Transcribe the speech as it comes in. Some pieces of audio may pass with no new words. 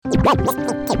You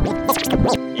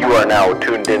are now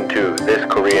tuned into This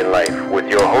Korean Life with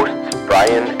your hosts,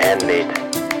 Brian and Nate.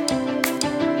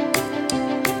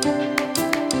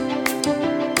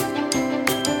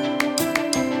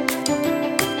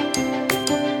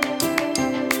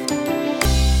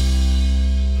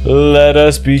 Let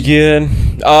us begin.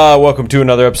 Welcome to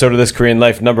another episode of This Korean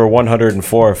Life, number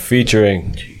 104,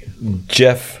 featuring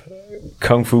Jeff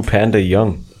Kung Fu Panda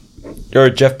Young. Or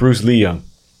Jeff Bruce Lee Young.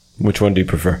 Which one do you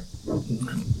prefer?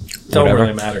 Don't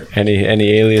really matter.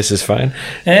 Any alias is fine.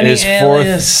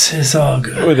 Alias is all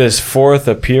good. With his fourth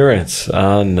appearance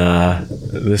on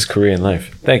This Korean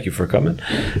Life. Thank you for coming.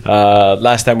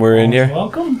 Last time we were in here.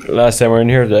 Welcome. Last time we were in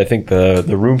here, I think the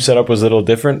room setup was a little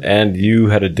different, and you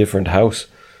had a different house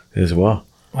as well.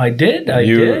 I did. I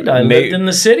lived in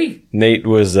the city. Nate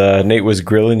was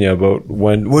grilling you about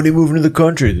when are you moving to the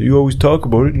country? You always talk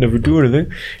about it, never do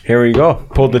anything. Here we go.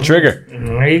 Pulled the trigger.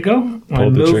 There you go. I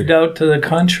moved out to the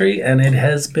country, and it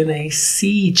has been a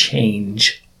sea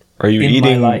change. Are you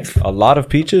eating a lot of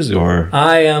peaches, or?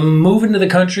 I am moving to the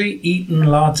country, eating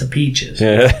lots of peaches.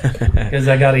 Yeah. Because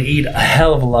I got to eat a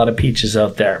hell of a lot of peaches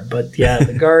out there. But yeah,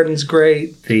 the garden's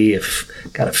great.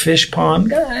 Got a fish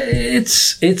pond.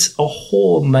 It's a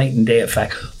whole night and day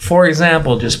effect. For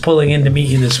example, just pulling in to meet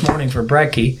you this morning for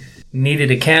brekkie,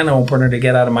 needed a can opener to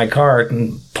get out of my car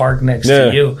and park next to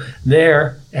you.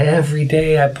 There, every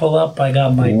day I pull up, I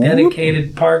got my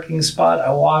dedicated parking spot.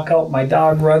 I walk out, my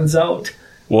dog runs out.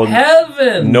 Well,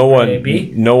 heaven,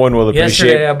 baby. No one will appreciate.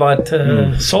 Yesterday I bought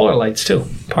solar lights too.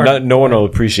 No one will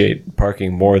appreciate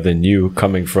parking more than you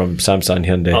coming from Samsung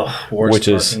Hyundai. Oh, worst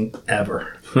parking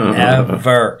ever.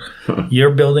 Ever.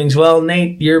 Your building's,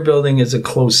 Nate, your building is a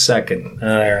close second.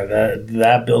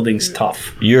 That building's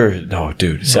tough.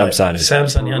 Samsung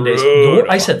Hyundai's.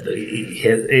 I said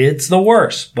it's the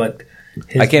worst, but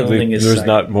I can't believe there's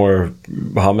not more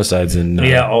homicides in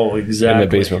exactly in the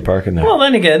basement parking there. Well,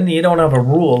 then again, you don't have a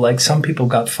rule. Like some people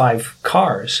got 5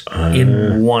 cars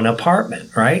in one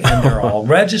apartment, right? And they're all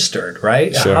registered,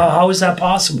 right? Sure. How is that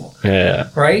possible? Yeah.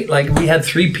 Right? Like we had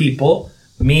 3 people,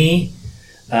 me,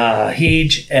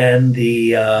 Heej, and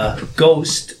the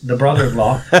ghost, the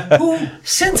brother-in-law, who,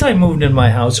 since I moved in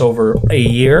my house over a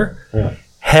year,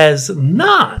 has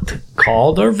not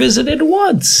called or visited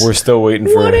once. We're still waiting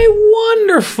for What a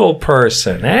wonderful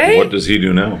person, eh? What does he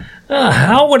do now?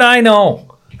 How would I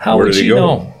know? Where did he go?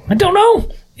 Know? I don't know.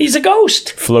 He's a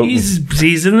ghost. Floating.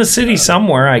 He's in the city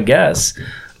somewhere, I guess.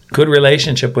 Good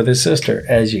relationship with his sister,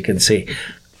 as you can see.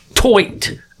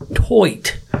 Toit.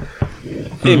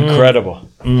 Incredible.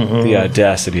 Mm-hmm. The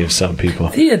audacity of some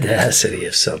people.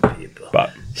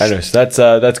 But anyways,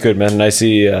 that's good, man. And I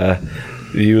see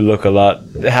you look a lot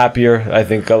happier. I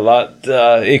think a lot.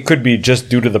 It could be just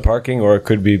due to the parking, or it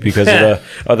could be because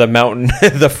of the mountain,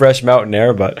 the fresh mountain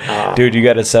air. But dude, you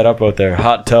got it set up out there.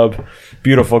 Hot tub,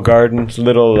 beautiful garden,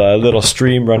 little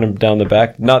stream running down the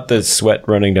back. Not the sweat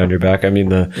running down your back. I mean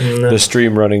the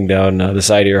stream running down the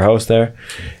side of your house there.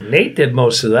 Nate did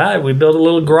most of that. We built a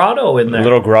little grotto in there. A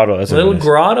little grotto. That's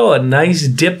grotto. A nice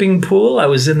dipping pool. I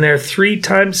was in there 3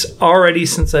 times already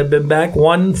since I've been back.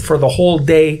 One for the whole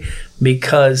day.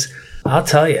 Because I'll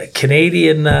tell you,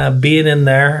 Canadian being in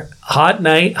there, hot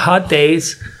night, hot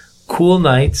days, cool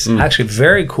nights, actually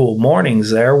very cool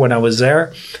mornings there when I was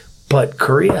there. But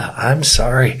Korea, I'm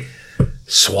sorry,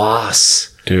 swas.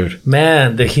 Dude.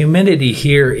 Man, the humidity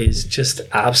here is just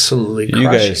absolutely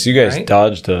crushing. You guys right?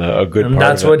 dodged a good and part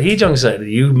that's of it. what Hee-jung said.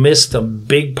 You missed a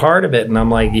big part of it. And I'm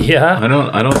like, yeah. I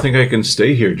don't think I can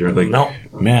stay here during No,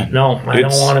 I don't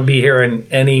want to be here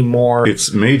anymore.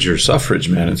 It's major suffrage,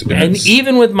 man. And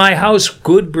even with my house,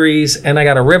 good breeze, and I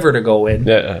got a river to go in.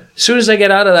 Yeah. As soon as I get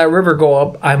out of that river, go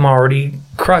up, I'm already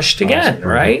crushed again,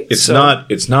 right? It's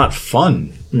not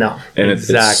fun. No, and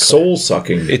exactly. It's soul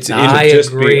sucking. I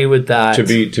agree with that.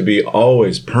 To be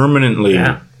always permanently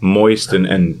moist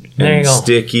and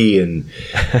sticky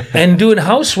and doing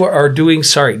housework or doing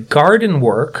garden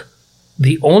work.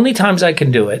 The only times I can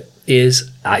do it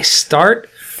is I start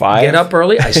 5. Get up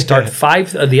early. I start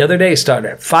 5. The other day I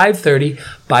started at 5:30.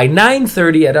 By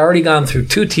 9:30, I'd already gone through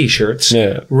 2 T-shirts,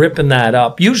 ripping that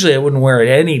up. Usually I wouldn't wear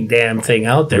any damn thing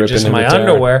out there, just my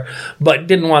underwear. But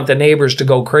didn't want the neighbors to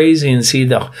go crazy and see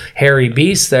the hairy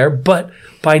beast there. But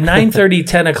by 9:30,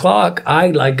 10 o'clock, I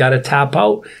got to tap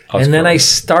out. And then I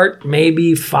start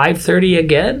maybe 5:30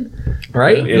 again,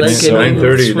 right? It's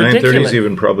 9:30 is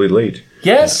even probably late.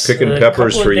 Yes. Picking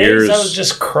peppers for years. I was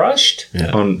just crushed.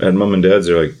 At Mom and Dad's,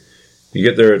 they're like, you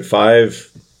get there at 5,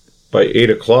 by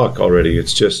 8 o'clock already.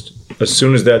 It's just, as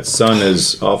soon as that sun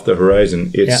is off the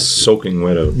horizon, it's soaking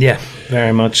wet out. Yeah,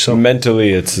 very much so.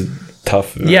 Mentally, it's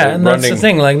tough. Yeah, and that's the running.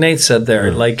 thing. Like Nate said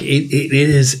there, like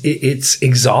it's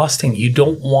exhausting. You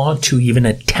don't want to even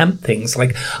attempt things.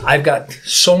 Like I've got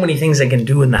so many things I can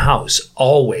do in the house,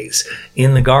 always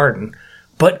in the garden.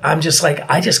 But I'm just like,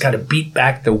 I just got to beat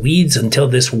back the weeds until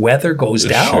this weather goes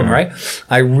down, right?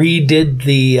 I redid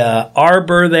the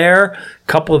arbor there. A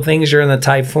couple of things during the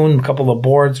typhoon. A couple of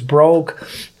boards broke.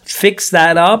 Fixed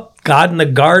that up. Got in the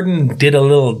garden. Did a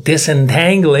little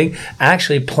disentangling.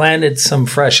 Actually planted some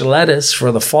fresh lettuce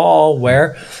for the fall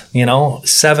where,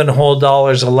 $7 whole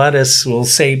of lettuce will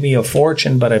save me a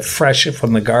fortune, but I fresh it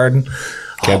from the garden.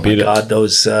 Can't beat it. God,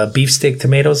 those beefsteak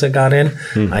tomatoes I got in.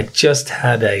 I just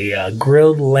had a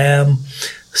grilled lamb,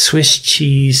 Swiss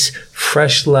cheese,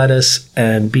 fresh lettuce,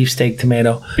 and beefsteak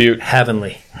tomato.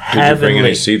 Heavenly. Did you bring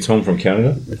any seeds home from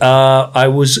Canada? I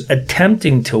was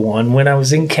attempting to one. When I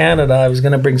was in Canada, I was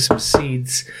going to bring some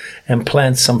seeds and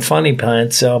plant some funny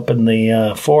plants up in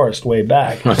the forest way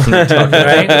back. Right?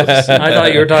 I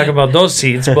thought you were talking about those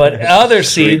seeds, but other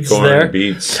seeds corn, there.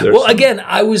 Beets. Well, again,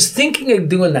 I was thinking of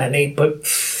doing that, Nate, but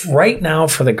right now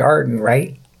for the garden,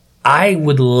 right, I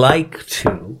would like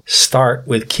to start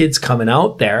with kids coming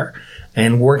out there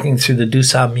and working through the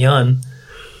Douce-Amiens,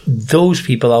 those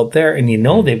people out there, and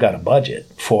they've got a budget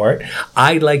for it.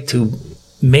 I'd like to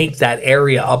make that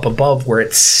area up above where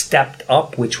it's stepped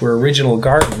up, which were original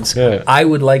gardens. Yeah. I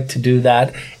would like to do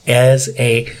that as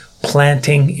a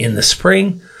planting in the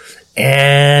spring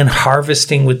and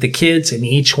harvesting with the kids, and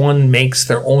each one makes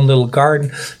their own little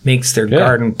garden, makes their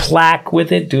garden plaque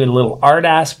with it, do a little art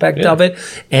aspect of it.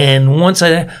 And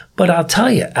but I'll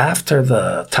tell you, after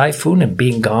the typhoon and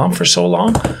being gone for so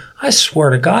long, I swear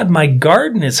to God, my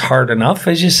garden is hard enough,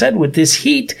 as you said, with this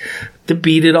heat to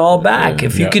beat it all back.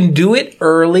 If you can do it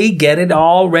early, get it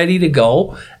all ready to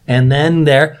go, and then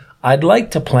I'd like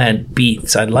to plant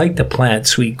beets. I'd like to plant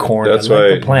sweet corn. That's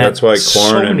why corn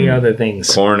so many other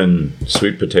things. Corn and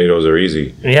sweet potatoes are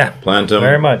easy. Yeah, plant them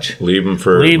very much. Leave them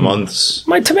for months.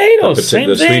 My tomatoes, same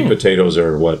the thing. Sweet potatoes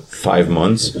are 5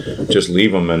 months. Just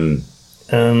leave them and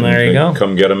there you go.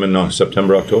 Come get them in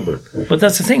September, October. But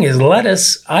that's the thing is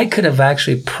lettuce. I could have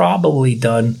actually probably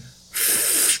done.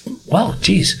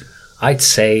 I'd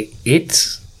say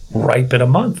it's ripe in a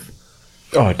month.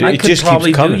 Oh, it just keeps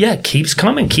coming. Keeps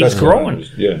coming, keeps growing.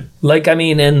 Yeah.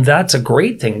 And that's a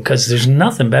great thing because there's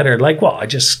nothing better. I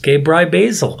just gave Bri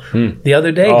basil the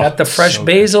other day. Got the fresh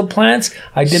basil plants.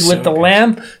 I did with the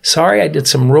lamb. Sorry, I did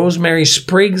some rosemary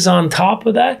sprigs on top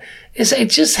of that. It's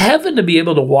just heaven to be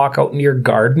able to walk out into your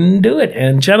garden and do it.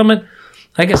 And gentlemen,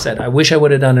 like I said, I wish I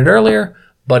would have done it earlier.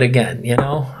 But again,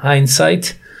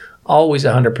 hindsight, always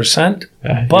 100%.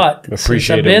 Yeah, but since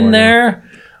I've been there,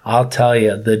 I'll tell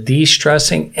you, the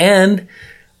de-stressing and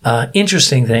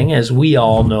interesting thing, as we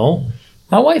all know,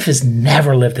 my wife has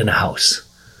never lived in a house.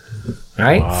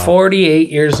 Right? Wow. 48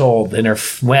 years old.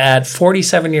 At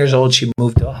 47 years old, she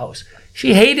moved to a house.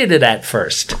 She hated it at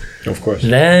first. Of course.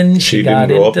 Then she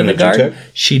got into the garden. Jutec?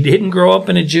 She didn't grow up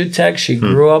in a Jutec. She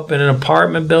grew up in an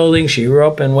apartment building. She grew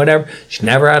up in whatever. She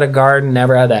never had a garden,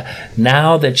 never had that.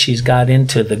 Now that she's got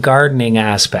into the gardening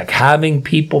aspect, having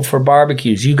people for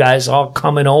barbecues, you guys all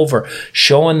coming over,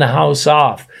 showing the house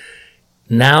off.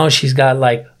 Now she's got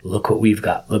look what we've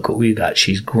got. Look what we've got.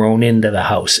 She's grown into the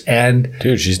house. And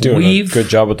dude, she's doing a good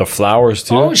job with the flowers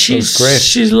too. Oh, she's great.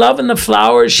 She's loving the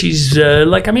flowers. She's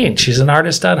she's an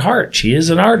artist at heart. She is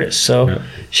an artist. So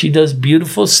she does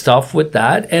beautiful stuff with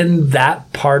that. And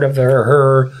that part of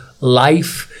her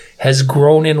life has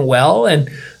grown in well. And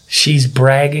she's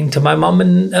bragging to my mom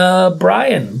and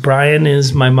Brian. Brian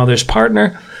is my mother's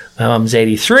partner. My mom's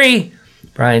 83.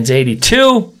 Brian's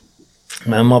 82.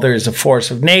 My mother is a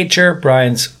force of nature.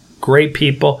 Brian's great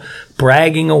people,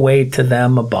 bragging away to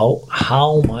them about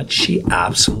how much she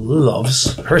absolutely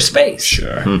loves her space.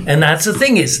 Sure. And that's the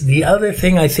thing is, the other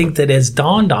thing I think that has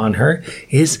dawned on her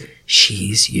is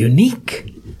she's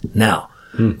unique. Now,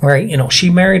 right,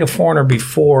 she married a foreigner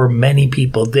before many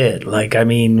people did.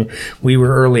 We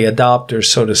were early adopters,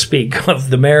 so to speak,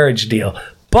 of the marriage deal.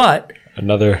 But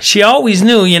she always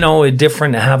knew, it's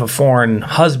different to have a foreign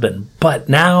husband. But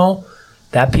now,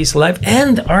 that piece of life.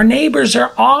 And our neighbors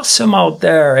are awesome out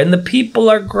there. And the people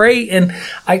are great. And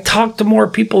I talk to more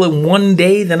people in one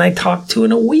day than I talk to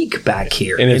in a week back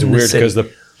here. And it's weird because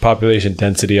the population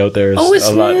density out there is it's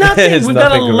a lot. Nothing. We've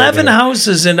got 11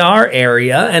 houses in our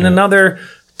area and another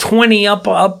 20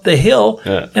 up the hill.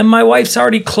 Yeah. And my wife's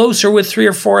already closer with 3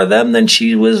 or 4 of them than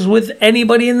she was with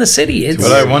anybody in the city.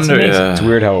 I wonder. It's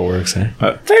weird how it works.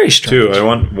 Very strange. Too. I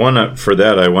want one for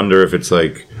that. I wonder if it's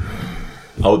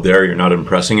out there, you're not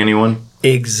impressing anyone.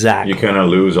 Exactly. You kind of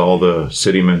lose all the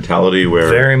city mentality where...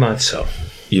 Very much so.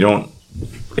 You don't...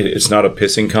 it's not a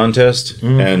pissing contest,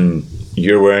 and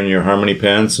you're wearing your harmony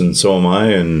pants, and so am I,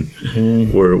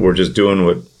 and we're just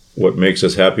doing what makes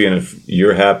us happy. And if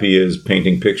you're happy is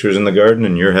painting pictures in the garden,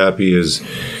 and you're happy is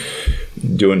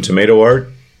doing tomato art,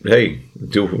 hey,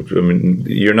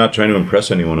 you're not trying to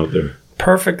impress anyone out there.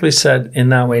 Perfectly said in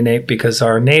that way, Nate, because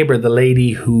our neighbor, the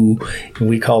lady who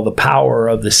we call the power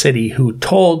of the city, who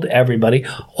told everybody,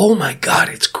 oh my God,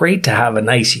 it's great to have a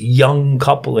nice young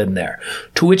couple in there.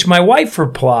 To which my wife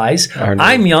replies,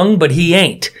 I'm young, but he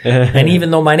ain't. And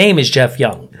even though my name is Jeff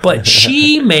Young, but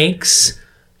she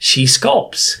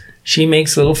sculpts. She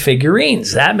makes little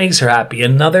figurines. That makes her happy.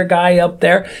 Another guy up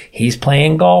there, he's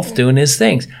playing golf, doing his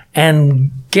things. And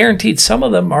guaranteed some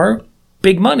of them are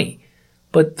big money.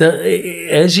 But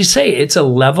as you say, it's a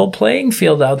level playing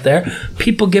field out there.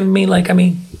 People giving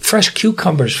me fresh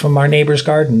cucumbers from our neighbor's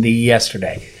garden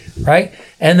yesterday, right?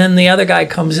 And then the other guy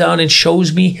comes down and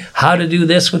shows me how to do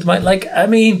this with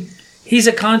he's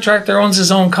a contractor, owns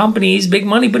his own company. He's big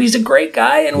money, but he's a great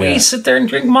guy. And we sit there and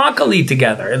drink makgeolli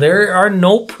together. There are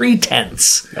no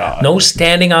pretense, no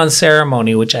standing on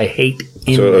ceremony, which I hate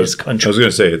in this country. I was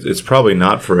going to say, it's probably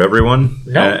not for everyone.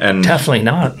 No, and definitely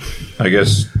not. I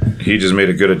guess he just made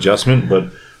a good adjustment,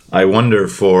 but I wonder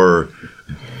for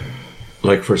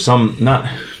some,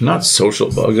 not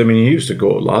social bugs. I mean, he used to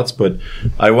go out lots, but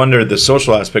I wonder the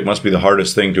social aspect must be the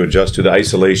hardest thing to adjust to, the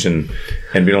isolation.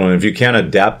 And if you can't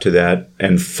adapt to that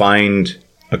and find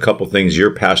a couple things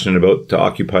you're passionate about to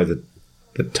occupy the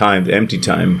time, the empty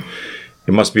time,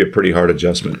 it must be a pretty hard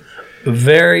adjustment.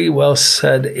 Very well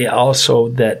said also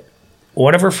that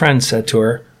one of her friends said to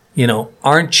her,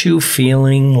 aren't you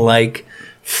feeling like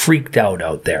freaked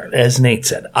out there? As Nate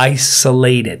said,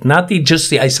 isolated. Not just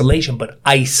the isolation, but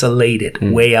isolated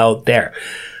way out there.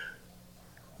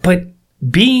 But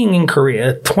being in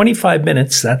Korea, 25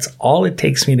 minutes, that's all it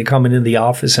takes me to come into the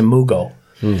office in Mugo.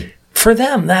 For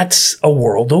them, that's a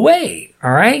world away,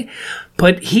 all right?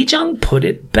 But Hee-jung put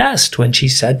it best when she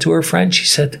said to her friend, she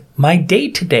said, my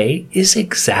day-to-day is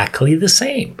exactly the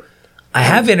same. I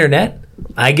have internet.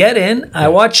 I get in. I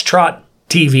watch Trot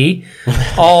TV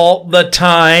all the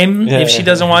time. If she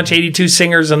doesn't watch 82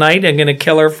 Singers a Night, I'm going to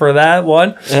kill her for that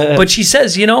one. But she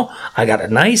says, I got a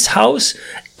nice house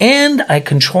and I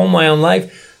control my own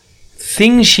life.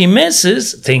 Things she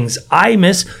misses, things I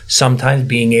miss, sometimes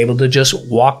being able to just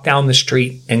walk down the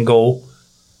street and go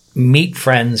meet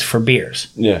friends for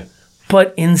beers. Yeah.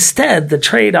 But instead, the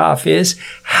trade-off is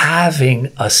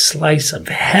having a slice of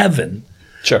heaven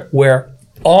where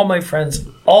all my friends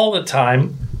all the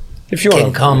time if you want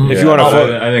to come. If you want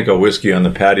to, I think a whiskey on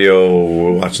the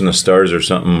patio, watching the stars or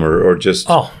something, or just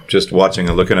watching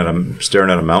and looking at them, staring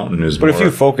at a mountain is. But if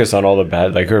you focus on all the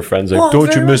bad, like her friends,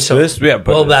 don't you miss this? Yeah,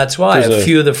 but that's why a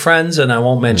few of the friends, and I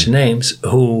won't mention names,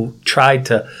 who tried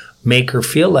to make her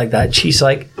feel like that. She's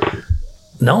like,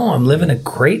 no, I'm living a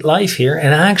great life here.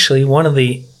 And actually, one of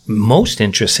the most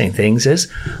interesting things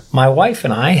is my wife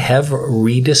and I have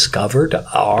rediscovered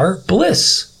our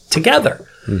bliss together.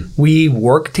 We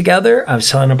work together. I was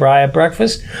telling Abri at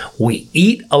breakfast. We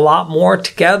eat a lot more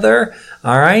together.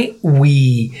 All right.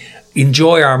 We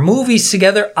enjoy our movies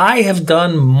together. I have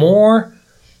done more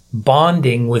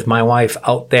bonding with my wife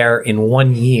out there in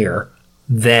 1 year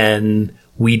than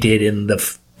we did in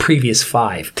the previous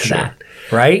 5 to that.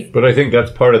 Right? But I think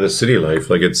that's part of the city life.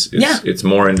 Like it's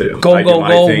more into go.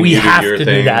 We have to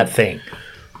do that thing.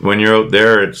 When you're out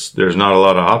there, there's not a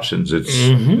lot of options.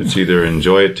 It's either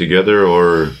enjoy it together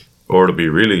or to be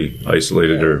really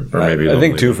isolated or maybe lonely. I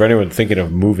think too, for anyone thinking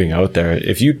of moving out there,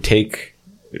 if you take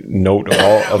note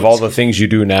of all the things you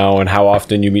do now and how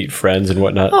often you meet friends and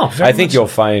whatnot, I think you'll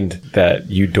find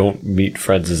that you don't meet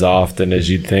friends as often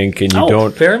as you'd think, and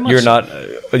you're not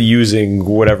using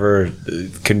whatever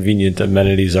convenient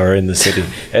amenities are in the city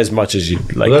as much as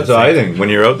you'd like. Well, that's what I think. When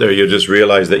you're out there, you'll just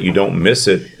realize that you don't miss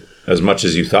it as much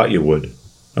as you thought you would,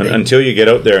 until you get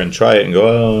out there and try it and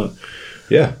go,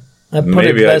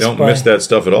 maybe I don't miss that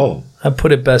stuff at all. I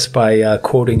put it best by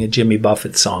quoting a Jimmy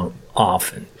Buffett song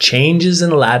often. Changes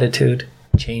in latitude,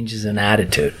 changes in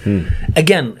attitude.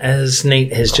 Again, as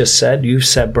Nate has just said, you've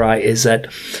said, Bri, is that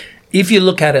if you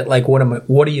look at it like,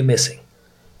 what are you missing?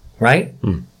 Right?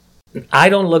 I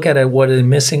don't look at it what I'm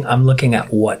missing. I'm looking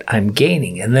at what I'm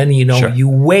gaining. And then, you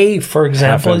weigh, for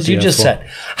example, as you just said,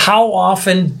 how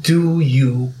often do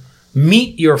you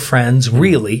meet your friends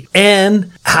really and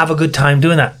have a good time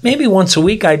doing that? Maybe once a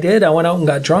week I did. I went out and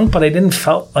got drunk, but I didn't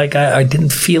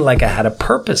feel like I had a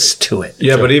purpose to it.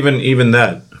 Yeah, but even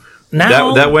that,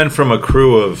 now, that went from a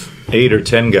crew of 8 or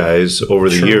 10 guys over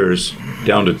the years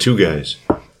down to 2 guys.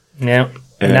 Yeah.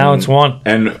 And now it's 1.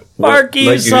 And Marky,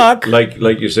 you suck. Like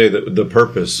you say, the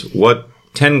purpose. What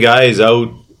 10 guys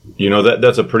out,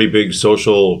 that's a pretty big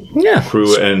social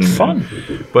crew and fun.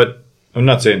 But I'm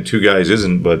not saying 2 guys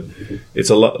isn't, but it's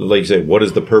a lot. Like you say, what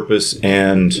is the purpose?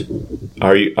 And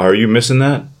are you missing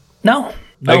that? No.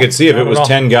 I could see if it was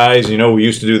 10 guys, we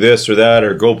used to do this or that,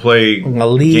 or go play a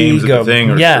league games at the thing.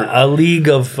 A league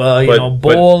of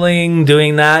bowling,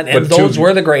 doing that, and those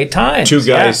were the great times. 2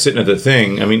 guys sitting at the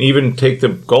thing. I mean, even take the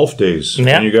golf days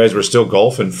when you guys were still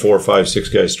golfing 4, 5, 6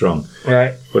 guys strong.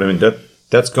 Right. But I mean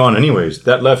that's gone anyways.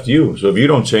 That left you. So if you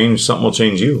don't change, something will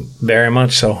change you. Very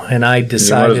much so. And I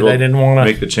decided I didn't want to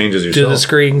make the changes yourself. Do the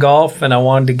screen golf, and I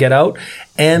wanted to get out.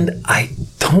 And I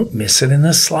don't miss it in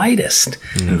the slightest.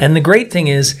 Mm-hmm. And the great thing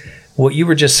is, what you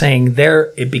were just saying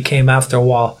there, it became after a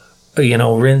while,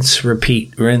 rinse,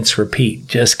 repeat.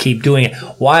 Just keep doing it.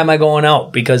 Why am I going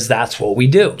out? Because that's what we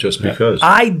do. Just because.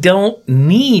 I don't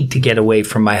need to get away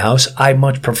from my house. I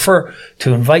much prefer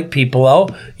to invite people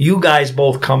out. You guys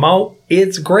both come out.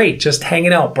 It's great, just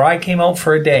hanging out. Bri came out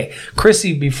for a day.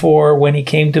 Chrissy before when he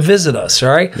came to visit us, all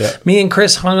right? Yeah. Me and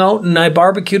Chris hung out, and I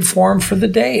barbecued for him for the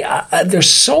day. There's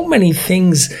so many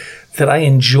things that I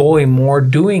enjoy more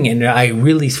doing, and I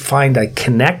really find I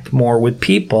connect more with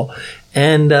people.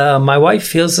 And my wife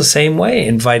feels the same way,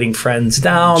 inviting friends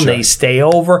down. Sure. They stay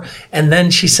over. And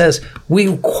then she says,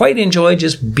 we quite enjoy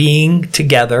just being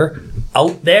together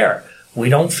out there. We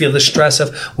don't feel the stress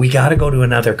of, we got to go to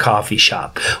another coffee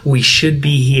shop. We should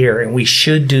be here and we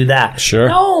should do that. Sure.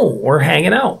 No, we're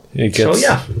hanging out.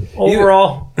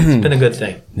 Overall, it's been a good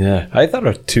thing. Yeah. I thought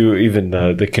of too, even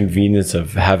the convenience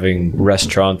of having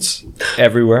restaurants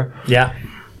everywhere. Yeah.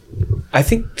 I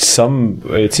think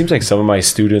it seems like some of my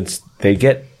students, they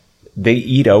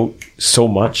eat out so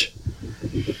much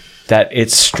that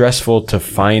it's stressful to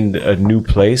find a new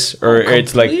place, or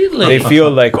it's like they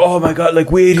feel like, oh my god,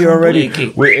 like we ate here already.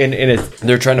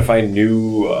 They're trying to find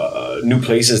new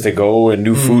places to go and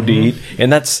new food to eat, and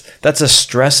that's a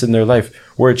stress in their life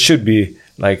where it should be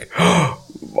like, oh,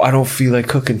 I don't feel like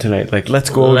cooking tonight. Like let's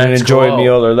go and enjoy a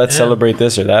meal, or let's celebrate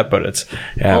this or that. But it's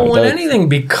when anything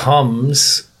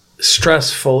becomes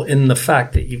stressful in the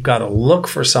fact that you've got to look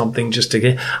for something just to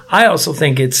get. I also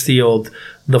think it's the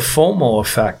FOMO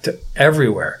effect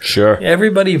everywhere. Sure.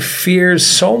 Everybody fears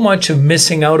so much of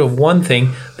missing out of one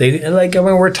thing.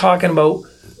 We're talking about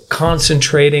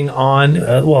concentrating on,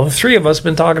 the 3 of us have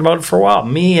been talking about it for a while.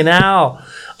 Me and Al,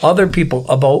 other people,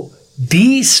 about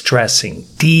de-stressing,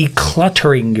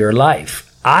 decluttering your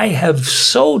life. I have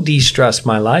so de-stressed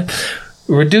my life.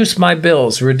 Reduce my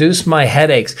bills, reduce my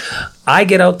headaches. I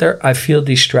get out there, I feel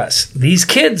de-stressed. These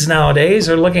kids nowadays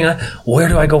are looking at, where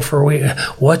do I go for a week?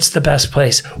 What's the best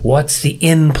place? What's the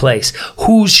in place?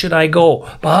 Who should I go?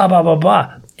 Blah, blah, blah,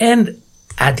 blah. And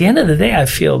at the end of the day, I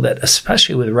feel that,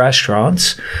 especially with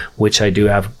restaurants, which I do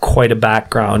have quite a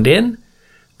background in,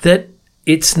 that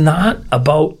it's not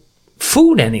about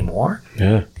food anymore.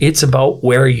 Yeah. It's about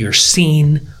where you're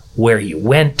seen, where you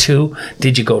went to.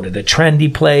 Did you go to the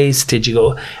trendy place? Did you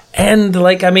go? And now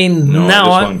I just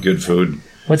want good food.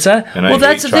 What's that? And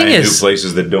that's the thing is new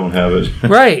places that don't have it.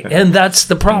 Right, and that's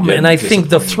the problem. And I think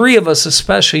the 3 of us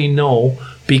especially know,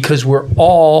 because we're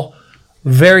all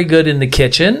very good in the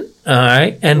kitchen, all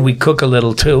right, and we cook a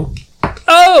little too.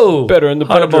 Oh, better in the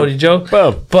bedroom. How about you, Joe?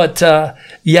 Boom. But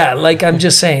I'm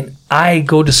just saying, I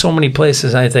go to so many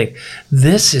places and I think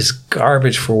this is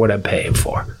garbage for what I'm paying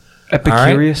for.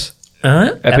 Epicurious?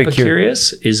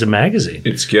 Epicurious is a magazine.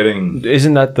 It's getting...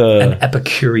 Isn't that an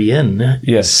Epicurean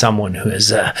is someone who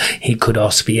is he could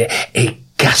also be a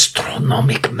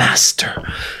gastronomic master.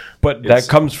 But that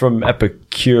comes from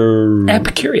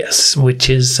Epicurious, which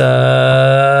is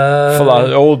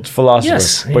old philosopher.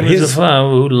 Yes, but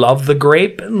who loved the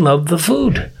grape and loved the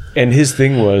food. And his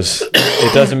thing was,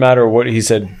 it doesn't matter what he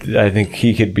said. I think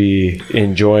he could be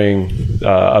enjoying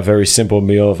a very simple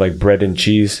meal of like bread and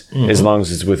cheese, as long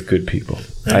as it's with good people.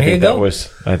 I think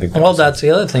that's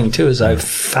the other thing too. Is I've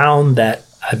found that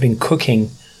I've been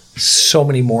cooking so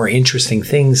many more interesting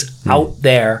things out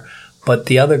there. But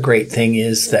the other great thing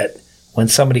is that when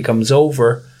somebody comes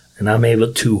over and I'm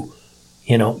able to,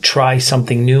 try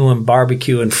something new and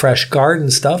barbecue and fresh garden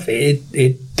stuff,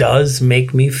 it does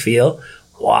make me feel,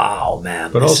 wow,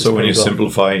 man. But also when you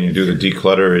simplify and you do the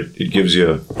declutter, it gives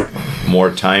you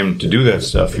more time to do that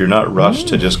stuff. You're not rushed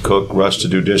to just cook, rushed to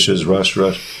do dishes, rush.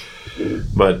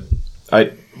 But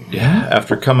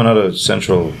after coming out of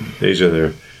Central Asia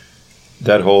there,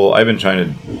 I've been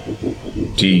trying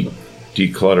to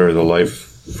declutter the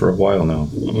life for a while now.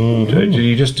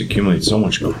 You just accumulate so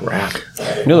much crap.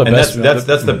 The And best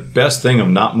that's the best thing of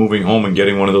not moving home and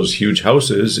getting one of those huge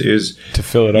houses is to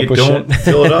fill it up you with don't shit.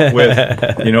 fill it up with,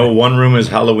 one room is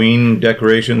Halloween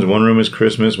decorations, one room is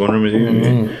Christmas, one room is...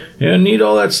 You don't need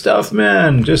all that stuff,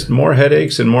 man. Just more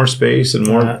headaches and more space and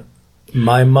more...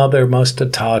 My mother must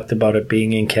have talked about it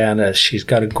being in Canada. She's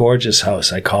got a gorgeous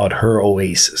house. I call it her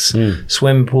oasis.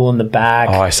 Swimming pool in the back.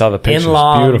 Oh, I saw the pictures.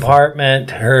 In-law Beautiful. apartment.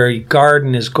 Her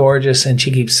garden is gorgeous. And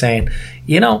she keeps saying,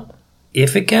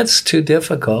 if it gets too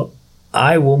difficult,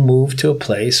 I will move to a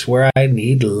place where I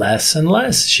need less and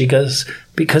less. She goes,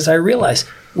 because I realize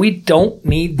we don't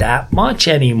need that much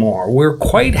anymore. We're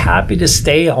quite happy to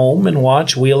stay home and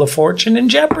watch Wheel of Fortune and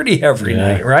Jeopardy every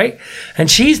night, right? And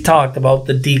she's talked about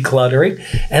the decluttering.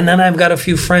 And then I've got a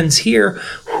few friends here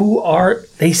who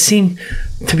they seem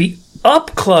to be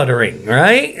up cluttering,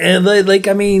 right? And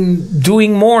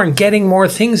doing more and getting more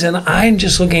things. And I'm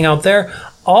just looking out there.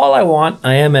 All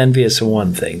I am envious of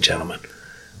one thing, gentlemen.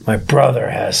 My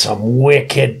brother has some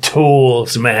wicked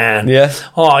tools, man. Yeah.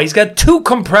 Oh, he's got 2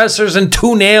 compressors and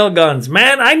 2 nail guns.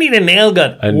 Man, I need a nail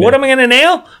gun. What am I going to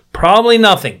nail? Probably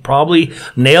nothing. Probably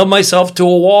nail myself to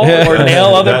a wall or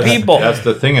nail other people. That's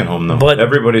the thing at home, though. But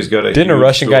everybody's got a... Didn't a huge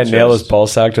Russian tool guy nail his chest. ball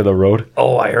sack to the road?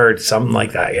 Oh, I heard something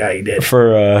like that. Yeah, he did.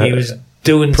 For he was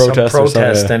doing protest some or something,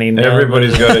 protest and he nailed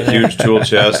Everybody's got a huge tool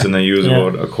chest, and they use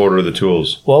about a quarter of the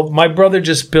tools. Well, my brother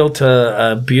just built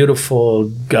a beautiful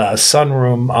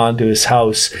sunroom onto his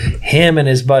house. Him and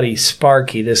his buddy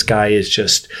Sparky, this guy is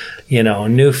just,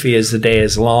 newfie as the day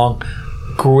is long.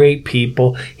 Great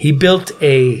people. He built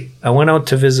I went out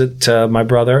to visit my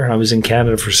brother. I was in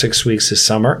Canada for 6 weeks this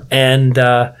summer. And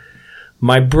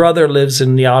my brother lives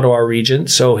in the Ottawa region.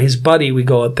 So his buddy, we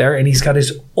go out there, and he's got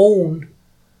his own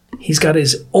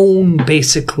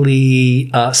basically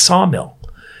sawmill.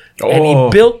 And he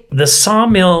built the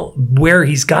sawmill where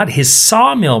he's got his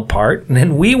sawmill part. And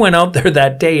then we went out there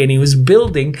that day and he was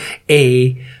building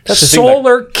a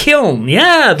solar kiln.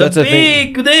 Yeah, the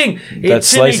big thing. That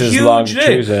slices long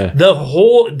trees. The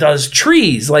whole does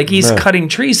trees, like he's cutting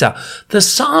trees out. The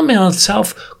sawmill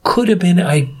itself could have been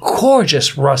a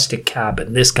gorgeous rustic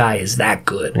cabin. This guy is that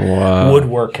good. Wow.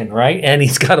 Woodworking, right? And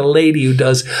he's got a lady who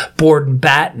does board and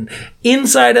batten.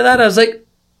 Inside of that, I was like,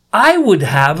 I would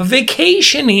have a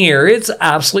vacation here. It's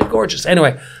absolutely gorgeous.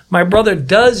 Anyway, my brother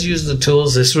does use the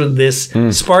tools. This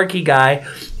Sparky guy,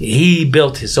 he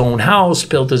built his own house,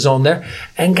 built his own there.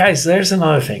 And guys, there's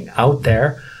another thing. Out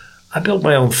there, I built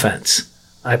my own fence.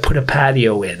 I put a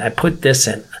patio in. I put this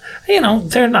in.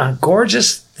 They're not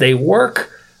gorgeous. They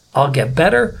work. I'll get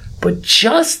better. But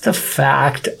just the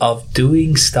fact of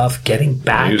doing stuff, getting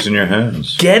back. Using your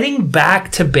hands. Getting back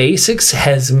to basics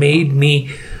has made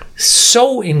me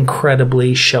so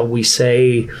incredibly, shall we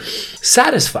say,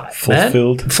 satisfied.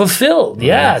 Fulfilled,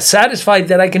 yeah. Satisfied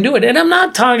that I can do it. And I'm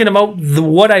not talking about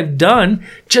what I've done,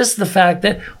 just the fact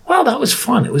that, wow, that was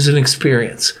fun. It was an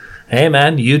experience. Hey,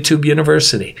 man, YouTube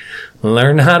University.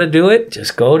 Learn how to do it.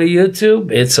 Just go to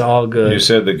YouTube. It's all good. You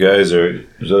said there's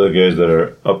other guys that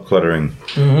are up cluttering.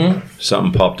 Mm-hmm.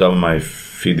 Something popped up on my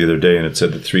feed the other day, and it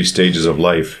said the 3 stages of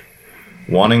life.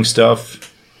 Wanting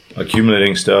stuff,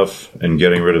 accumulating stuff, and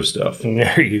getting rid of stuff.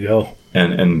 There you go.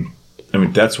 And I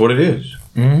mean, that's what it is.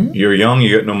 Mm-hmm. You're young,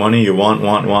 you got no money, you want.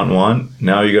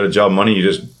 Now you got a job, money, you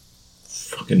just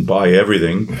fucking buy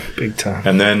everything. Big time.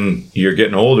 And then you're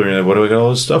getting older, and you're like, what do I got all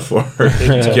this stuff for?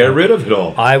 Just get rid of it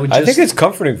all. I think it's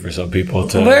comforting for some people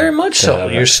to... Very much so.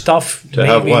 Your stuff, to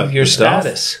have what? Your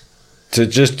status. Stuff? To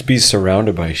just be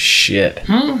surrounded by shit.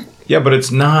 Yeah, but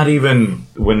it's not even...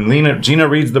 When Gina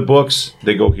reads the books,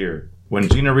 they go here. When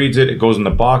Gina reads it, it goes in the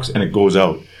box and it goes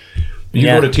out. You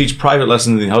go to teach private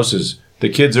lessons in the houses. The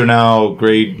kids are now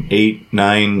grade 8,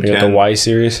 9, 10. The Y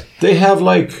series. They have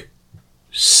like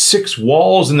 6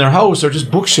 walls in their house are just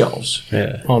bookshelves.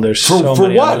 Yeah. Oh, there's for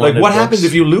many what? Like, what books. happens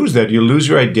if you lose that? Do you lose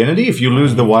your identity if you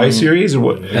lose the Y series or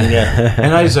what? Yeah.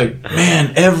 And I was like,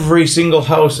 man, every single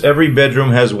house, every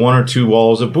bedroom has 1 or 2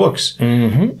 walls of books.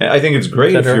 Mm-hmm. I think it's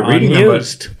great if you're reading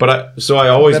unused. them, but I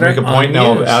always make a point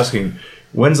now of asking,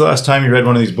 when's the last time you read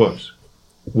one of these books?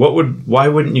 Why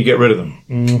wouldn't you get rid of them?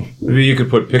 Maybe you could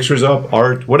put pictures up,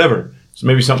 art, whatever. So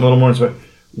maybe something a little more inspiring.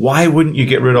 Why wouldn't you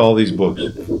get rid of all these books?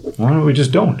 Why don't we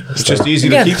just don't? It's just easy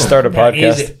to keep them. Start a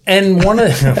podcast. Easy. And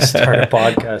start a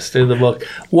podcast through the book.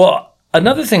 Well,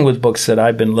 another thing with books that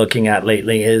I've been looking at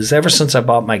lately is ever since I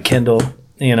bought my Kindle,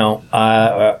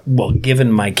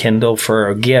 given my Kindle for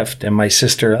a gift, and my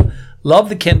sister loved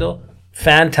the Kindle.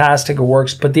 Fantastic, it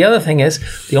works. But the other thing is,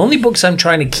 the only books I'm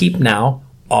trying to keep now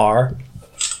are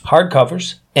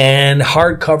hardcovers, and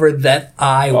hardcover that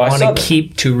I want saw to that.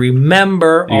 keep to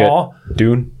remember You all. got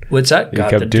Dune. What's that?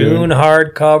 Got kept the Dune Dune.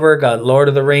 hardcover, got Lord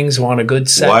of the Rings, want a good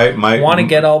set. Want to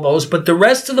get all those. But the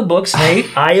rest of the books,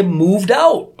 Nate, I have moved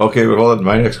out. Okay, but hold on.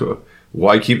 My next one.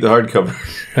 Why keep the hardcover?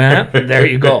 There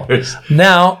you go.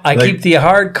 Now, I keep the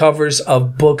hardcovers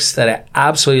of books that I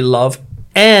absolutely love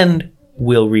and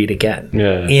will read again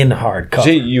in hardcover.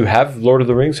 See, you have Lord of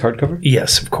the Rings hardcover?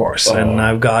 Yes, of course. And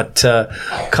I've got a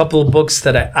couple of books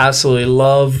that I absolutely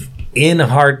love in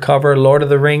hardcover. Lord of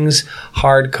the Rings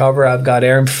hardcover. I've got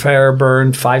Aaron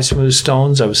Fairburn, Five Smooth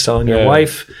Stones. I was telling your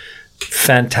wife.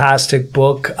 Fantastic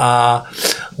book.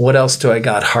 What else do I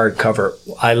got hardcover?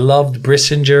 I loved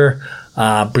Brissinger,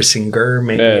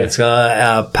 maybe it's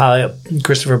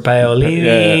Christopher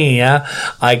Paolini.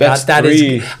 I got that.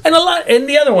 And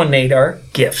the other one, Nate, are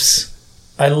gifts.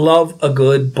 I love a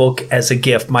good book as a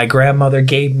gift. My grandmother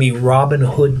gave me Robin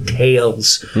Hood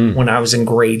Tales when I was in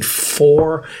grade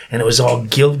 4, and it was all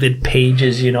gilded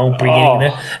pages, bringing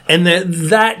it. And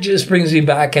that just brings me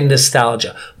back in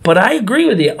nostalgia. But I agree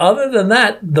with you. Other than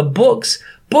that, the books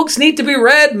need to be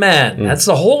read, man. That's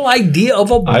the whole idea of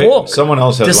a book. Someone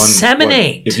else has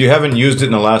disseminate. one. If you haven't used it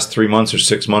in the last 3 months or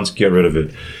 6 months, get rid of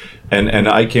it. And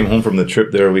I came home from the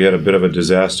trip there. We had a bit of a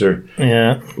disaster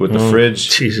with the fridge.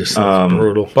 Jesus, that's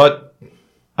brutal. But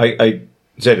I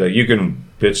said, you can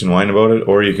bitch and whine about it,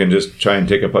 or you can just try and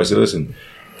take a I said, listen,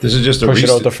 this is just a Push it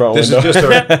out the front window.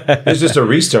 This is just a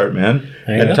restart, man.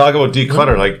 And talk about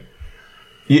declutter. Like,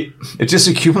 it just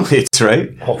accumulates,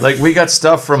 right? Like, we got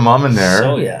stuff from mom in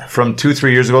there from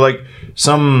 2-3 years ago, like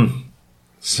some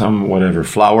whatever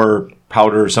flour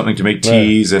powder or something to make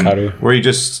teas, and kadu. Where you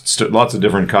just lots of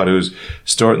different kadus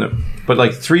store it in the, but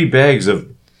like 3 bags of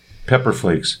pepper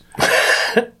flakes.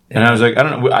 And I was like, I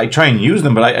don't know. I try and use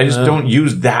them, but I just don't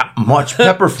use that much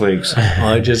pepper flakes.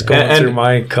 I just going through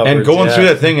my cupboards. And going through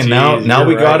that thing, and now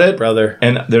we got it, brother.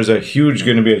 And there's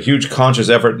going to be a huge conscious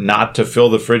effort not to fill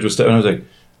the fridge with stuff. And I was like,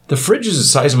 the fridge is the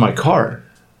size of my car.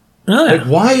 Like,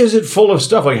 why is it full of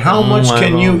stuff? Like, how much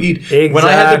can you eat? Exactly. When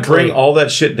I had to bring all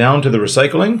that shit down to the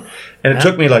recycling, and it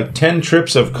took me like 10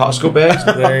 trips of Costco bags,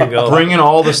 there you go. Bringing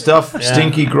all the stuff,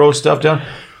 stinky, gross stuff down.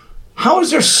 How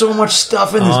is there so much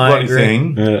stuff in this bloody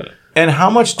thing? Yeah. And how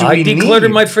much do we need? I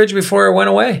decluttered my fridge before I went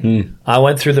away. I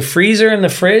went through the freezer and the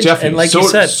fridge, Jeffy, and like you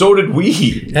said, so did we.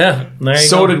 Yeah, there you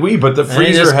so go. did we. But the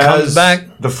freezer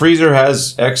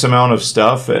has X amount of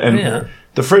stuff, and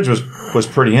the fridge was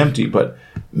pretty empty. But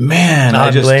man,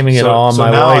 I'm blaming it all on my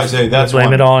wife. I say that's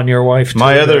blame it all on your wife. Too.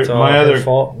 My other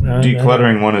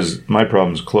decluttering one is my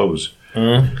problem's clothes.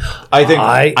 I think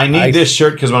I need this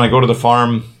shirt because when I go to the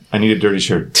farm, I need a dirty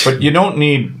shirt. But you don't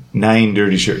need 9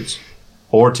 dirty shirts.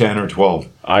 Or 10 or 12.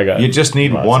 You just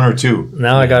need 1 or 2.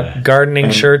 Now I got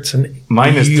gardening shirts, and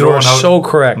mine is you're out. So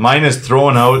correct. Mine is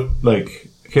throwing out like,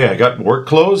 okay, I got work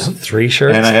clothes, 3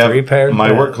 shirts, and I have 3 pairs.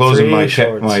 My work clothes and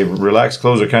my relaxed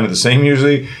clothes are kind of the same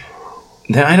usually.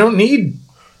 Then I don't need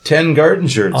 10 garden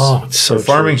shirts. Oh, it's so or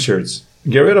farming shirts.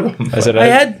 Get rid of them. I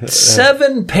had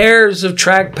 7 pairs of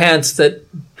track pants that.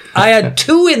 I had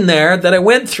 2 in there that I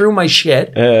went through my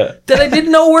shit that I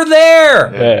didn't know were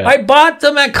there. I bought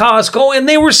them at Costco and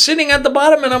they were sitting at the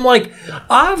bottom, and I'm like,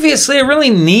 obviously I really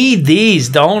need these,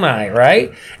 don't I?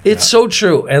 Right? It's so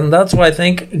true. And that's why I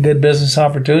think a good business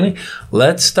opportunity.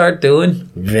 Let's start doing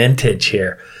vintage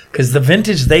here. Because the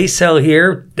vintage they sell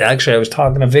here, actually I was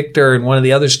talking to Victor and one of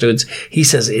the other students, he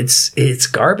says it's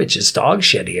garbage, it's dog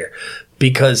shit here.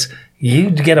 Because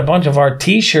you get a bunch of our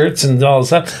T-shirts and all this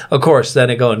stuff. Of course, then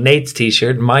I go Nate's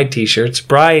T-shirt, my T-shirts.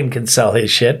 Brian can sell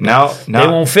his shit. Now they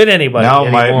won't fit anybody. Now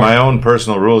my own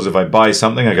personal rule is if I buy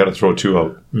something, I got to throw 2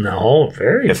 out. No,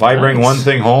 very. If I bring one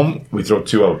thing home, we throw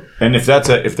 2 out. And if that's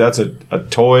a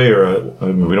toy or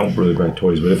we don't really buy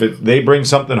toys, but if they bring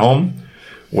something home,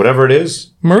 whatever it is.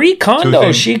 Marie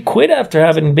Kondo, she quit after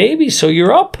having babies, so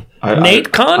you're up.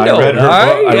 Nate Kondo.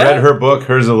 I read her book.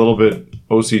 Hers a little bit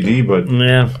OCD, but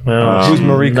who's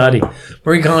Marie Kondo?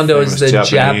 Marie Kondo is the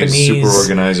Japanese super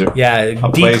organizer. Yeah,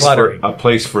 decluttering. A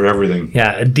place for everything.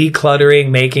 Yeah, decluttering,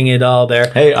 making it all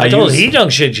there. Hey, I told He-Jung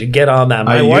should get on that.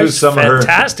 My wife's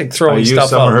fantastic throwing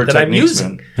stuff out that I'm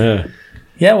using.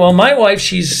 Yeah, well, my wife,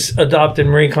 she's adopted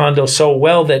Marie Kondo so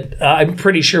well that I'm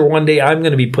pretty sure one day I'm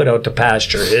going to be put out to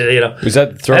pasture. Is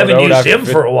that I haven't used him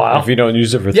for a while. If you don't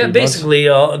use it for 3 months? Basically,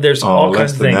 there's all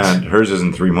kinds of things. That. Hers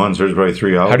isn't 3 months. Hers is probably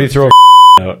 3 hours. How do you throw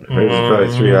out? Hers is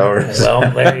probably 3 hours.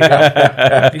 Well, there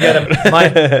you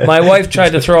go. My wife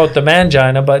tried to throw out the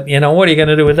mangina, but what are you going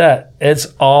to do with that?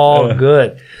 It's all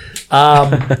good.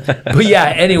 But yeah,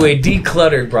 anyway,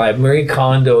 decluttered bride. Marie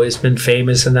Kondo has been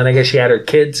famous, and then I guess she had her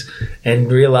kids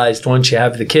and realized once you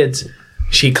have the kids,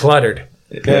 She cluttered.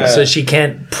 Yeah. So she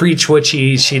can't preach what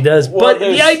she does. Well, but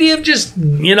the idea of just,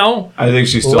 I think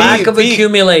she's still lack of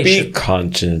accumulation. Be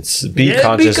conscious. Of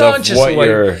what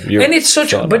you're and it's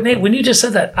such a, but Nate, when you just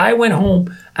said that, I went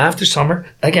home after summer,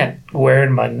 again,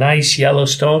 wearing my nice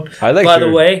Yellowstone. I like By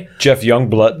the way, Jeff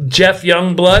Youngblood. Jeff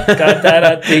Youngblood got that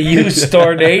at the youth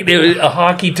store, Nate. It was a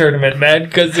hockey tournament, man,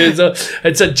 because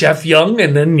it's a Jeff Young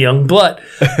and then Youngblood.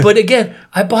 But again,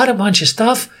 I bought a bunch of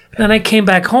stuff, and then I came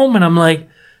back home, and I'm like,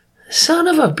 son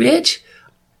of a bitch,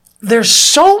 there's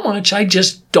so much I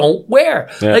just don't wear.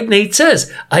 Yeah. Like Nate says,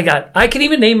 I can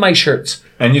even name my shirts.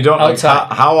 And you don't, like,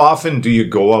 Outside. how often do you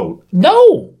go out?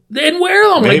 No, and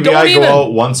wear them. Maybe like, I go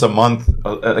out once a month.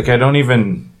 Like, I don't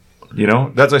even,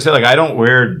 that's what I said. Like, I don't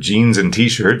wear jeans and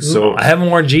t-shirts. So I haven't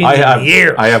worn jeans in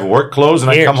years. I have work clothes,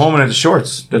 and I come home and it's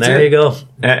shorts. That's there it. you go.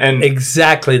 And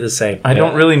Exactly the same. I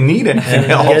don't really need anything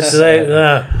else.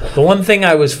 The one thing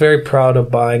I was very proud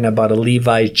of buying, I bought a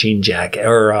Levi's jean jacket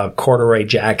or a corduroy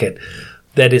jacket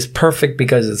that is perfect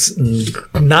because it's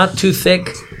not too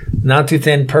thick, not too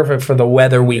thin, perfect for the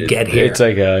weather we get here. It's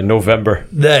like a November.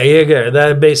 There you go.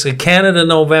 That basically Canada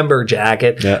November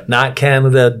jacket, Yeah. not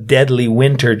Canada deadly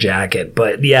winter jacket.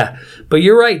 But yeah, but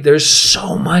you're right. There's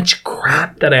so much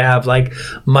crap that I have. Like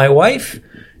my wife,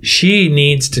 she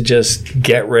needs to just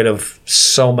get rid of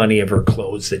so many of her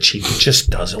clothes that she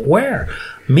just doesn't wear.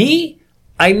 Me,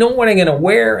 I know what I'm going to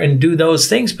wear and do those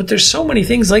things, but there's so many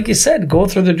things, like you said, go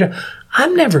through the...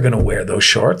 I'm never going to wear those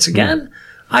shorts again.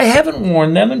 I haven't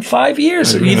worn them in 5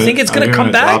 years. You think it's going to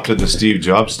come back? I adopted the Steve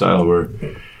Jobs style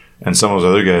and some of those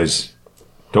other guys,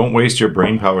 don't waste your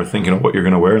brain power thinking of what you're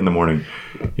going to wear in the morning.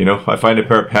 I find a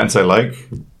pair of pants I like,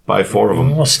 buy 4 of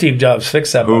them. Well, Steve Jobs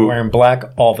fixed that by wearing black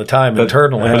all the time and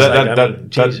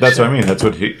turtlenecks. That's what I mean. That's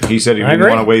what he said. He didn't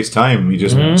want to waste time. He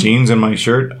just jeans and my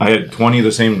shirt. I had 10 of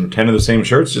the same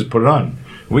shirts. Just put it on.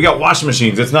 We got washing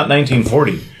machines. It's not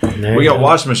 1940. We got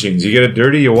washing machines. You get it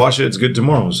dirty, you wash it. It's good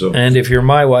tomorrow. So. And if you're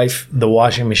my wife, the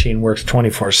washing machine works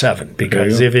 24/7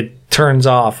 because if it turns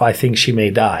off, I think she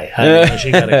may die. I don't know,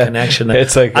 she got a connection.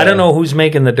 It's like I don't know who's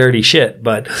making the dirty shit,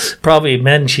 but probably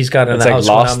men she's got in the house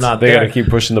Lost. when I'm not they there. Got to keep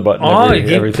pushing the button.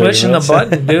 Keep pushing the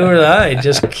button, dude. It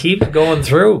just keeps going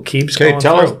through.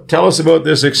 Tell us about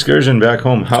this excursion back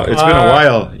home. It's been a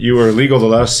while. You were legal the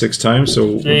last 6 times,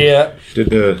 so yeah. Did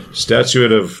the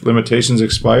statute of limitations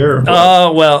expire?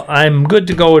 Well, I'm good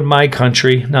to go in my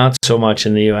country, not so much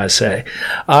in the USA.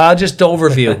 Just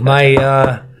overview.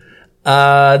 My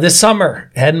this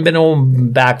summer hadn't been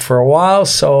home back for a while,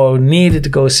 so needed to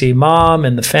go see mom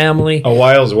and the family. A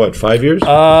while's what? 5 years?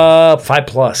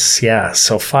 5+, yeah.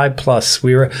 So 5+.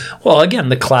 We were again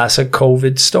the classic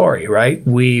COVID story, right?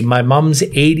 My mom's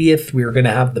 80th. We were going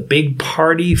to have the big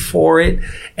party for it,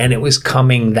 and it was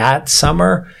coming that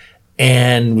summer.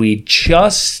 And we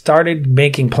just started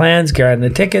making plans, getting the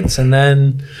tickets, and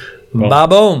then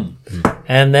ba-boom.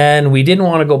 And then we didn't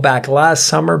want to go back last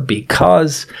summer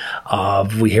because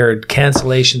we heard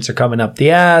cancellations are coming up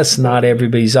the ass. Not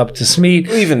everybody's up to speed.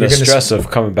 Even the stress of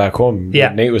coming back home.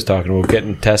 Yeah. Nate was talking about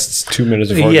getting tests 2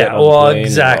 minutes before. Yeah, well,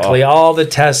 exactly. All the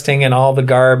testing and all the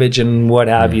garbage and what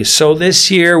have you. So this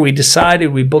year we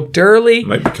decided we booked early.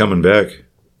 Might be coming back.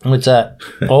 What's that?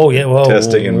 Oh, yeah. Well,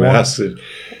 testing and masks.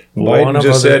 Biden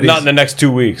just said not in the next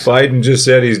 2 weeks. Biden just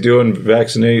said he's doing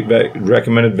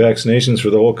recommended vaccinations for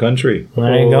the whole country.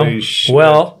 There you go. Shit.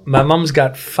 Well, my mom's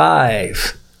got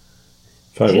 5.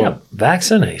 5 what?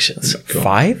 Vaccinations.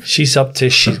 5? She's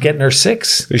getting her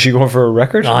 6. Is she going for a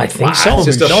record? I think so. It's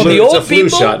just the old it's a flu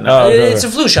people. Shot now. It's a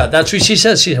flu shot. That's what she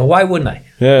says. She said, "Why wouldn't I?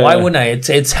 Why wouldn't I?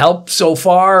 It's helped so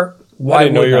far." I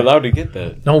didn't know you're allowed to get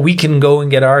that. No, we can go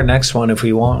and get our next one if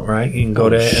we want, right? You can go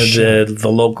to the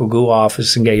local GU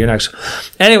office and get your next one.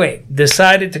 Anyway,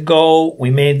 decided to go. We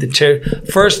made the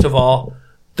first of all,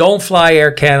 don't fly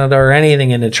Air Canada or anything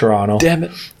into Toronto. Damn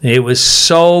it. It was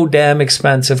so damn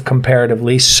expensive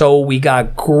comparatively. So we got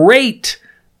a great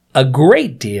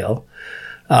deal.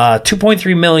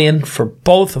 $2.3 million for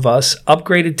both of us.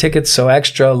 Upgraded tickets, so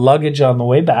extra luggage on the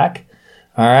way back.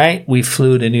 All right, we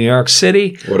flew to New York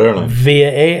City. What airline?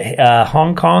 Via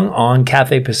Hong Kong on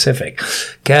Cathay Pacific.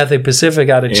 Cathay Pacific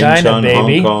out of China, Incheon,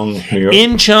 baby. Hong Kong, New York.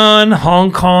 Incheon,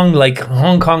 Hong Kong. Like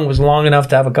Hong Kong was long enough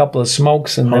to have a couple of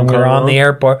smokes, and then we were on the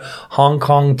airport. Hong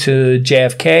Kong to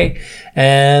JFK,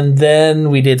 and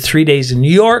then we did 3 days in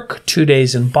New York, 2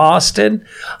 days in Boston.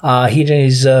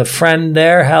 His friend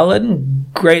there, Helen,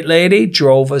 great lady,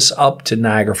 drove us up to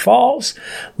Niagara Falls.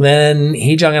 Then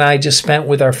Hee-jung and I just spent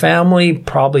with our family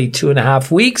probably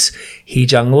 2.5 weeks.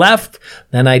 Hee-jung left.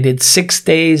 Then I did 6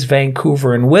 days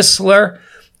Vancouver and Whistler.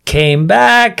 Came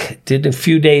back, did a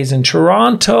few days in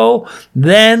Toronto,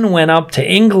 then went up to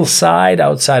Ingleside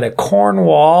outside of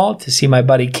Cornwall to see my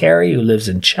buddy Carrie, who lives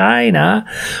in China.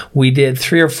 We did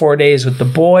 3 or 4 days with the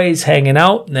boys hanging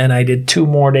out, and then I did 2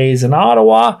 more days in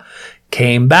Ottawa.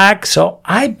 Came back. So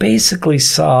I basically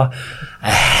saw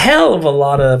a hell of a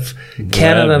lot of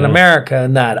Canada and America,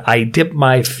 in that I dipped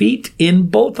my feet in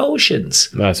both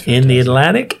oceans, in the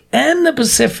Atlantic and the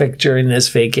Pacific during this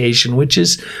vacation, which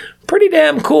is pretty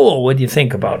damn cool when you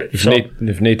think about it. If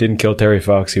Nate didn't kill Terry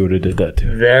Fox, he would have did that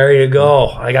too. There you go.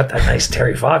 I got that nice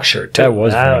Terry Fox shirt too. That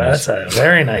was very nice. That's a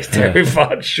very nice Terry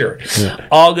Fox shirt. Yeah.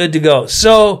 All good to go.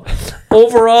 So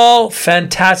overall,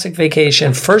 fantastic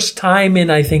vacation. First time in,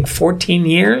 I think, 14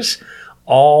 years.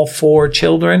 All 4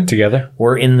 children together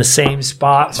were in the same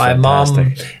spot. That's my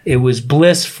fantastic. mom, it was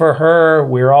bliss for her.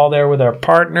 We were all there with our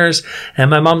partners. And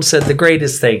my mom said the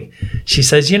greatest thing. She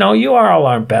says, you are all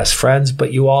our best friends,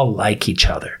 but you all like each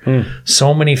other.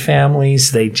 So many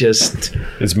families, they just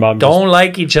don't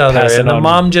like each other. And the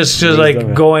mom just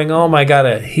like going, oh my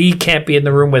God, he can't be in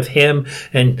the room with him.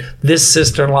 And this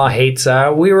sister-in-law hates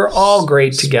that. We were all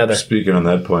great together. Speaking on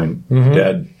that point,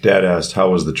 Dad asked, how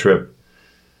was the trip?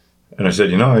 And I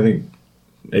said, I think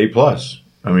A+.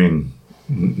 I mean,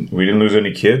 we didn't lose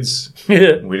any kids. We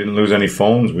didn't lose any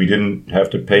phones. We didn't have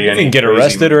to pay any. Didn't get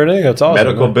arrested or anything. That's awesome.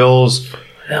 Medical bills.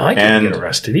 No, I didn't get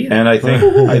arrested either. And I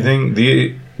think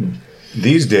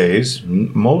these days,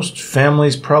 most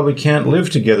families probably can't live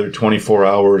together 24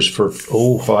 hours for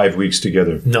 5 weeks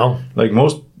together. No. Like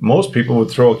most people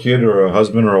would throw a kid or a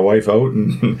husband or a wife out,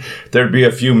 and there'd be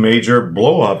a few major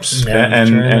blow-ups.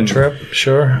 And trip,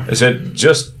 sure. I said,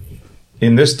 just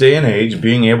in this day and age,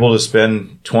 being able to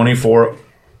spend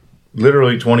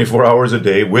literally 24 hours a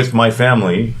day with my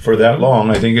family for that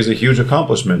long, I think is a huge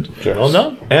accomplishment. Well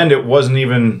done. And it wasn't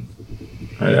even,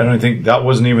 I don't think that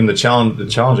wasn't even the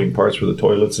challenging parts were the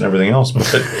toilets and everything else. But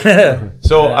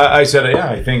so I said,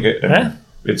 I think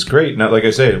it's great. Now, like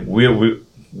I say, we'll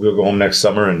go home next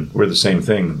summer and we're the same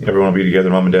thing. Everyone will be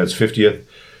together. Mom and Dad's 50th.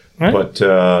 Right. But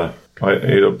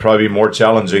it'll probably be more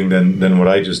challenging than what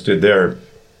I just did there.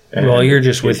 And well, you're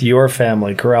just with your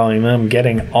family, corralling them.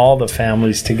 Getting all the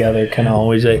families together can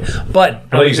always be. But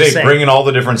like you say, bringing all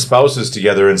the different spouses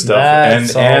together and stuff,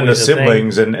 and the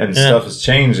siblings and stuff has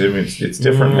changed. I mean, it's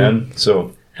different, man.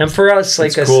 So. And for us,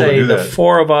 like I say, the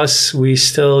 4 of us, we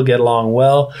still get along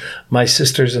well. My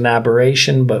sister's an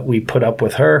aberration, but we put up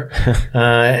with her.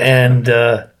 And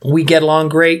we get along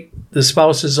great. The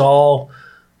spouses all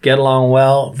get along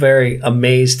well. Very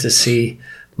amazed to see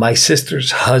my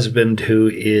sister's husband,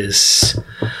 he's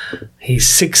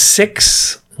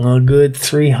 6'6", a good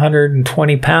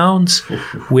 320 pounds,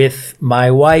 with my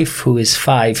wife, who is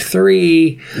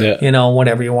 5'3",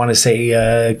 whatever you want to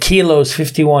say, kilos,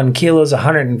 51 kilos,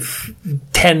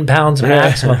 110 pounds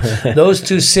maximum. Those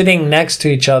two sitting next to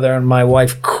each other, and my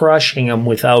wife crushing them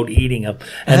without eating them.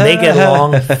 And they get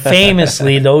along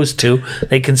famously, those two.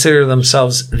 They consider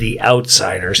themselves the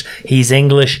outsiders. He's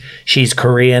English, she's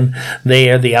Korean.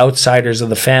 They are the outsiders of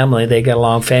the family. They get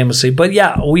along famously. But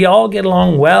yeah, we all get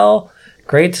along well.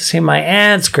 Great to see my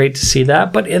aunts. Great to see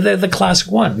that. But they're the classic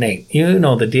one. Nate, you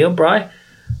know the deal, Bri.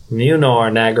 You know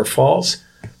our Niagara Falls.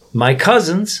 My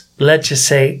cousins, let's just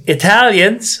say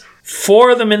Italians,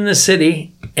 4 of them in the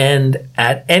city, and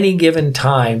at any given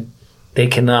time, they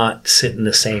cannot sit in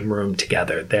the same room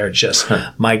together. They're just,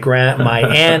 my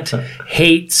aunt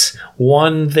hates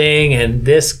one thing, and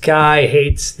this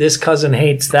cousin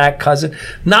hates that cousin.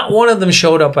 Not one of them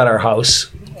showed up at our house.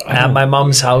 At my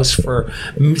mom's house for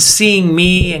seeing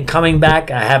me and coming back.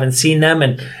 I haven't seen them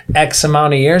in X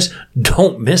amount of years.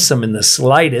 Don't miss them in the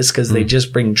slightest because they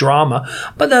just bring drama.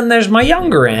 But then there's my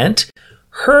younger aunt,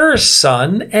 her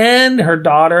son and her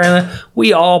daughter, and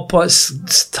we all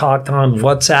talked on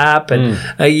WhatsApp, and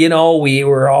we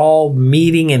were all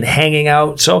meeting and hanging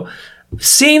out. So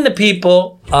seeing the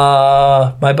people,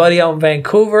 my buddy out in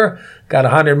Vancouver got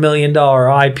 $100 million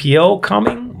IPO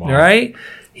coming, right?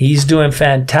 He's doing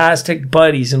fantastic.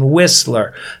 Buddies in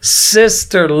Whistler.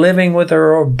 Sister living with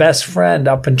her best friend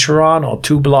up in Toronto,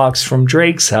 2 blocks from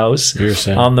Drake's house,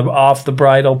 off the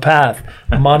bridle path.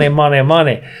 Money, money,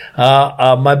 money.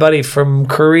 My buddy from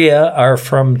Korea, or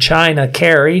from China,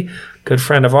 Carrie, good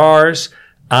friend of ours,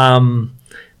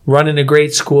 running a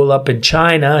great school up in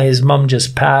China. His mom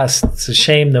just passed. It's a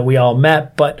shame that we all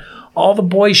met, but all the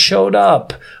boys showed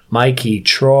up. Mikey,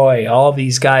 Troy, all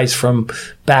these guys from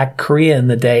back Korea in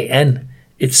the day. And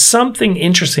it's something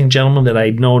interesting, gentlemen, that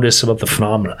I noticed about the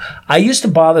phenomena. I used to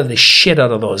bother the shit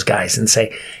out of those guys and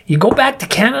say, you go back to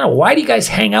Canada, why do you guys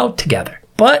hang out together?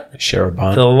 But Share a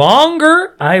bond. the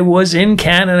longer I was in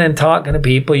Canada and talking to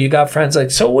people, you got friends like,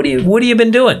 so what have you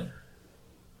been doing?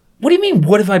 What do you mean,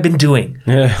 what have I been doing?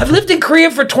 Yeah. I've lived in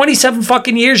Korea for 27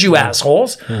 fucking years, you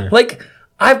assholes. Like,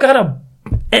 I've got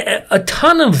a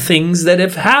ton of things that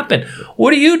have happened.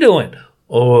 What are you doing?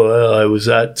 Oh, well, I was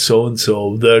at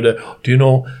so-and-so. Do you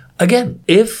know? Again,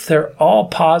 if they're all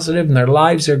positive and their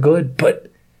lives are good,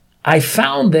 but I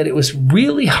found that it was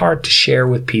really hard to share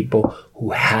with people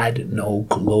who had no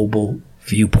global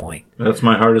viewpoint. That's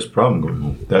my hardest problem going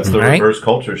home. That's the Right? reverse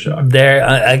culture shock. There,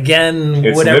 again,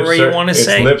 It's whatever you want to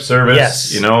say. It's lip service.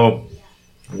 Yes. You know,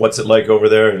 what's it like over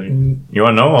there? You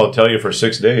want to know? I'll tell you for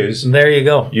 6 days. There you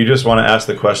go. You just want to ask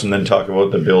the question, then talk about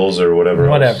the bills or whatever.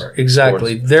 Whatever.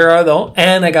 Exactly. Sports. There are though,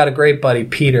 and I got a great buddy,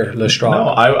 Peter Lestrade. No,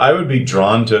 I would be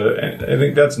drawn to. I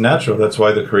think that's natural. That's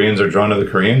why the Koreans are drawn to the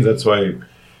Koreans. That's why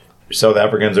South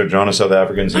Africans are drawn to South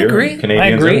Africans here. I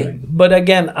Canadians. agree. Everything. But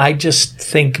again, I just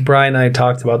think Brian and I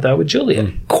talked about that with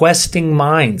Julia. Questing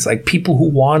minds, like people who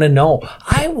want to know.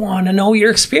 I want to know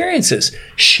your experiences.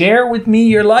 Share with me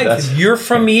your life. That's- If you're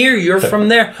from here, you're from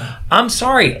there. I'm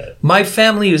sorry. My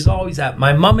family is always at.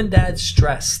 My mom and dad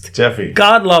stressed. Jeffy.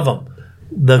 God love them.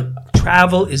 The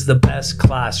travel is the best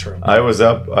classroom. I was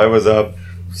up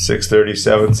 6:30,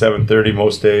 7:30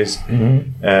 most days,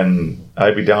 and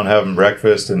I'd be down having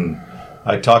breakfast, and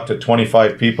I talked to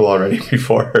 25 people already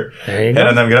before. There you And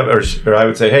go. then get up, or I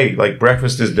would say, hey, like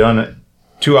breakfast is done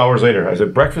 2 hours later. I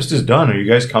said, breakfast is done. Are you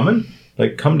guys coming?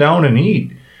 Like, come down and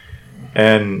eat.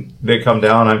 And they come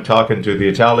down. I'm talking to the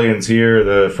Italians here,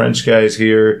 the French guys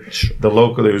here, the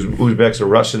local, there's Uzbeks or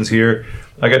Russians here.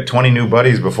 I got 20 new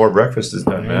buddies before breakfast is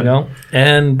done, man. You know,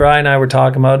 and Brian and I were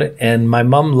talking about it, and my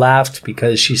mom laughed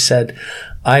because she said,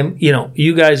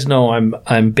 you guys know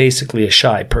I'm basically a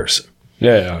shy person.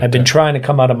 Yeah. I've been trying to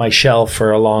come out of my shell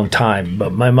for a long time,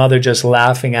 but my mother just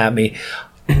laughing at me.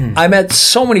 I met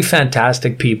so many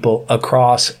fantastic people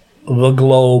across the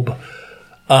globe.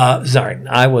 Sorry,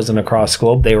 I wasn't across the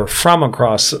globe. They were from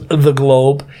across the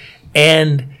globe.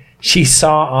 And she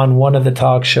saw on one of the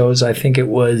talk shows, I think it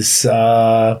was,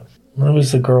 what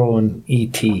was the girl in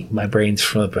E.T.? My brain's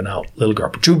flipping out. Little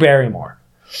girl. Drew Barrymore.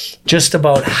 Just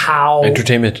about how...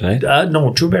 Entertainment Tonight.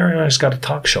 No, Drew Barrymore's got a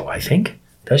talk show, I think.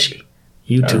 Does she?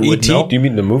 You two would E.T.? know. Do you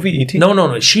mean the movie E.T.?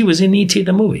 No. She was in E.T.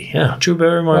 the movie. Yeah, Drew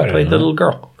Barrymore I don't played the know. little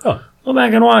girl. Oh. Go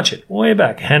back and watch it. Way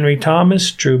back. Henry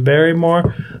Thomas, Drew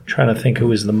Barrymore. I'm trying to think who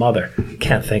was the mother.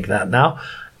 Can't think that now.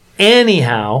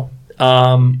 Anyhow,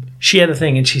 she had a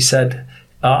thing, and she said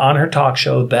on her talk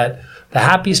show that the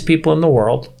happiest people in the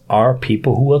world are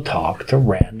people who will talk to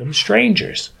random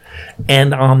strangers.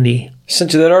 And on the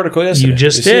Sent you that article yesterday. you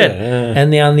just see did, that? Yeah.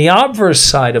 and on the obverse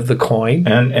side of the coin,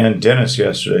 And Dennis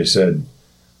yesterday said,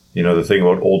 the thing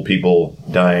about old people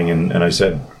dying, and I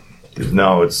said,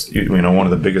 no, it's one of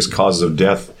the biggest causes of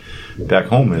death back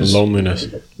home is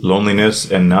loneliness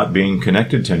and not being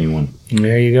connected to anyone.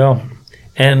 there you go.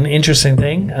 And interesting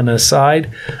thing, an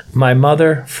aside, my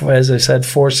mother, as I said,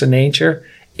 force of nature,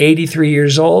 83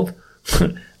 years old.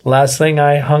 Last thing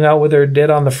I hung out with her did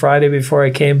on the Friday before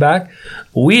I came back,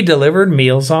 we delivered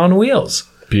Meals on Wheels.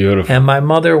 Beautiful. And my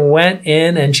mother went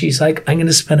in and she's like, I'm going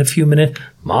to spend a few minutes.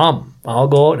 Mom, I'll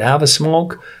go out, have a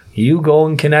smoke. You go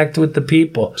and connect with the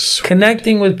people. Sweet.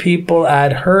 Connecting with people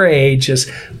at her age,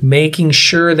 just making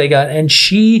sure they got, and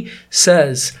she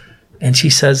says,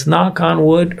 knock on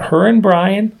wood, her and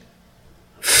Brian,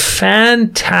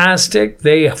 fantastic.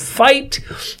 They fight,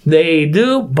 they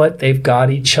do, but they've got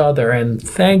each other. And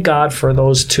thank God for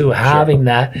those two having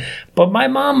that. But my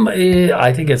mom,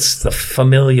 I think it's the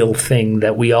familial thing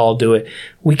that we all do it.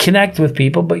 We connect with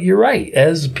people, but you're right.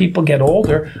 As people get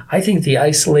older, I think the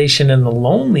isolation and the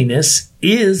loneliness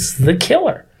is the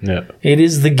killer. Yeah. It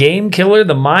is the game killer,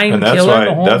 the mind And that's killer,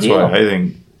 the whole why deal. I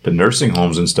think the nursing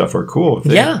homes and stuff are cool. If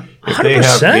they, Yeah, if they have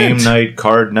 100%. game night,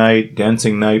 card night,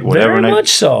 dancing night, whatever Very night, much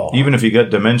so. even if you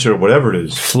got dementia or whatever it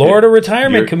is, Florida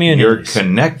retirement communities. You're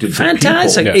connected.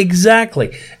 Fantastic, to people. Yeah.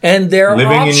 exactly. And there are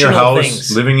Living in your optional house,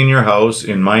 things. living in your house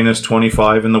in minus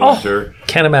 25 in the winter.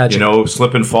 Can't imagine.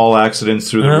 Slip and fall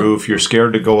accidents through the roof. You're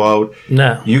scared to go out.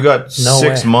 No. You got No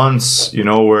 6 way. months,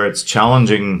 where it's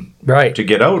challenging Right. to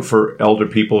get out for elder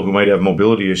people who might have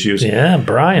mobility issues. Yeah,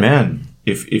 Brian. Man,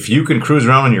 if you can cruise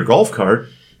around in your golf cart,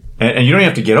 and you don't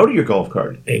have to get out of your golf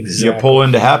cart. Exactly. You pull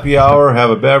into happy hour, have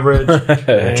a beverage,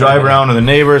 drive around to the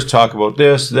neighbors, talk about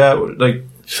this, that. Like,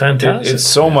 Fantastic. it's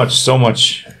so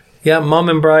much. Yeah, Mom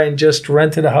and Brian just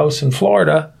rented a house in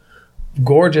Florida.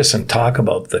 Gorgeous. And talk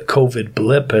about the COVID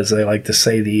blip, as they like to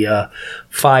say, the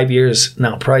 5 years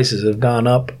now prices have gone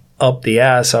up up the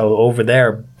ass over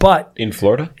there. But In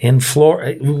Florida? in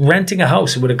Florida, renting a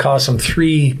house, it would have cost them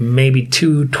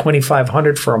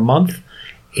 $2,500 for a month,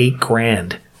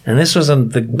 $8,000. And this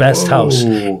wasn't the best house.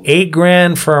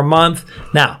 $8,000 for a month.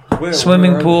 Now,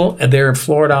 swimming pool. They're in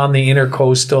Florida on the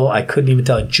intercoastal. I couldn't even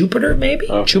tell. Jupiter, maybe?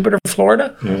 Jupiter,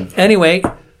 Florida? Anyway,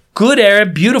 good area,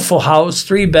 beautiful house,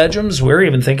 3 bedrooms. We're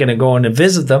even thinking of going to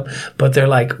visit them. But they're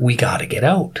like, we got to get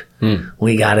out.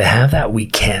 We got to have that. We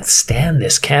can't stand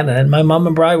this, Canada. And my mom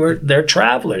and Brian, they're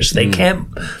travelers. They can't,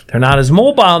 they're not as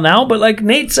mobile now. But like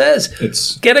Nate says,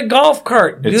 get a golf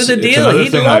cart. Do the deal. It's another He'd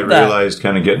thing I love that. realized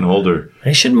kind of getting older.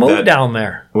 They should move down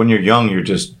there. When you're young, you're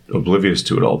just oblivious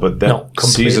to it all. But that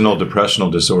seasonal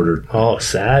depressional disorder. Oh,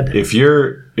 sad. If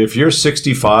you're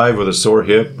 65 with a sore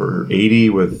hip or 80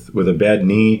 with a bad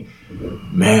knee,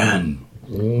 man,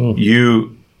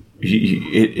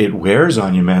 it wears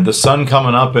on you, man. The sun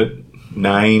coming up at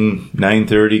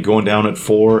 9:30, going down at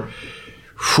 4.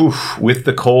 Whew, with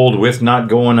the cold, with not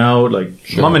going out. Like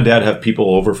mom and dad have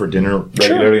people over for dinner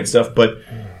regularly and stuff, but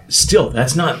still,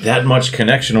 that's not that much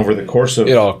connection over the course of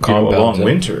a long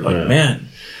winter. Like man,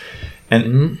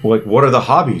 and like, what are the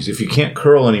hobbies if you can't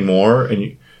curl anymore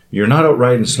and you're not out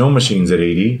riding snow machines at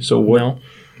 80? So what? No.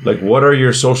 Like, what are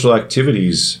your social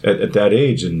activities at that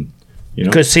age? And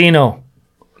Casino.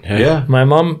 Yeah. My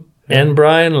mom and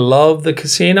Brian love the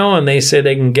casino, and they say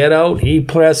they can get out. He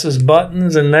presses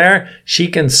buttons in there. She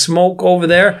can smoke over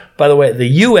there. By the way, the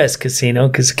U.S. casino,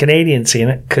 because Canadian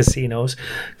casinos,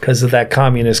 because of that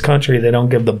communist country, they don't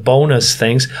give the bonus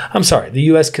things. I'm sorry, the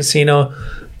U.S. casino,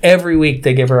 every week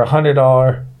they give her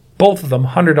 $100, both of them,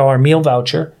 $100 meal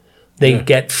voucher. They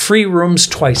get free rooms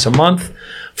twice a month.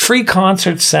 Free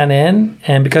concerts sent in,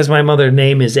 and because my mother's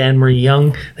name is Anne-Marie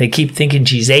Young, they keep thinking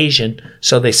she's Asian,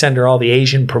 so they send her all the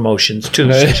Asian promotions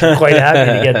too. So she's quite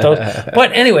happy to get those.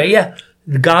 But anyway,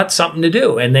 got something to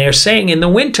do, and they are saying in the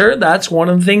winter that's one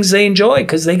of the things they enjoy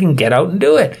because they can get out and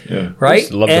do it. Right?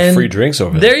 Just love the free drinks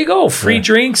over there. There you go, free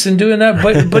drinks and doing that.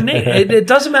 But Nate, it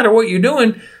doesn't matter what you're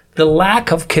doing. The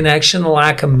lack of connection, the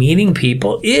lack of meeting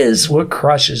people is what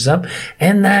crushes them.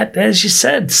 And that, as you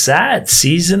said, sad,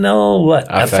 seasonal,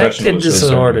 affective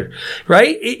disorder,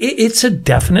 right? It's a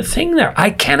definite thing there. I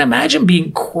can't imagine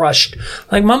being crushed.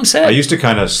 Like Mom said. I used to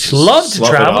kind of love to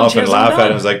travel it off and laugh at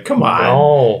it. I was like, come on.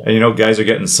 Oh. And, guys are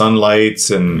getting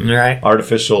sunlights and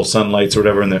artificial sunlights or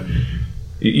whatever in there.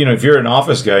 If you're an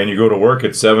office guy and you go to work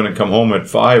at 7 and come home at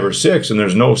 5 or 6 and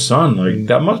there's no sun, like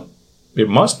it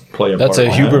must play a part. That's a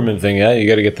Huberman thing, you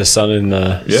got to get the sun in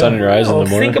sun in your eyes in the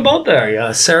morning. Think about that,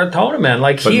 serotonin, man.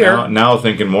 Like but here. Now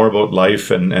thinking more about life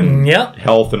and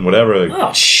health and whatever. Like,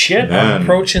 oh, shit. Man, I'm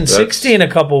approaching 60 in a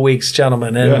couple of weeks,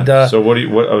 gentlemen. And so what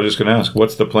I was just going to ask,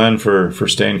 what's the plan for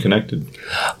staying connected?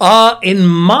 In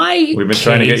my We've been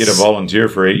trying to get you to volunteer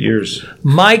for 8 years.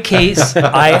 My case,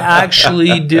 I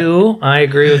actually do. I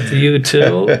agree with you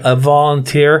too. A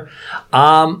volunteer.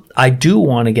 I do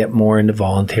want to get more into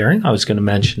volunteering. I was going to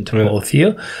mention to both of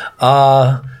you.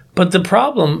 But the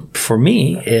problem for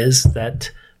me is that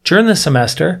during the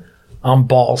semester, I'm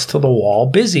balls to the wall,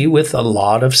 busy with a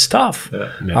lot of stuff.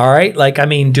 All right? Like,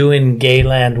 doing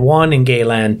Gayland 1 and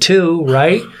Gayland 2,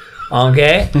 right?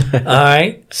 Okay? All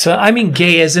right? So,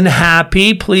 gay as in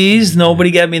happy, please. Nobody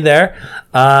get me there.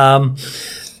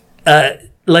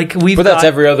 That's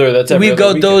every other. We've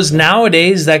got weekend. Those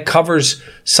nowadays that covers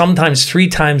sometimes 3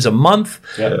 times a month.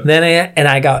 Then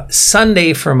I got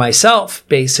Sunday for myself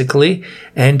basically,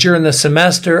 and during the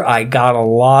semester I got a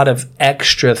lot of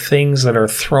extra things that are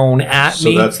thrown at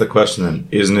me. So that's the question then,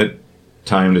 isn't it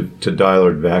time to dial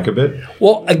it back a bit?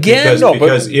 Well, again,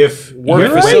 because if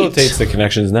work facilitates the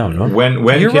connections now, no? When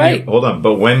you're can right. you hold on?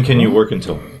 But when can you work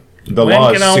until? The law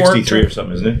is 63 or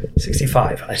something, isn't it?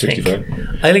 65, I 65. think.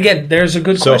 And again, there's a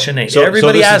good question, Nate. So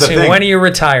everybody asks me, when are you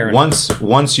retiring?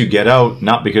 Once you get out,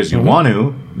 not because you want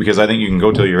to, because I think you can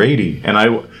go till you're 80.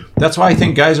 And that's why I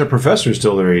think guys are professors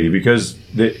till they're 80, because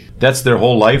that's their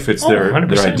whole life. It's their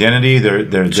identity. They're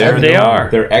there. They are.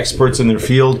 They're experts in their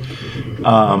field.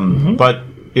 But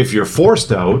if you're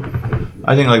forced out,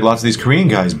 I think like lots of these Korean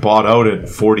guys bought out at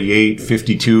 48,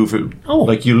 52.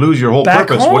 Like you lose your whole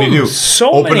purpose. Home, what do you do?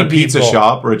 Open a pizza people.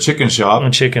 shop or a chicken shop.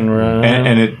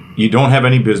 And you don't have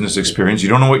any business experience. You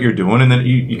don't know what you're doing. And then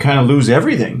you kind of lose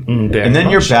everything. And then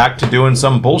you're back to doing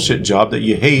some bullshit job that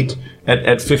you hate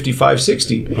at 55,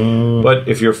 60. But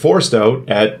if you're forced out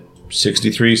at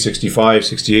 63, 65,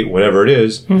 68, whatever it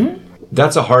is,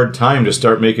 that's a hard time to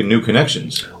start making new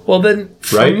connections. Well, then,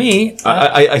 for me...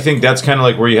 I think that's kind of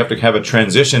like where you have to have a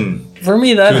transition. For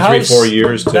me, that 2, 3, 4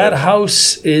 years. That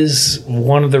house is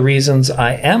one of the reasons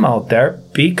I am out there,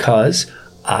 because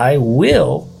I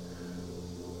will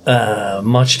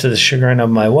much to the chagrin of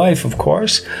my wife, of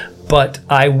course. But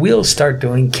I will start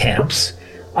doing camps.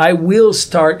 I will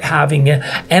start having it,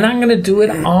 and I'm going to do it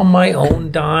on my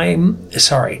own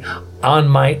on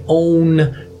my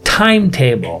own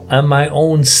timetable, on my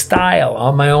own style,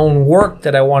 on my own work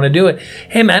that I want to do it.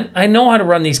 Hey, man, I know how to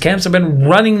run these camps. I've been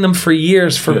running them for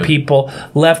years for people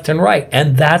left and right,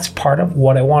 and that's part of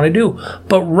what I want to do.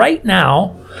 But right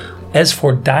now, as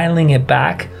for dialing it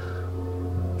back,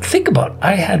 think about it.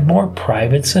 I had more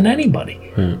privates than anybody.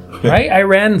 Right? I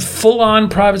ran full-on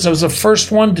privates. I was the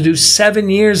first one to do 7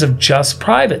 years of just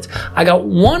privates. I got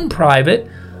one private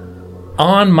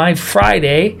on my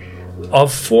Friday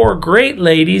of 4 great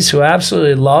ladies who I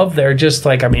absolutely love. They're just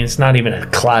like, I mean, it's not even a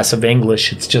class of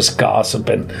English. It's just gossip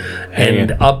and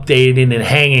updating and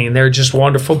hanging. They're just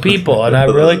wonderful people. And I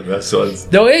really... the best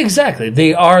ones. No, exactly.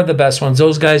 They are the best ones.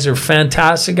 Those guys are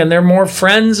fantastic, and they're more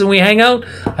friends, and we hang out.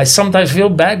 I sometimes feel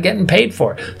bad getting paid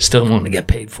for it. Still want to get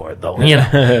paid for it, though. You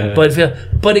know.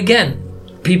 But again,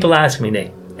 people ask me,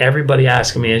 Nate. Everybody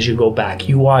asking me as you go back.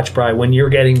 You watch, Brian, when you're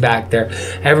getting back there.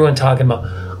 Everyone talking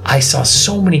about... I saw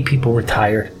so many people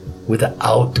retired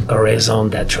without a raison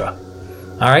d'etre.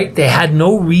 All right? They had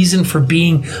no reason for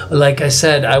being, like I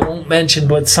said, I won't mention,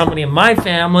 but somebody in my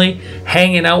family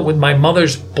hanging out with my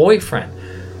mother's boyfriend.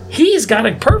 He's got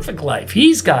a perfect life.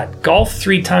 He's got golf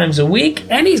 3 times a week,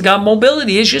 and he's got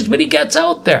mobility issues, but he gets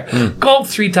out there. Golf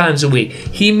 3 times a week.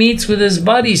 He meets with his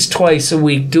buddies twice a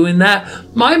week doing that.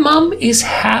 My mom is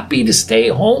happy to stay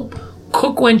home,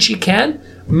 cook when she can,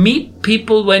 meet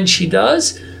people when she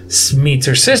does, meets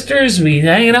her sisters,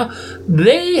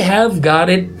 they have got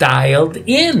it dialed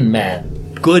in, man.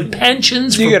 Good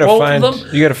pensions for both of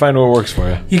them. You got to find what works for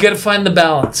you. You got to find the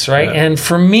balance, right? Yeah. And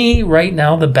for me, right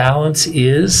now, the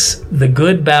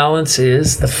good balance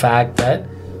is the fact that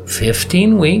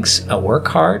 15 weeks, I work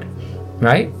hard,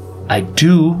 right? I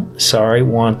do,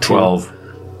 want to... 12.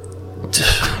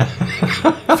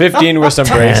 15 with some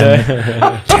breaks.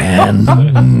 10,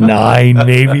 9,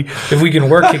 maybe, if we can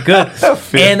work it good.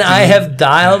 And I have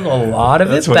dialed a lot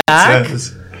of it back.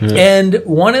 And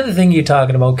one of the things you're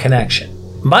talking about, connection.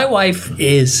 My wife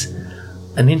is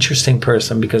an interesting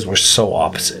person because we're so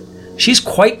opposite. She's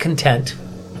quite content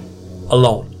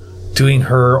alone, doing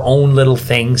her own little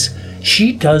things.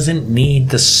 She doesn't need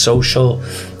the social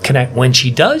connect. When she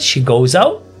does, she goes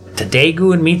out to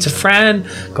Daegu and meets a friend,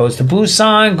 goes to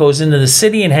Busan, goes into the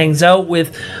city and hangs out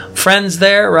with friends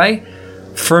there, right?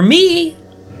 For me,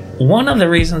 one of the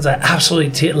reasons I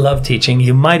absolutely love teaching,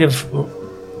 you might have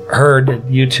heard,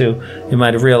 you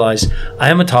might have realized, I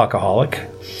am a talkaholic.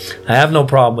 I have no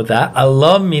problem with that. I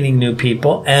love meeting new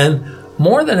people, and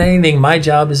more than anything, my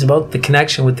job is about the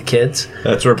connection with the kids.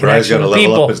 That's where Brian's got to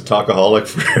level up his talkaholic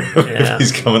for if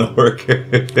he's coming to work.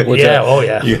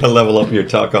 Yeah. You got to level up your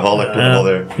talkaholic level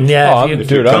there. Yeah,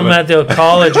 if you come at the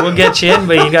college, we'll get you in,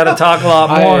 but you got to talk a lot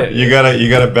more. You got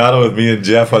to battle with me and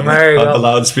Jeff on the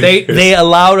loudspeakers. They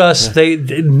allowed us. They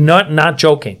not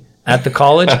joking. At the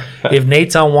college, if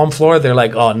Nate's on one floor, they're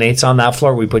like, "Oh, Nate's on that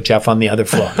floor. We put Jeff on the other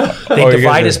floor." They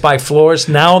divide us by floors.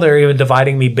 Now they're even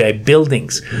dividing me by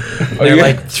buildings. They're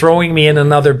like throwing me in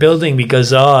another building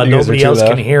because nobody else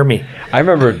can hear me. I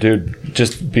remember, dude,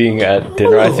 just being at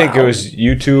dinner. I think it was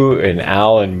you two and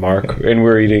Al and Mark, and we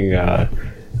were eating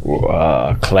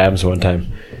clams one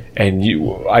time. And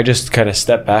I just kind of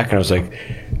stepped back and I was like,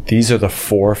 these are the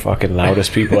 4 fucking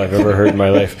loudest people I've ever heard in my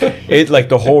life. It like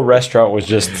the whole restaurant was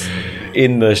just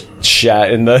in the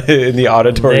in the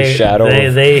auditory shadow.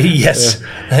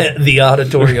 The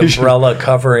auditory umbrella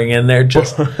covering, and they're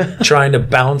just trying to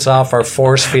bounce off our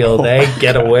force field.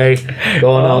 Get away,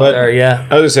 going out there. Yeah,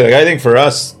 I was gonna say, I think for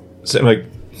us, like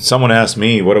someone asked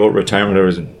me, "What about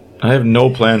retirement?" I have no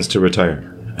plans to retire.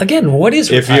 Again, what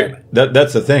is retirement?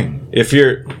 That's the thing.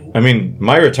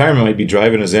 My retirement might be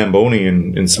driving a Zamboni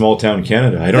in small town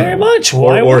Canada. I don't know. Very much.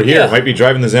 Or here. Might be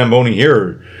driving the Zamboni here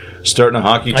or starting a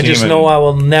hockey team. I just know I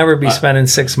will never be spending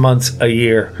 6 months a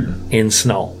year in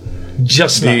snow.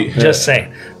 Just saying.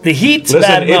 The heat's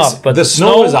bad enough, but the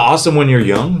snow is awesome when you're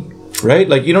young, right?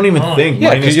 Like you don't even think.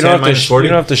 Yeah, because you don't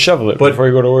have to shovel it before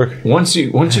you go to work. Once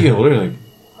you get older,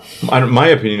 my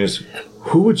opinion is,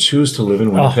 who would choose to live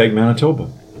in Winnipeg, Manitoba?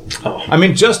 Oh. I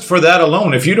mean, just for that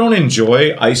alone, if you don't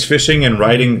enjoy ice fishing and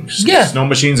riding snow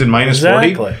machines in minus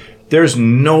 40, there's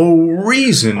no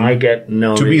reason I get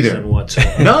no to be there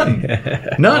whatsoever. None.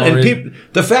 And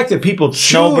the fact that people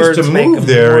choose to move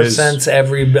there more sense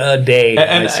every day.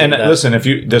 And listen,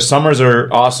 the summers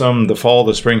are awesome, the fall,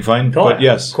 the spring, fine. But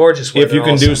yes, gorgeous weather if you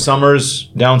can do summers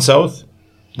down south,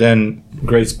 then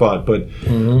great spot. But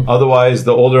otherwise,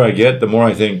 the older I get, the more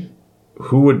I think,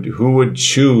 who would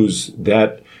choose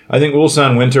that? I think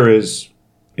Ulsan winter is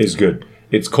good.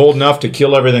 It's cold enough to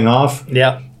kill everything off.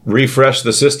 Yeah. Refresh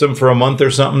the system for a month or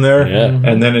something there. Yeah.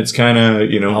 And then it's kind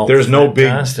of, there's no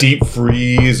fantastic. big deep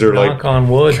freeze or Knock on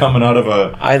wood. coming out of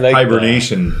a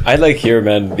hibernation. I like here,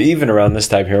 man, even around this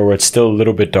time here where it's still a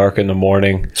little bit dark in the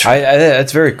morning.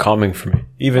 That's very calming for me,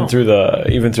 even through the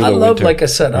I love, winter. like I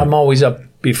said, I'm always up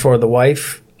before the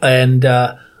wife. And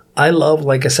I love,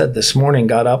 like I said, this morning,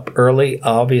 got up early,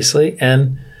 obviously,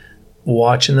 and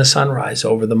watching the sunrise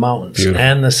over the mountains. Beautiful.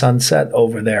 And the sunset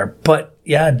over there. But,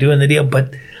 yeah, doing the deal.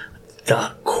 But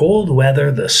the cold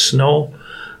weather, the snow,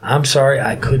 I'm sorry,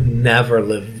 I could never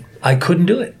live. I couldn't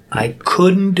do it. I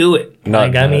couldn't do it. I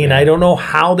don't know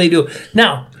how they do it.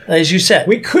 Now, as you said,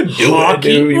 We could do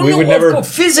hockey, it. We would never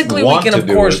physically, we want can, to of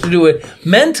do course, it. do it.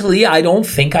 Mentally, I don't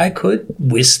think I could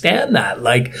withstand that.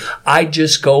 Like, I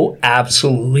just go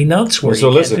absolutely nuts where So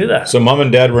you listen, can't do that. so mom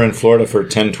and dad were in Florida for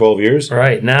 10, 12 years.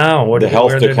 Right now, The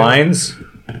health where they're declines,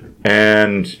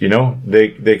 and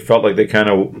they felt like they kind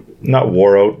of not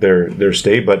wore out their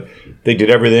stay, but they did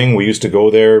everything. We used to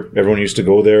go there. Everyone used to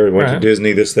go there. Went to Right.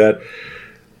 Disney. This, that.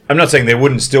 I'm not saying they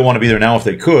wouldn't still want to be there now if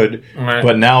they could, Right.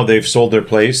 but now they've sold their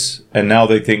place, and now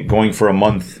they think going for a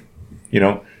month,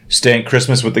 staying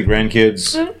Christmas with the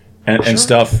grandkids and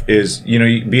stuff is,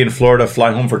 you be in Florida,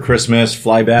 fly home for Christmas,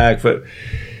 fly back.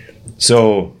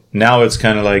 So now it's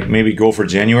kind of like maybe go for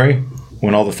January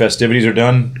when all the festivities are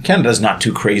done. Canada's not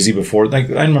too crazy before. Like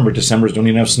I remember Decembers don't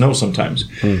even have snow sometimes.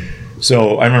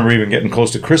 So I remember even getting close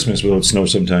to Christmas without snow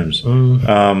sometimes.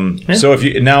 So if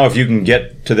you can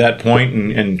get to that point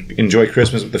and enjoy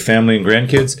Christmas with the family and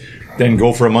grandkids, then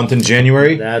go for a month in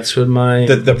January. That's what my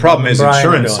The problem is Brian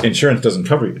insurance. doing. Insurance doesn't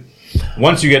cover you.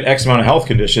 Once you get X amount of health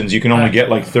conditions, you can only get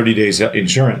like 30 days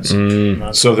insurance.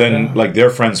 So then, like their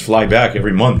friends fly back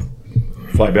every month.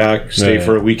 Fly back, stay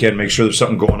for a weekend, make sure there's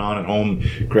something going on at home,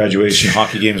 graduation,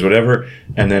 hockey games, whatever,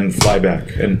 and then fly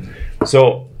back. And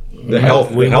so the health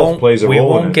plays a role. We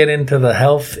won't in it. get into the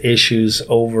health issues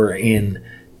over in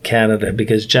Canada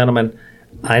because, gentlemen,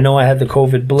 I know I had the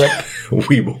COVID blip.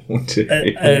 We won't.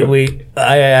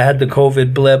 I had the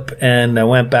COVID blip and I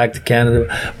went back to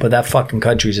Canada, but that fucking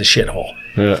country's a shithole.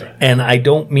 Yeah. And I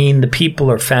don't mean the people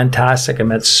are fantastic. I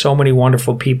met so many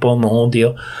wonderful people in the whole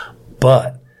deal,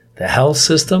 but the health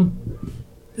system,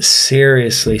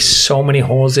 seriously, so many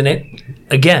holes in it.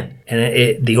 Again,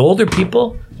 and the older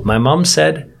people, my mom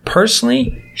said,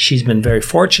 personally, she's been very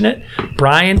fortunate.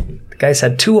 Brian, the guy's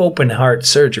had 2 open heart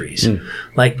surgeries.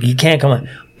 Like, you can't come on.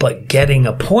 But getting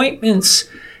appointments,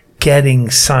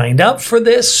 getting signed up for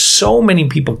this, so many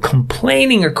people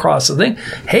complaining across the thing.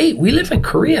 Hey, we live in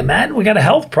Korea, man. We got a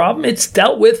health problem. It's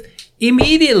dealt with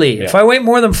immediately. Yeah. If I wait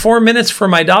more than 4 minutes for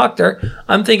my doctor,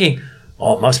 I'm thinking,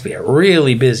 oh, it must be a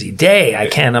really busy day. I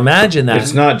can't imagine that.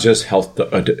 It's not just health.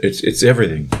 It's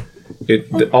everything.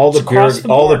 All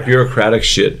the bureaucratic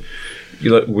shit. I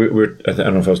don't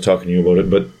know if I was talking to you about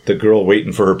it, but the girl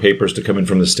waiting for her papers to come in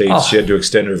from the States, she had to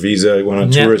extend her visa, went on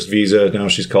a tourist visa. Now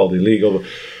she's called illegal.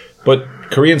 But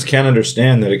Koreans can't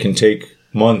understand that it can take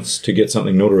months to get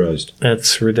something notarized.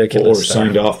 That's ridiculous. Or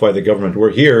signed off by the government. We're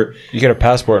here. You get a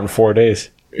passport in 4 days.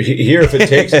 Here, if it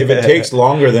takes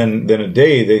longer than a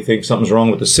day, they think something's wrong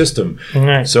with the system.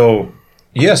 Right. So,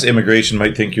 yes, immigration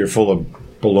might think you're full of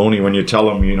baloney when you tell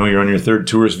them, you're on your 3rd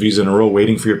tourist visa in a row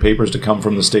waiting for your papers to come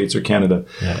from the States or Canada.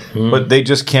 Yeah. But they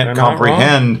just can't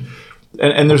comprehend.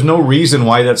 And there's no reason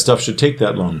why that stuff should take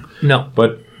that long. No.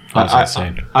 But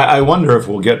I wonder if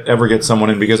we'll ever get someone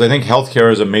in, because I think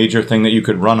healthcare is a major thing that you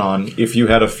could run on if you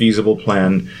had a feasible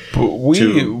plan.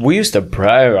 We used to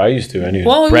brag. I used to anyway.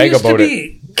 Well, brag it used about to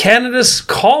be Canada's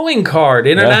calling card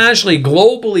internationally,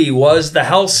 globally, was the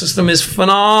health system is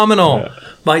phenomenal. Yeah.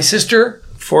 My sister,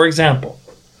 for example,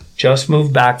 just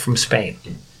moved back from Spain.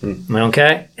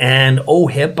 Okay, and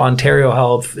OHIP, Ontario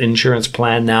Health Insurance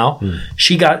Plan now.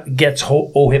 She gets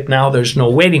OHIP now. There's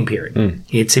no waiting period.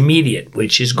 It's immediate,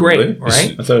 which is great, really?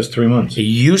 right? I thought it was 3 months. It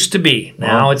used to be.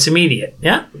 Now it's immediate.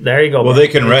 Yeah, there you go. Well, they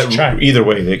can either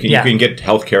way. You can get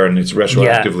health care and it's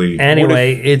retroactively. Yeah.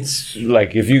 Anyway, it's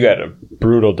like if you got a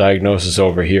brutal diagnosis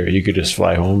over here, you could just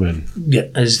fly home and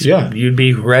you'd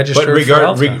be registered.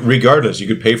 But regardless, you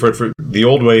could pay for it for the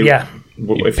old way. Yeah.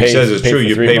 If he says it's true,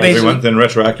 you pay for 3 months, then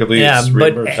retroactively it's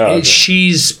reimbursed. But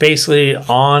she's basically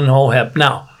on OHIP.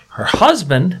 Now, her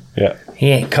husband, he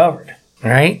ain't covered,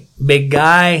 right? Big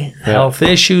guy, health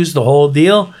issues, the whole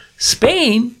deal.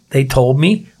 Spain, they told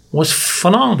me, was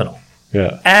phenomenal.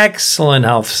 Yeah. Excellent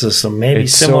health system, maybe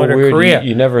it's similar so to weird. Korea.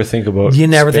 You never think about You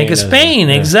never think of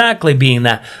Spain, exactly being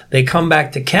that. They come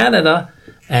back to Canada,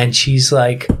 and she's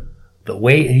like, the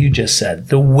way you just said,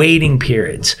 the waiting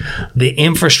periods, the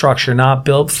infrastructure not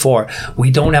built for it. We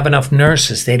don't have enough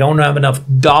nurses. They don't have enough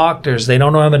doctors. They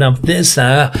don't have enough this.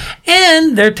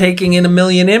 And they're taking in 1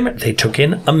 million. They took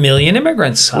in 1 million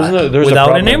immigrants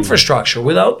without an infrastructure,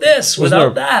 without this,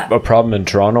 without that. A problem in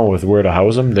Toronto with where to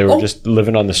house them? They were just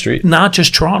living on the street? Not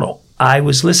just Toronto. I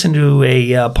was listening to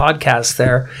a podcast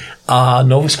there,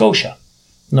 Nova Scotia.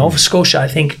 Nova Scotia, I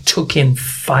think, took in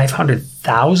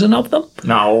 500,000 of them.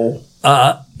 No.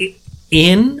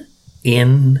 In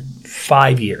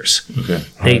 5 years. Okay.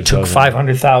 They took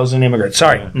 500,000 immigrants.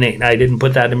 Sorry, Nate, I didn't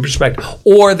put that in perspective.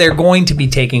 Or they're going to be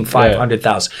taking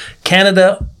 500,000.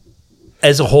 Canada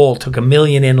as a whole took 1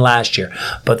 million in last year.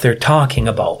 But they're talking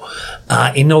about,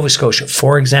 in Nova Scotia,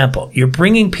 for example, you're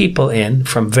bringing people in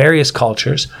from various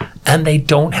cultures and they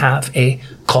don't have a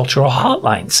cultural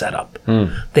hotline set up.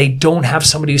 They don't have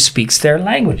somebody who speaks their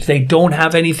language. They don't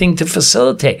have anything to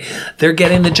facilitate. They're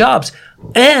getting the jobs.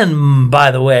 And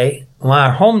by the way,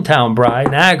 our hometown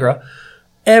bride, Niagara,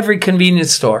 every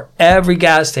convenience store, every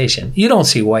gas station, you don't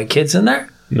see white kids in there.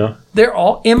 No. They're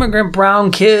all immigrant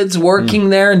brown kids working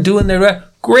there and doing their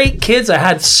great kids. I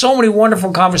had so many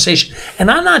wonderful conversations.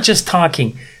 And I'm not just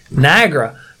talking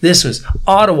Niagara. This was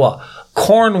Ottawa,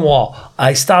 Cornwall.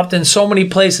 I stopped in so many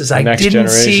places. I didn't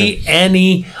see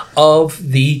any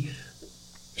of the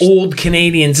old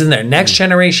Canadians in there. Next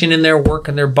generation in there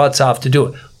working their butts off to do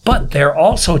it. But they're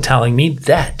also telling me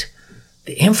that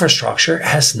the infrastructure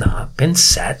has not been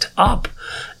set up.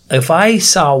 If I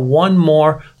saw one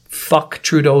more fuck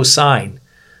Trudeau sign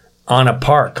on a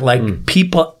park, like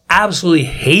people absolutely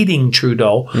hating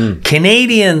Trudeau,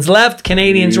 Canadians left,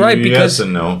 Canadians right, because yes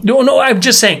and no. No, I'm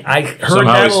just saying I heard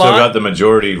somehow that a still lot. got the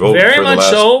majority vote Very for the much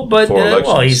last so, but 4 elections.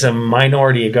 well, he's a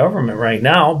minority of government right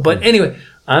now. But anyway,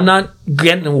 I'm not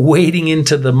wading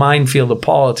into the minefield of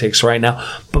politics right now.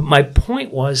 But my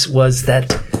point was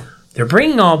that they're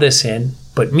bringing all this in,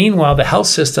 but meanwhile, the health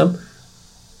system,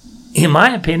 in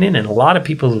my opinion, and a lot of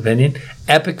people's opinion,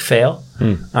 epic fail.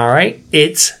 All right,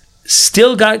 it's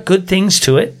still got good things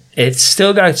to it. It's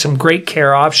still got some great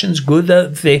care options. Good,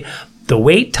 the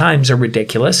wait times are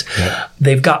ridiculous. Yeah.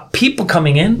 They've got people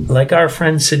coming in like our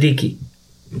friend Siddiqui,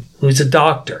 who's a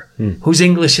doctor, whose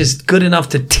English is good enough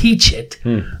to teach it.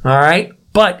 All right.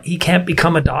 But he can't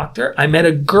become a doctor. I met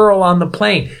a girl on the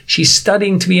plane. She's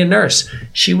studying to be a nurse.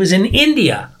 She was in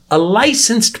India, a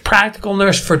licensed practical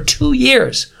nurse for 2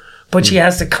 years. But she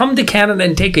has to come to Canada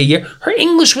and take a year. Her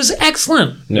English was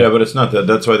excellent. Yeah, but it's not that.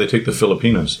 That's why they take the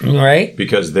Filipinos. Right.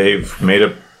 Because they've made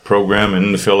a program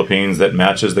in the Philippines that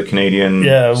matches the Canadian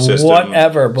system.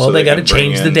 Whatever. Well, so they got to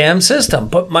change the damn system.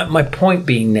 But my point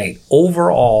being, Nate,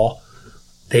 overall,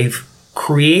 they've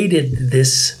created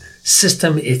this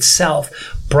system itself,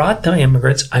 brought the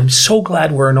immigrants. I'm so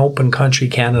glad we're an open country,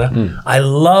 Canada. I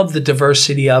love the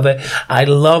diversity of it. I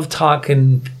love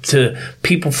talking to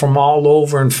people from all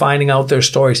over and finding out their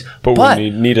stories. But we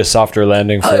need a softer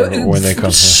landing for when they come.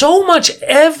 So much.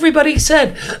 Everybody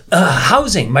said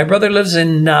housing. My brother lives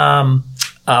in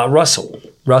Russell.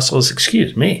 Russell's,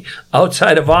 excuse me,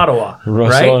 outside of Ottawa.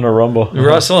 Russell and a rumble.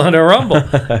 Russell and a rumble.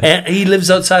 And he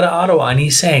lives outside of Ottawa, and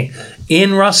he's saying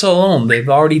in Russell alone, they've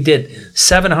already did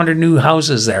 700 new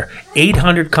houses there,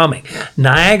 800 coming.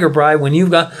 Niagara, Bride, when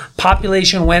you've got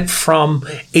population went from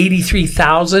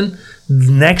 83,000.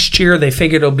 Next year, they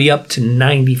figured it'll be up to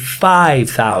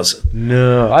 95,000.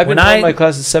 No, I've been in my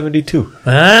class at 72.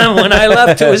 When I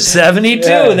left, it was 72.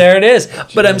 Yeah. There it is.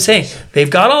 But I'm saying, they've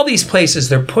got all these places.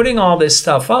 They're putting all this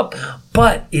stuff up.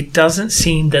 But it doesn't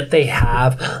seem that they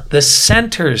have the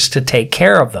centers to take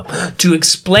care of them, to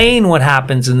explain what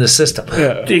happens in the system,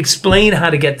 to explain how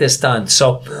to get this done.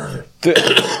 So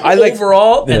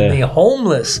overall, and the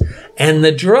homeless and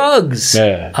the drugs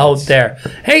out there.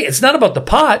 Hey, it's not about the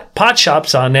pot. Pot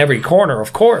shops on every corner,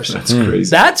 of course. That's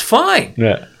crazy. That's fine.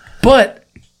 Yeah. But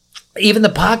even the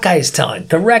pot guy is telling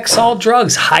the Rexall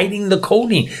drugs, hiding the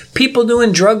codeine, people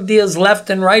doing drug deals left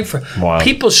and right for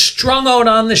people strung out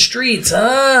on the streets.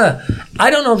 I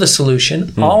don't know the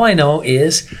solution. All I know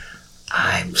is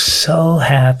I'm so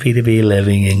happy to be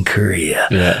living in Korea.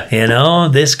 Yeah. You know,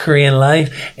 this Korean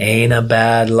life ain't a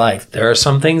bad life. There are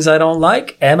some things I don't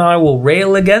like, and I will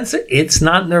rail against it. It's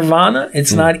not Nirvana.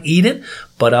 It's not Eden.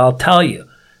 But I'll tell you,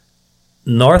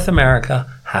 North America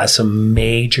has some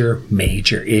major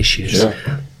issues. Sure.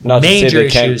 Not major to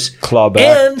say they issues. Can't claw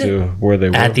back to where they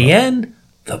were. At the end,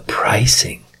 the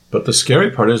pricing. But the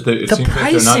scary part is that it seems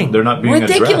like they're not being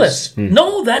ridiculous.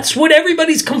 No, that's what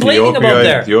everybody's complaining about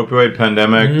there. The opioid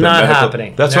pandemic. Not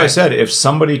happening. That's why I said if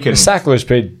somebody can... The Sacklers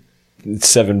paid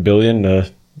 $7 billion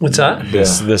to What's that? Yeah.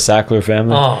 The Sackler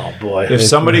family. Oh boy! If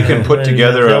somebody can put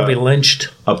together they'll be lynched.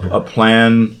 a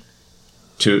plan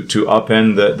to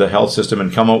upend the health system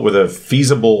and come up with a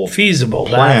feasible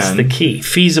That's plan, the key.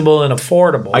 Feasible and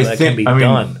affordable. That can be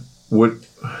done.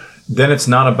 Then it's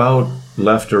not about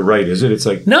left or right, is it? It's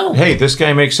like, no. Hey, this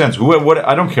guy makes sense. What?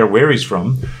 I don't care where he's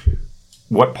from,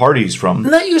 what party he's from.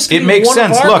 And that used to it be makes one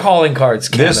sense. of our Look, calling cards.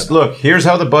 Canada. Here's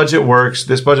how the budget works.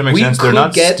 This budget makes sense. They're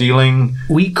not stealing.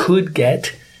 We could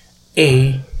get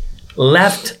a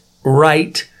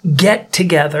left-right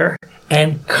get-together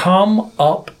and come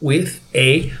up with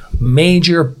a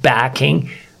major backing,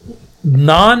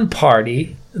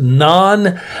 non-party,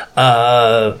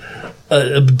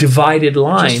 divided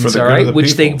lines, all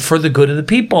right, for the good of the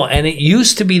people. And it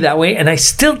used to be that way, and I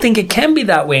still think it can be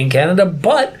that way in Canada,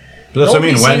 but that's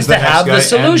nobody seems to have the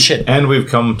solution. And we've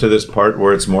come to this part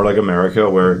where it's more like America,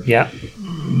 where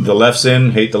the left's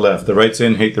in, hate the left, the right's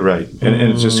in, hate the right, and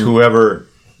it's just whatever.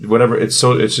 It's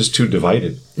just too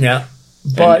divided. Yeah,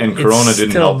 but and Corona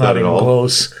didn't help that at all.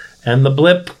 Close. And the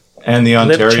blip and the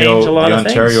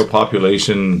Ontario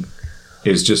population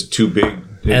is just too big.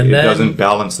 It doesn't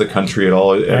balance the country at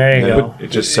all. There you go. It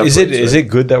just separates. Is it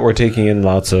good that we're taking in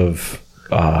lots of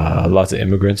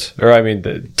immigrants? Or I mean,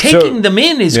 taking them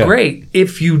in is great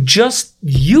if you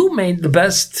made the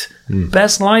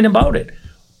best line about it.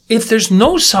 If there's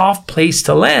no soft place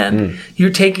to land, you're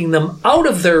taking them out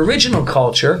of their original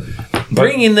culture,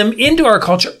 bringing them into our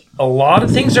culture. A lot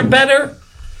of things are better.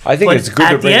 I think it's good.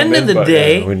 At the end of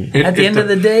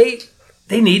the day,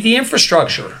 they need the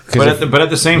infrastructure. But at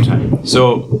the same time,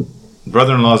 so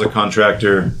brother-in-law is a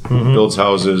contractor, builds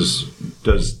houses,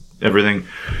 does everything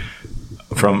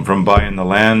from buying the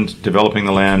land, developing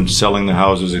the land, selling the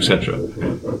houses, etc.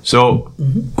 So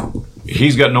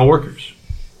he's got no workers.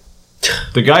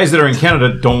 The guys that are in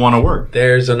Canada don't want to work.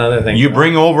 There's another thing. You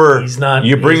bring over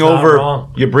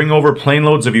plane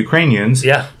loads of Ukrainians.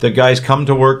 Yeah. The guys come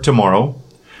to work tomorrow.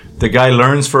 The guy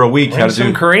learns for a week how to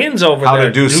do Koreans over how there.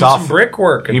 to do some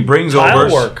brickwork. He brings over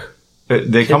work.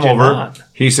 They come over.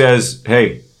 He says,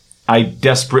 "Hey, I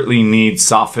desperately need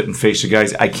soffit and fascia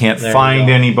guys. I can't find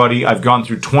anybody. I've gone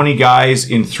through 20 guys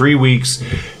in 3 weeks.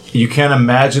 You can't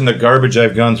imagine the garbage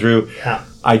I've gone through. Yeah.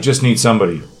 I just need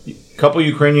somebody." A couple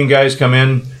Ukrainian guys come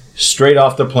in straight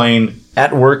off the plane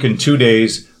at work in 2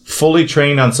 days, fully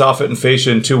trained on soffit and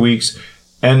fascia in 2 weeks.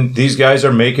 And these guys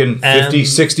are making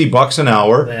 $50-$60 an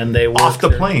hour and they work off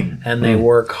the plane. And they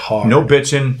work hard. No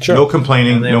bitching, no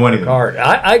complaining, no anything. Hard.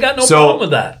 I got no problem with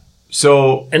that.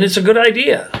 And it's a good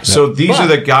idea. So these are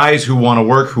the guys who want to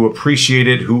work, who appreciate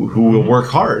it, who will work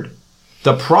hard.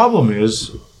 The problem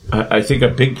is, I think a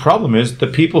big problem is the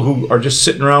people who are just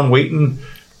sitting around waiting,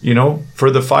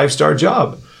 for the 5-star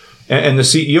job. And the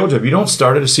CEO job. You don't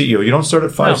start at a CEO. You don't start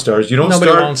at 5 stars. You don't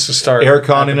wants to start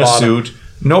aircon in a suit.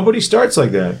 Nobody starts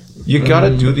like that. You got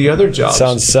to do the other jobs.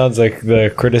 Sounds like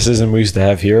the criticism we used to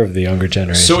have here of the younger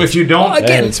generation. So if you don't, if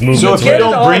you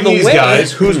don't bring these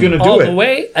guys, who's going to do it? The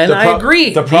way, and I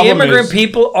agree. The immigrant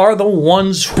people are the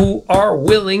ones who are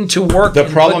willing to work. The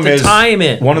problem is time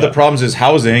in. One of the problems is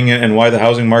housing, and why the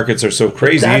housing markets are so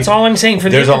crazy. That's all I'm saying.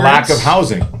 There's a lack of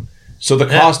housing, so the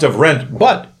cost of rent.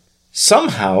 But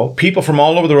somehow, people from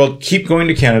all over the world keep going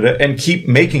to Canada and keep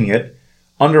making it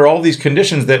under all these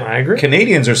conditions that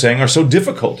Canadians are saying are so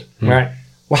difficult. Right.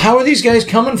 Well, how are these guys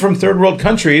coming from third world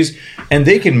countries and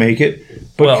they can make it,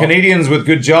 but Canadians with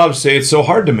good jobs say it's so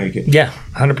hard to make it? Yeah,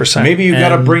 100%. Maybe you've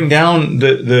got to bring down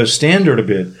the standard a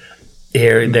bit.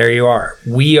 There you are.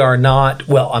 We are not,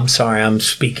 I'm sorry, I'm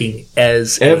speaking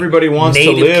as everybody wants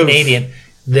to live. Canadian.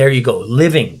 There you go.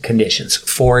 Living conditions.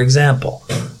 For example,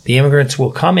 the immigrants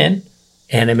will come in,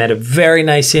 and I met a very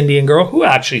nice Indian girl who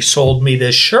actually sold me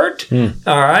this shirt.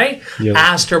 All right. Yeah.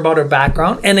 Asked her about her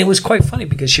background. And it was quite funny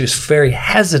because she was very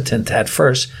hesitant at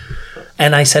first.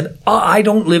 And I said, I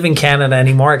don't live in Canada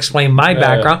anymore. I explained my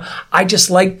background. I just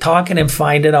like talking and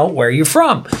finding out where you're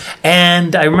from.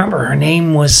 And I remember her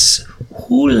name was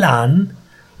Hulan,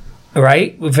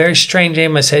 right? A very strange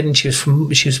name, I said. And she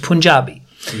was Punjabi.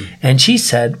 And she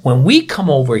said, when we come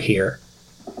over here,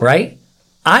 right,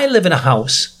 I live in a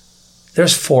house.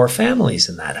 There's 4 families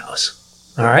in that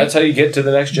house. All right. That's how you get to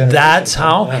the next generation. That's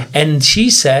how. Yeah. And she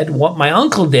said what my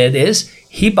uncle did is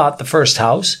he bought the first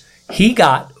house. He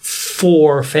got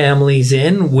 4 families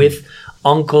in with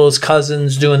uncles,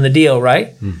 cousins doing the deal,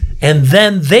 right? And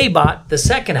then they bought the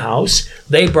second house.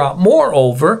 They brought more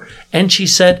over. And she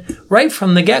said, right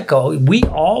from the get-go, we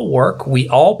all work. We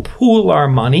all pool our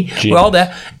money. We're all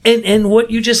that. And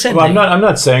what you just said. Well, I'm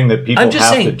not saying that people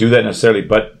have to do that necessarily,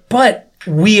 but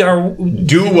we are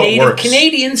Native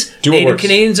Canadians. Native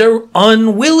Canadians are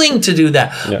unwilling to do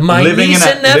that. Yeah. My niece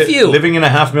and nephew living in a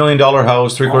 $500,000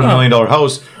 house, $750,000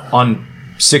 house on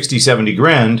 60, 70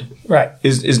 grand, right,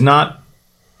 is not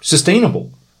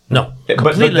sustainable. No,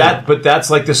 but that's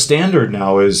like the standard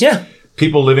now. Is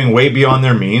people living way beyond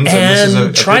their means and this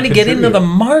is trying to get into the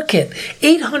market.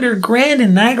 $800,000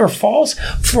 in Niagara Falls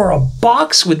for a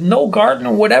box with no garden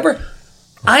or whatever.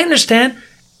 I understand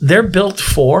they're built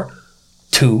for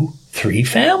 2-3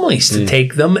 families to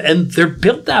take them, and they're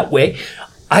built that way.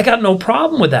 I got no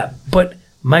problem with that. But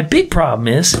my big problem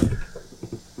is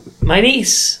my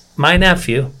niece, my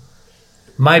nephew,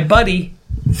 my buddy,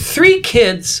 3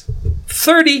 kids,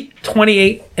 30,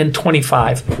 28, and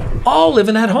 25, all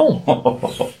living at home.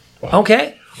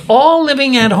 Okay? All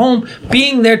living at home,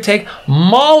 being there,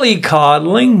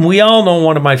 mollycoddling. We all know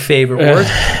one of my favorite words.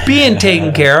 Being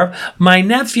taken care of. My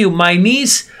nephew, my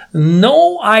niece,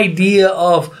 no idea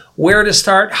of where to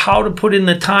start, how to put in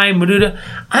the time.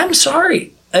 I'm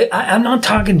sorry. I'm not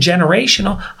talking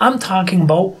generational. I'm talking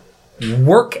about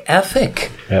work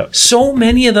ethic. Yep. So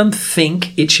many of them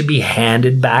think it should be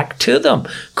handed back to them.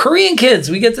 Korean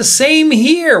kids, we get the same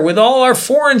here with all our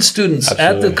foreign students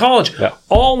at the college. Yep.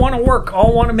 All want to work,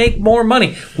 all want to make more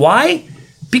money. Why?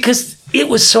 Because it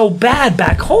was so bad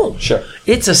back home. Sure.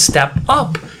 It's a step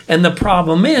up. And the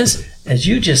problem is, as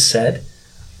you just said,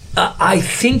 I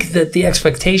think that the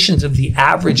expectations of the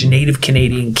average Native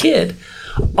Canadian kid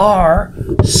are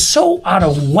so out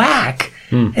of whack.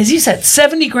 As you said,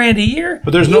 $70,000 a year.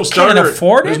 But there's no starter. Can't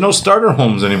afford it. There's no starter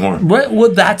homes anymore.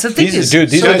 Well, that's the thing. These are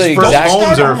the exact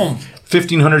homes are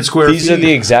 1,500 square feet. These are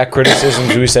the exact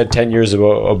criticisms we said 10 years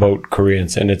ago about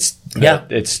Koreans, and it's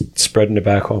spreading it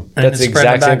back home. And that's the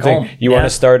exact same thing. You want to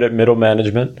start at middle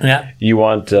management. Yeah. You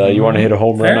want to hit a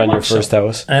home run on your first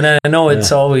house. And I know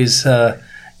it's always a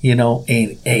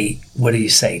what do you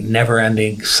say,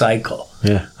 never-ending cycle.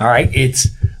 Yeah. All right. It's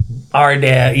our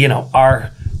dad.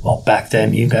 Well, back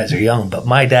then, you guys are young, but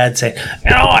my dad said,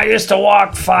 I used to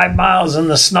walk 5 miles in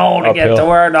the snow to get to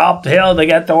where, uphill to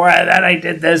get to where, then I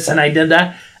did this and I did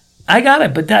that. I got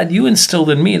it. But Dad, you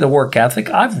instilled in me the work ethic.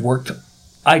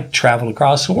 I traveled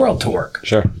across the world to work.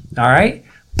 Sure. All right.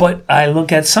 But I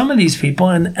look at some of these people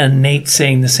and Nate's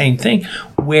saying the same thing,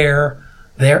 where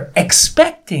they're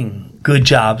expecting good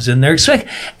jobs and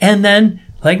and then,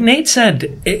 like Nate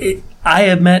said,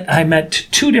 I met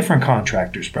 2 different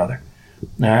contractors, brother.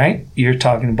 All right. You're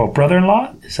talking about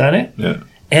brother-in-law? Is that it? Yeah.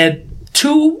 And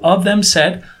 2 of them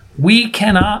said, we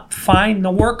cannot find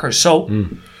the workers. So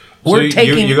we're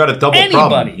taking you got a double anybody.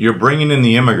 problem. You're bringing in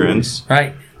the immigrants.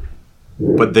 Right.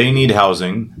 But they need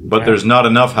housing. But there's not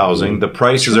enough housing. The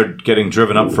prices are getting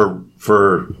driven up for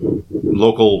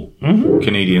local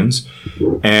Canadians.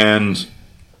 And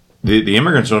the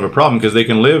immigrants don't have a problem because they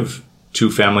can live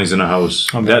 2 families in a house.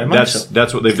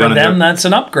 That's what they've done. For them, that's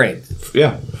an upgrade.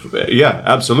 Yeah,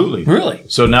 absolutely. Really?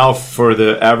 So now for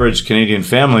the average Canadian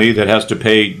family that has to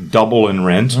pay double in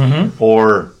rent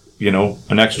or,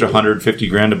 an extra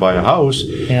 $150,000 to buy a house,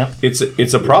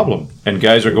 it's a problem. And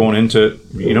guys are going into,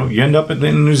 you end up in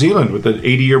New Zealand with the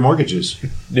 80-year mortgages.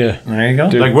 Yeah. There you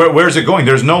go. Dude. Like, where's it going?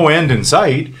 There's no end in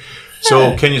sight.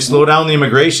 So can you slow down the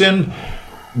immigration?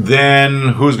 Then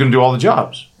who's going to do all the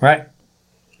jobs? Right.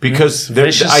 Because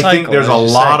I think there's a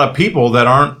lot of people that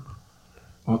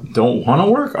don't want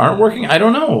to work, aren't working. I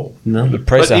don't know. No, the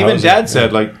price. But even Dad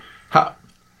said, like,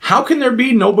 how can there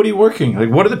be nobody working? Like,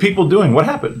 what are the people doing? What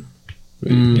happened?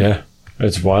 Yeah,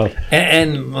 it's wild.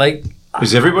 And like,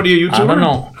 is everybody a YouTuber? I don't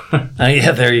know.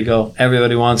 Yeah, there you go.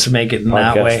 Everybody wants to make it in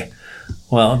that way.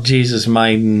 Well, Jesus,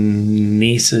 my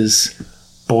niece's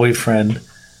boyfriend.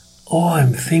 Oh,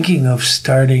 I'm thinking of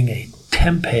starting a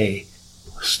tempeh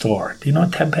store. Do you know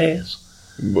what tempeh is?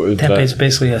 Tempeh is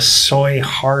basically a soy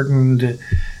hardened,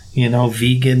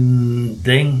 vegan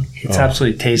thing. It's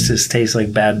absolutely tastes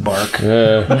like bad bark.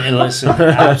 And listen,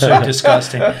 absolutely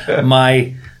disgusting.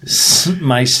 My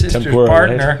sister's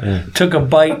partner took a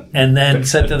bite and then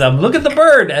said to them, "Look at the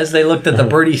bird." As they looked at the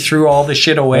bird, he threw all the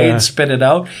shit away and spit it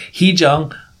out.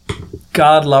 Hee-jung,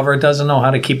 God love her, doesn't know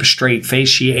how to keep a straight face.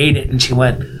 She ate it and she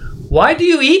went, "Why do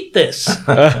you eat this?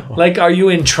 Like, are you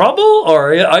in trouble?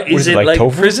 Or is it like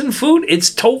tofu? Prison food?"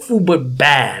 It's tofu, but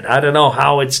bad. I don't know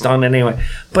how it's done anyway.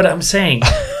 But I'm saying,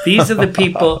 these are the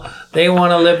people, they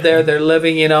want to live there. They're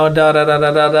living,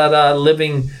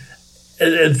 living.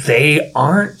 They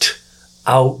aren't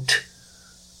out,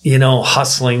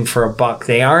 hustling for a buck.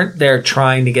 They aren't there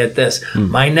trying to get this.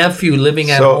 My nephew living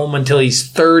at home until he's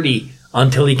 30,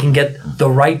 until he can get the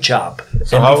right job.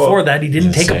 So and before that, he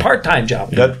didn't take a part-time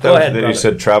job. Go ahead, you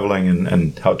said traveling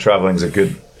and how traveling is a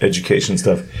good education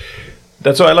stuff.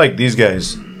 that's why I like these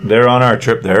guys. They're on our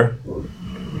trip there.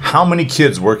 How many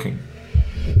kids working?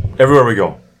 Everywhere we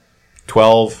go.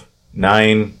 12,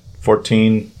 9,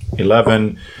 14,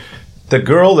 11. The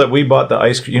girl that we bought the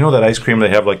ice cream, you know that ice cream they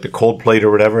have like the cold plate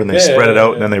or whatever, and they spread it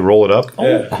out and then they roll it up?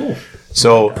 Oh, cool.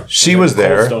 So she was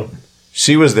there.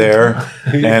 She was there.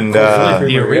 And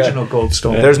The original Gold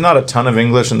Stone. there's not a ton of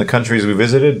English in the countries we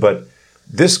visited, but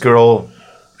this girl,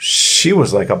 she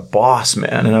was like a boss,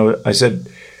 man. And I said,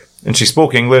 and she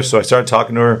spoke English, so I started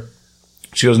talking to her.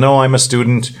 She goes, no, I'm a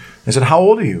student. I said, how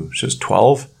old are you? She was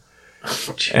 12.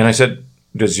 And I said,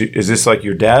 is this like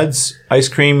your dad's ice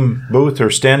cream booth or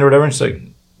stand or whatever? And she's like,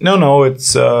 no,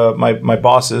 it's my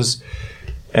boss's.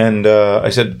 And I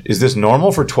said, is this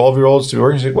normal for 12-year-olds to be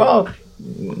working? She said, well,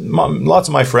 lots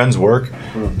of my friends work.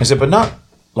 I said, but not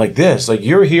like this. Like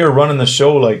you're here running the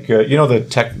show, like you know the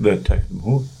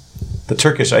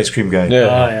Turkish ice cream guy. Yeah.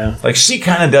 Oh, yeah. Like she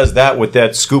kind of does that with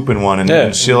that scooping one,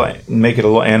 and she'll make it a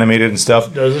little animated and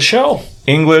stuff. Does a show.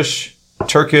 English,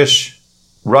 Turkish,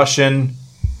 Russian,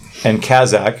 and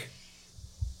Kazakh,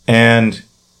 and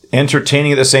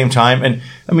entertaining at the same time. And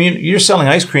I mean, you're selling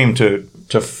ice cream to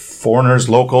foreigners,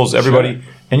 locals, everybody,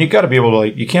 Sure. and you got to be able to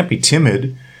like. You can't be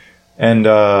timid. And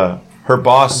her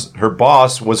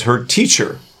boss was her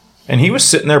teacher, and he was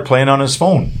sitting there playing on his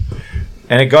phone.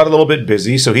 And it got a little bit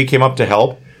busy, so he came up to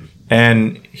help,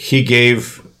 and he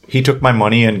took my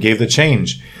money and gave the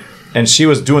change. And she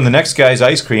was doing the next guy's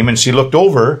ice cream, and she looked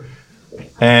over,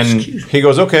 and he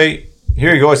goes, okay,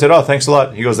 here you go. I said, oh, thanks a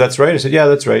lot. He goes, that's right. I said, yeah,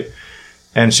 that's right.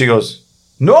 And she goes,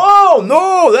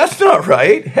 no, that's not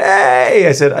right. Hey,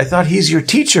 I said, I thought he's your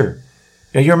teacher,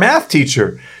 your math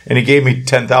teacher. And he gave me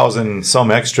 10,000 some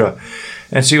extra.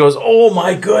 And she goes, oh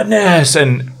my goodness.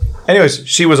 And anyways,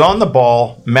 she was on the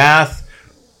ball, math,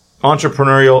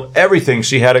 entrepreneurial, everything.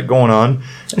 She had it going on,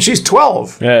 and she's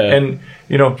 12. Yeah. And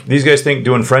you know, these guys think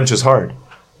doing French is hard,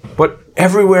 but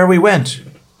everywhere we went,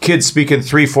 kids speaking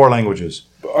 3-4 languages.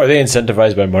 Are they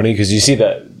incentivized by money? Because you see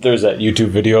that there's that YouTube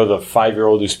video of the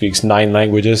 5-year-old who speaks 9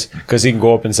 languages because he can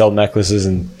go up and sell necklaces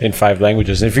in 5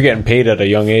 languages. And if you're getting paid at a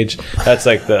young age, that's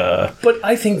like the But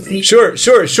I think the Sure. It's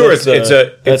a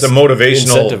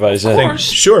motivational incentivized, yeah. thing. Of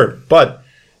course. Sure, but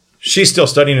she's still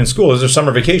studying in school. It's her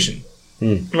summer vacation.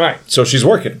 right. So she's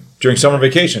working during summer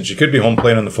vacation. She could be home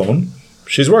playing on the phone.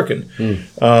 She's working.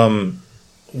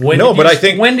 When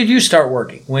did you start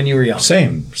working? When you were young,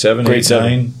 Same. 7, Grade 8, 7.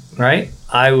 9. right?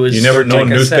 I was. You never know like I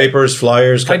said, newspapers,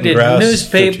 flyers, I cutting did grass.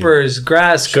 newspapers,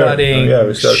 grass Sure. cutting, Oh, yeah,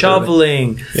 we started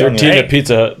shoveling. 13 Hey, at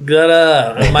Pizza Hut.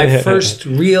 My first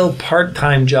real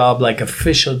part-time job, like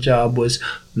official job, was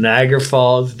Niagara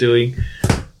Falls doing.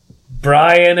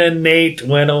 Brian and Nate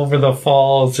went over the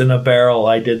falls in a barrel.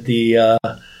 I did the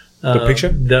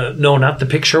picture? No, not the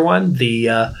picture one.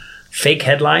 The fake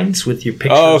headlines with your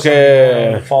pictures. Oh, okay.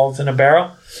 On the falls in a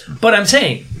barrel. But I'm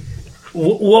saying,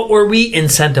 what were we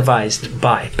incentivized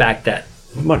by back then?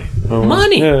 Money.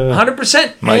 Money,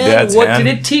 100%. My and dad's what hand.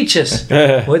 did it teach us?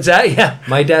 What's that? Yeah,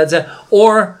 my dad's hand.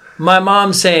 Or my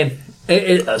mom saying,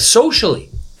 socially,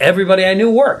 everybody I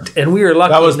knew worked, and we were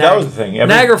lucky. That was the thing.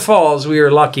 Niagara Falls, we were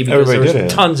lucky because there Everybody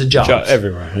was did it. tons of jobs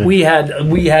Everywhere. Yeah.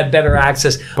 We had better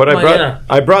access. But Well,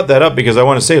 I brought that up because I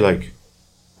want to say, like,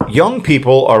 young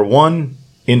people are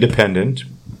independent,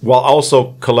 while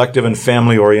also collective and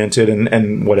family oriented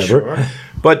and whatever. Sure.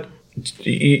 But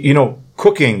you know,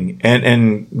 cooking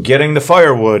and getting the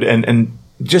firewood and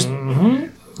just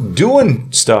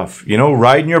doing stuff. You know,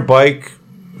 riding your bike,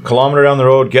 kilometer down the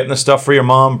road, getting the stuff for your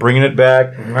mom, bringing it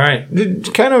back. right.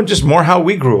 Kind of just more how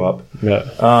we grew up.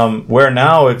 Yeah. Where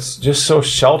now it's just so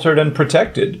sheltered and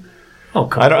protected. Oh,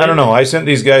 I don't know. I sent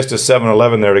these guys to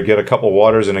 7-Eleven there to get a couple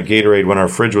waters and a Gatorade when our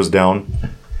fridge was down.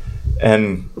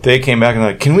 And they came back and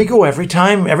like, can we go every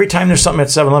time? Every time there's something at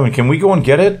 7-Eleven, can we go and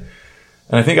get it?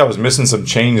 And I think I was missing some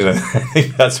change, and I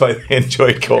think that's why they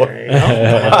enjoyed going. There you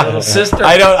go. My little sister.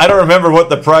 I don't remember what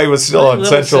the price was still on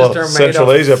little Central sister made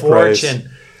a Asia price.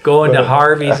 fortune going to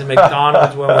Harvey's and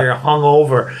McDonald's when we were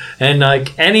hungover, and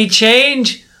like any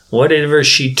change, whatever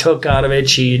she took out of it,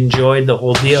 she enjoyed the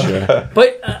whole deal. Sure.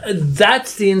 But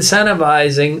that's the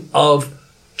incentivizing of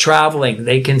traveling.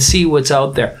 They can see what's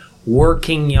out there.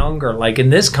 Working younger, like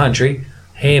in this country,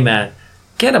 hey man,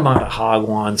 get them out of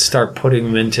Hagwon, start putting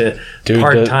them into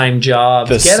part-time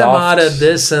jobs. Get them out of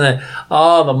this and that.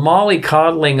 Oh, the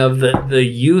mollycoddling of the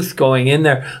youth going in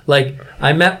there. Like,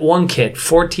 I met one kid,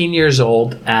 14 years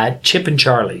old, at Chip and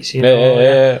Charlie's. You know,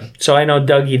 Yeah. So I know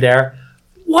Dougie there.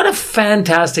 What a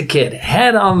fantastic kid.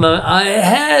 Head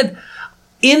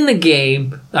in the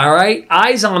game, all right?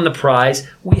 Eyes on the prize.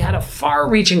 We had a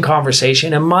far-reaching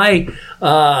conversation, and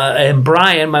and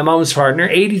Brian, my mom's partner,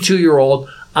 82-year-old,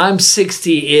 I'm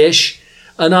 60-ish.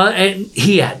 And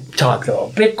he had talked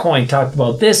about Bitcoin, talked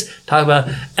about this,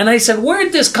 and I said,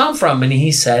 where'd this come from? And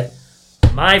he said,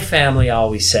 my family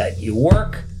always said, you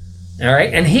work, all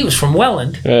right? And he was from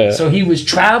Welland, so he was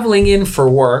traveling in for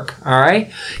work, all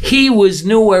right? He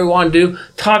knew where he wanted to do,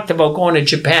 talked about going to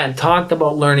Japan, talked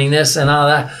about learning this and all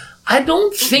that. I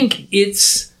don't think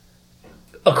it's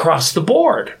across the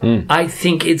board. I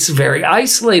think it's very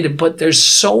isolated, but there's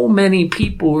so many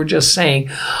people who are just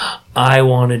saying, I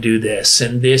want to do this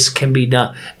and this can be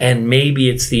done. And maybe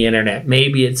it's the internet,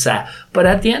 maybe it's that. But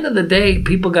at the end of the day,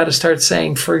 people got to start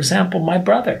saying, for example, my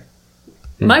brother,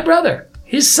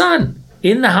 his son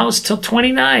in the house till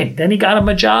 29. Then he got him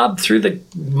a job through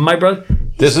my brother.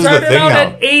 This is the thing now.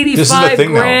 At 85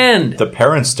 grand. The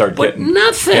parents start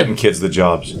getting kids the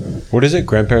jobs. What is it?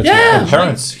 Grandparents? Yeah.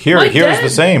 Parents. Here's the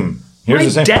same.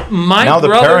 Here's the same. My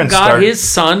brother got his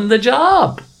son the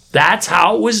job. That's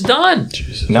how it was done.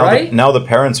 Now the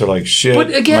parents are like, shit,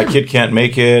 my kid can't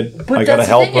make it. I got to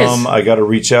help him. I got to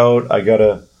reach out. I got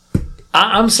to...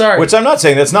 I'm sorry. Which I'm not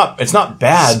saying it's not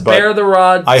bad, Spare the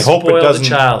rod, spoil the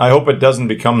child. I hope it doesn't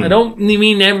become... I don't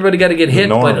mean everybody got to get hit,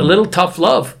 but a little tough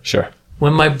love. Sure.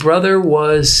 When my brother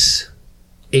was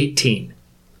 18,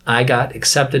 I got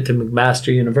accepted to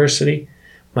McMaster University.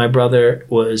 My brother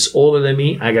was older than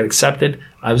me. I got accepted.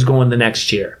 I was going the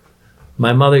next year.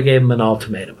 My mother gave him an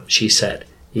ultimatum. She said,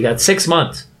 you got 6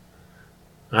 months.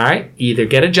 All right? Either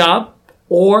get a job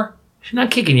or, she's not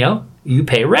kicking you out, you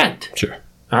pay rent. Sure.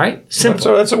 All right?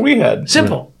 Simple. That's what we had.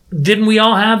 Simple. Didn't we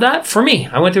all have that? For me,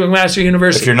 I went to McMaster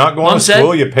University. If you're not going to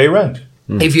school, you pay rent.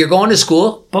 If you're going to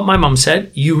school, but my mom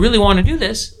said, you really want to do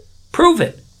this, prove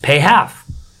it. Pay half.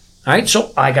 All right?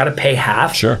 So I got to pay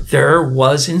half. Sure. There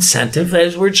was incentive,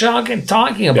 as we're talking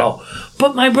about. Yeah.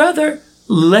 But my brother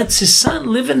lets his son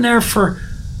live in there for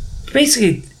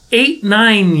basically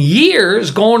 8-9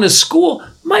 years going to school.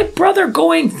 My brother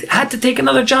had to take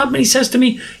another job, and he says to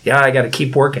me, yeah, I got to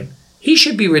keep working. He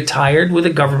should be retired with a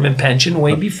government pension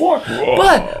way before. Whoa.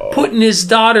 But putting his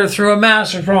daughter through a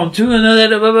master's program,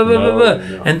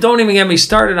 and don't even get me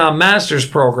started on master's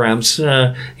programs,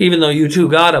 even though you two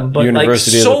got them. But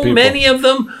University like so many of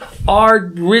them are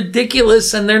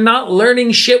ridiculous, and they're not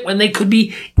learning shit when they could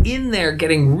be in there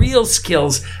getting real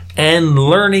skills and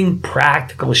learning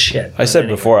practical shit. I said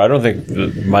before, I don't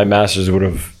think my master's would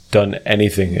have done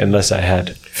anything unless I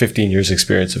had 15 years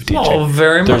experience of teaching. Oh,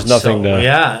 very There's much nothing so. to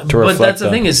yeah. to reflect But that's the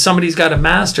on. thing is somebody's got a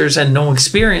master's and no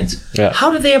experience. Yeah.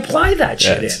 How do they apply that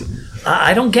shit in?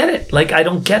 I don't get it. Like, I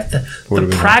don't get the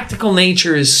practical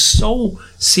nature is so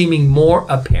seeming more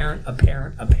apparent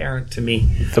to me.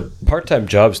 The part-time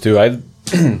jobs too.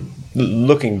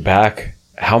 Looking back,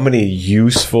 how many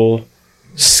useful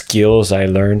skills I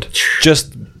learned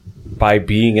just by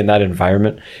being in that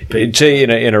environment. Say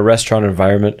in a restaurant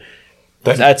environment,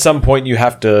 at some point you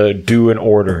have to do an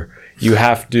order. You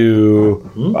have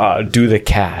to do the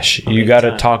cash. You got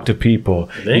to talk to people.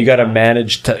 You got to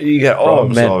manage.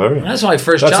 That's my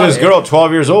first job. That's this girl,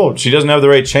 12 years old. She doesn't have the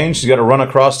right change. She's got to run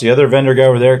across the other vendor guy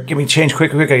over there. Give me change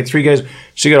quick. I get 3 guys.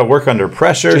 She got to work under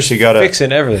pressure. Just she got to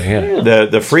fixing everything. Yeah.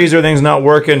 The freezer thing's not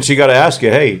working. She got to ask you,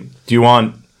 hey, do you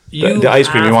want the ice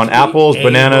cream? You want apples,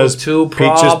 bananas,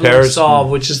 peaches, pears? Solve,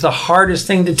 which is the hardest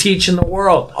thing to teach in the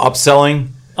world. Upselling.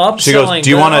 She goes, do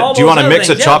you want to mix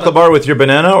a chocolate bar with your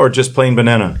banana or just plain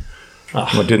banana?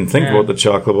 I didn't think about the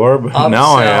chocolate bar, but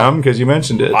now I am because you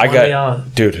mentioned it.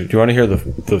 Dude, do you want to hear the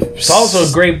It's also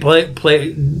a great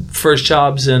play first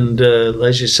jobs and,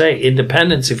 as you say,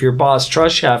 independence. If your boss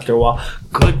trusts you after a while,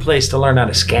 good place to learn how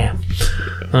to scam.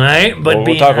 All right? But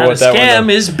being how to scam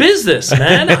is business,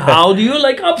 man. How do you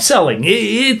like upselling?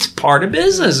 It's part of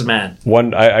business, man.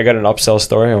 I got an upsell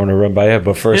story I want to run by you,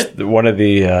 but first, one of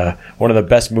the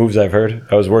best moves I've heard.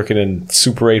 I was working in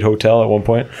Super 8 Hotel at one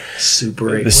point.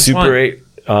 Super 8. The Super 8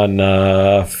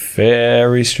 on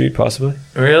Ferry Street, possibly.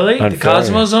 Really? The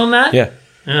Cosmos own that? Yeah.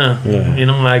 Yeah. You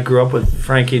know, I grew up with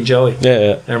Frankie and Joey.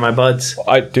 Yeah. They're my buds.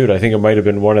 I think it might have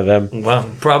been one of them. Well,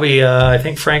 probably, I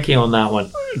think Frankie owned that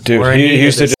one. Dude, he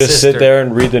used to just sit there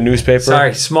and read the newspaper.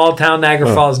 Sorry, small town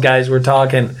Niagara Falls guys, we're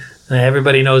talking.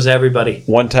 Everybody knows everybody.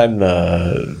 One time,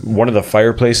 one of the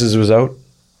fireplaces was out,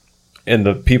 and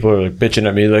the people are like bitching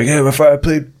at me, like, hey, I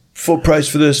paid full price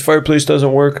for this, fireplace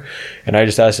doesn't work. And I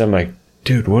just asked him, like,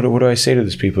 dude, what do I say to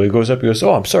these people? He goes up, he goes,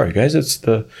 oh, I'm sorry, guys, it's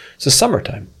the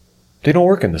summertime. They don't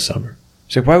work in the summer.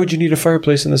 He's like, why would you need a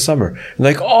fireplace in the summer? I'm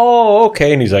like, oh,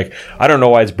 okay. And he's like, I don't know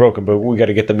why it's broken, but we got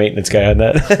to get the maintenance guy on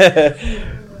that.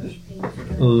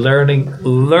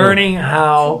 Learning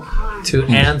how to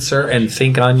answer and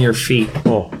think on your feet.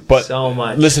 But so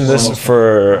much. Listen to this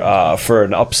for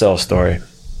an upsell story.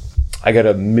 I got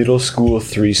a middle school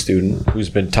 3 student who's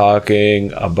been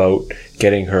talking about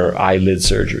getting her eyelid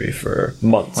surgery for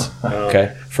months.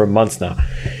 Okay, for months now.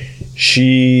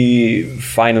 She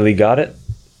finally got it,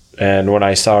 and when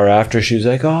I saw her after, she was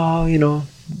like, "Oh, you know,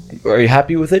 are you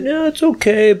happy with it?" "Yeah, it's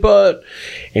okay, but..."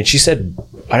 And she said,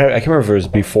 I can't remember if it was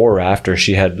before or after,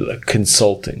 she had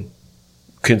consulting.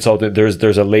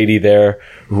 There's a lady there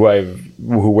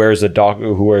who wears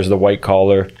the white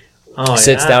collar,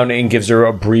 sits down and gives her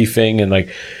a briefing, and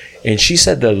she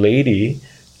said the lady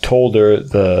told her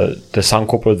the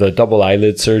sankopo, the double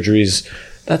eyelid surgeries,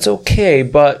 that's okay,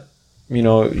 but you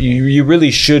know, you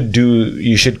really should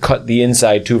cut the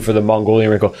inside too for the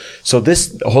Mongolian wrinkle. So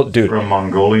this whole dude for a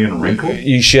Mongolian wrinkle,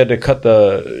 she had to cut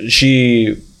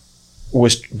she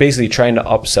was basically trying to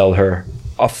upsell her,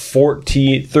 a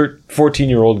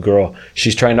 14-year-old girl.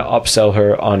 She's trying to upsell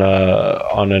her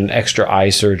on an extra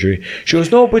eye surgery. She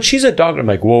goes, "No, but she's a doctor." I'm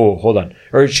like, "Whoa, hold on."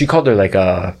 Or she called her like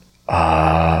a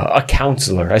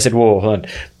counselor. I said, "Whoa, hold on."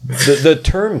 The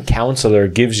term counselor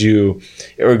gives me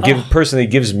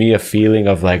a feeling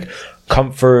of like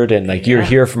comfort and like you're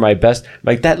here for my best.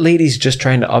 Like that lady's just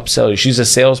trying to upsell you. She's a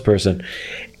salesperson.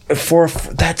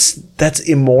 That's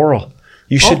immoral.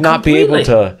 You should not be able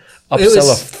to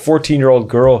upsell a 14-year-old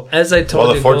girl. As I told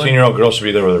you, the 14-year-old girl should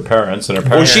be there with her parents, and her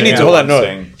parents. Well,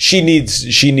 she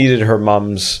needed her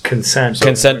mom's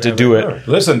consent to do it.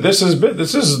 Listen, this is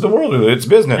the world. It's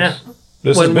business. Yeah.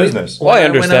 This is business. Well, I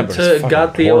understand. When I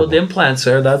got the old implants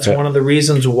there, that's one of the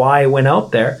reasons why I went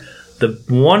out there. The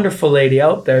wonderful lady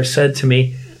out there said to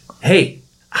me, "Hey,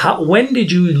 when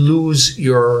did you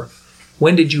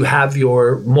have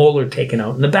your molar taken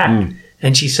out in the back?"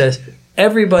 And she says,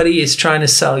 "Everybody is trying to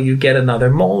sell you, get another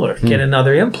molar, get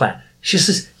another implant." She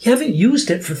says, "You haven't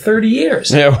used it for 30 years.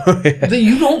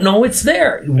 You don't know it's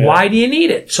there. Why do you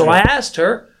need it?" So I asked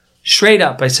her straight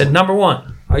up. I said, "Number one,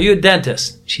 are you a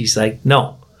dentist?" She's like,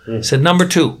 "No." I said, "Number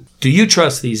two, do you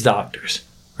trust these doctors?"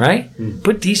 Right?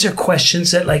 But these are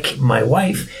questions that like my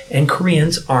wife and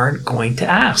Koreans aren't going to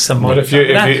ask. But if you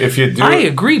do, I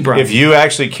agree, Brian. If you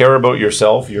actually care about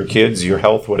yourself, your kids, your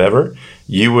health, whatever,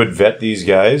 you would vet these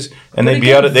guys, and they'd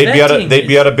be out of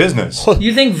business.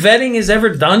 You think vetting is ever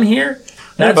done here?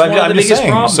 That's one of the biggest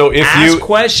problems. So if ask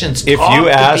questions, if you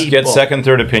ask, get second,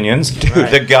 third opinions.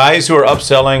 The guys who are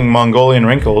upselling Mongolian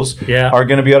wrinkles are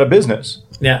going to be out of business.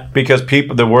 Yeah, because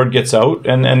the word gets out,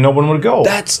 and no one would go.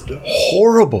 That's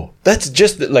horrible. That's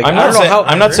just like I'm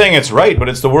not saying it's right, but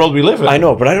it's the world we live in. I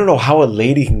know, but I don't know how a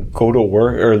lady can go to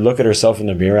work or look at herself in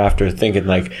the mirror after thinking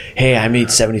like, "Hey, I made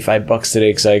 $75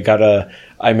 today because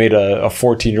I made a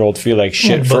 14-year-old feel like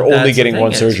shit for only getting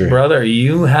one surgery." Brother,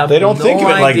 you have They don't think of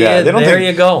it like that.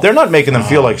 You go. They're not making them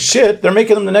feel like shit. They're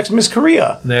making them the next Miss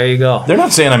Korea. There you go. They're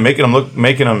not saying I'm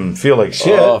making them feel like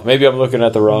shit. Oh, maybe I'm looking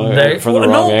at the wrong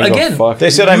angle. Again, fuck.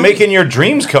 They said I'm making your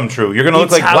dreams come true. You're going to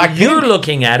look like Black Pink. You're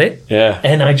looking at it. Yeah.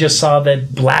 And I just saw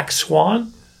that Black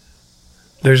Swan.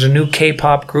 There's a new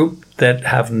K-pop group that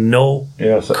have no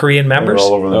Korean members.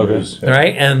 All over the news. Yeah.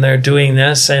 Right? And they're doing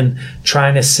this and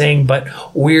trying to sing, but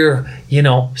we're,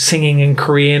 singing in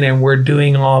Korean and we're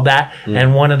doing all that.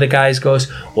 And one of the guys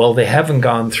goes, "Well, they haven't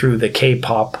gone through the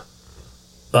K-pop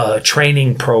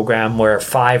training program where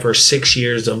 5 or 6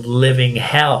 years of living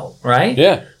hell," right?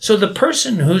 Yeah. So the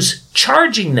person who's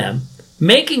charging them,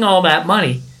 making all that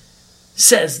money,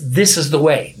 says this is the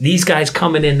way. These guys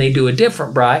coming in, they do it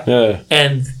different, Bri. Yeah.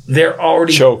 And they're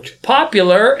already choked,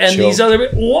 popular, and these other.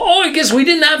 Well, I guess we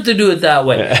didn't have to do it that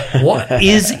way. What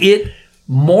is it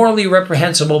morally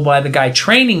reprehensible by the guy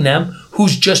training them,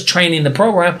 who's just training the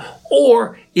program,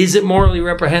 or is it morally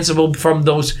reprehensible from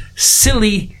those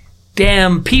silly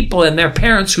damn people and their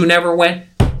parents who never went,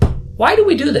 "Why do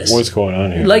we do this? What's going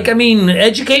on here?" Like, I mean,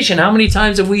 education, how many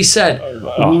times have we said,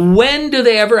 when do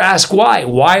they ever ask why?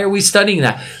 Why are we studying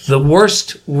that? The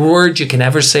worst word you can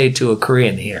ever say to a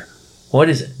Korean here. What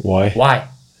is it? Why? Why?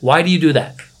 Why do you do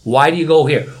that? Why do you go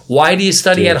here? Why do you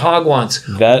study at Hagwons?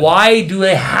 Why do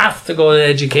they have to go to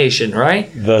education, right?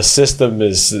 The system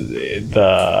is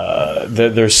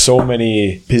there's so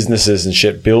many businesses and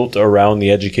shit built around the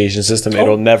education system.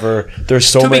 It'll never. There's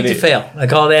so many. Too big to fail. I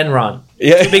call it Enron.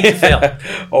 Yeah. Too big to fail.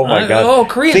 Oh my god. Oh,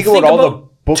 Korea. Think about all the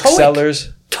booksellers.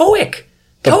 TOEIC.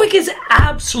 TOEIC is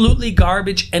absolutely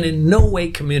garbage and in no way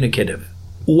communicative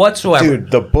whatsoever. Dude,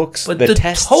 the books, but the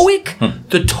tests.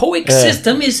 The TOEIC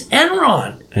system is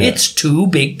Enron. Yeah. It's too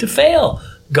big to fail.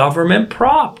 Government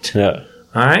propped. Yeah.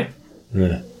 All right?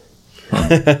 Yeah.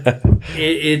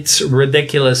 It's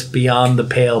ridiculous beyond the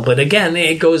pale. But again,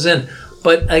 it goes in.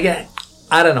 But again,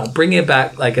 I don't know. Bring it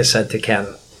back, like I said, to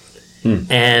Canada.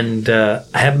 And I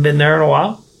haven't been there in a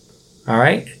while. All All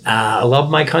right. I love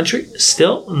my country.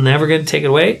 Still, never going to take it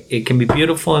away. It can be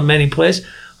beautiful in many places.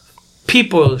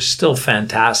 People are still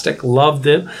fantastic. Loved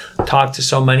it. Talked to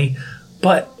so many.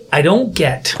 But I don't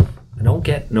get,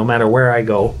 no matter where I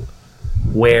go,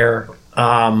 where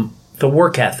the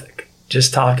work ethic,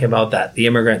 just talking about that. The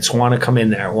immigrants want to come in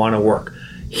there, want to work.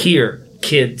 Here,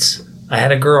 kids. I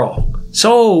had a girl.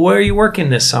 So, where are you working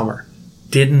this summer?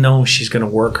 Didn't know if she's going to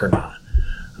work or not.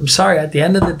 I'm sorry, at the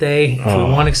end of the day, if we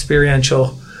want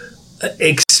experiential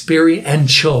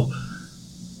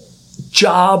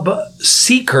job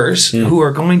seekers who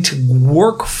are going to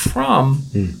work from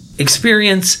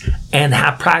experience and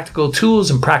have practical tools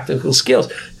and practical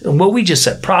skills. And what we just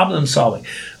said, problem solving.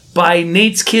 By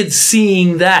Nate's kids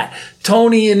seeing that,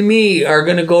 Tony and me are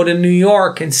going to go to New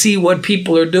York and see what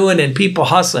people are doing and people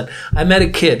hustling. I met a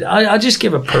kid. I'll just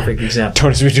give a perfect example.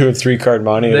 Tony's been doing 3-card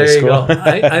money there at school.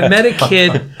 There you go. I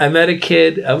met a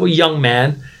kid, a young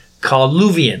man called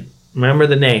Luvian. Remember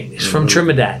the name. He's from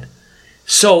Trinidad.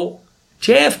 So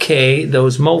JFK,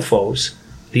 those mofos,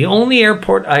 the only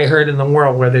airport I heard in the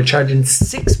world where they're charging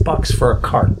 $6 for a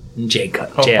cart in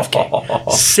JFK.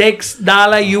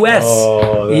 $6 US.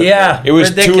 Yeah. It was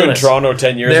ridiculous. 2 in Toronto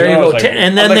 10 years there ago. You go. Like,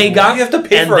 and then they got you have to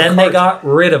pay for a cart? they got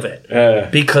rid of it.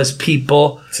 Because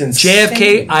people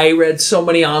JFK, I read so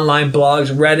many online blogs,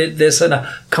 Reddit, this and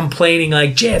complaining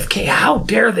like, JFK, how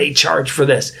dare they charge for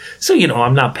this? So,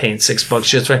 I'm not paying $6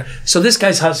 just for it. So this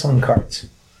guy's hustling carts.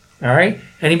 All right.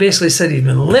 And he basically said he'd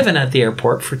been living at the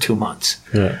airport for 2 months.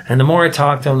 Yeah. And the more I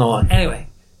talked to him, the more. Anyway,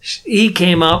 he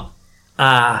came up.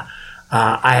 I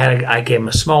gave him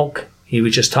a smoke. He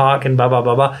was just talking, blah, blah,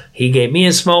 blah, blah. He gave me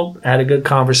a smoke, had a good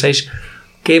conversation.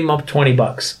 Gave him up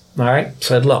 $20. All right.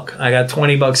 Said, look, I got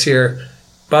 $20 here.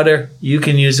 Butter, you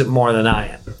can use it more than I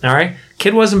am. All right.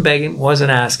 Kid wasn't begging, wasn't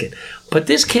asking. But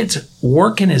this kid's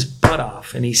working his butt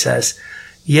off. And he says,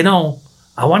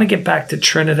 I want to get back to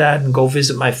Trinidad and go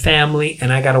visit my family,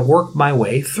 and I got to work my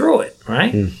way through it,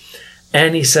 right?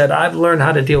 And he said, I've learned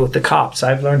how to deal with the cops.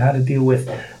 I've learned how to deal with,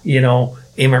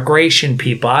 immigration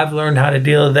people. I've learned how to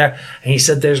deal with that. And he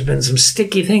said, there's been some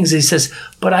sticky things. He says,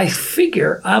 but I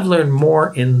figure I've learned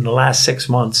more in the last 6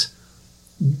 months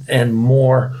and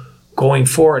more going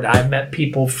forward. I've met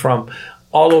people from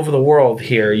all over the world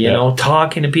here,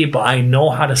 talking to people. I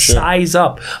know how to size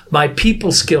up. My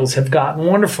people skills have gotten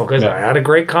wonderful because I had a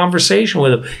great conversation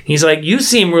with him. He's like, you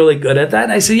seem really good at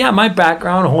that. I said, yeah, my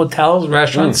background, hotels,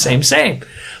 restaurants, same.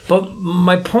 But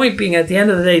my point being, at the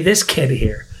end of the day, this kid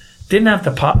here didn't have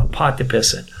to pot to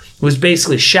piss in. Was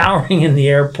basically showering in the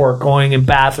airport, going in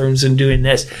bathrooms and doing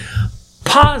this.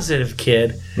 Positive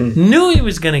kid, knew he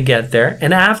was going to get there.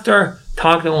 And after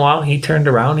talking a while, he turned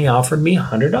around, he offered me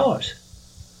 $100.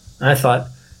 I thought,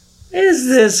 is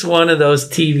this one of those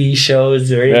TV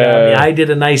shows where I did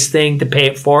a nice thing to pay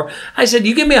it for? I said,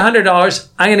 you give me $100,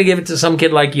 I'm going to give it to some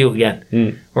kid like you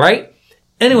again. Right?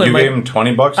 Anyway, you gave him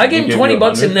 $20? I gave him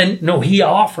 $20 and then, he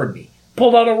offered me.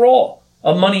 Pulled out a roll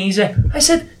of money. I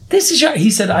said, this is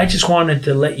he said, I just wanted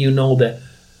to let you know that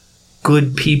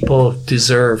good people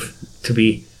deserve to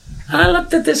be. And I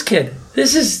looked at this kid.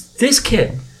 This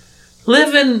kid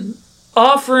living,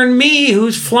 offering me,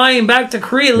 who's flying back to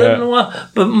Korea, living a while.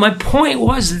 But my point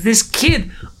was that this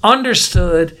kid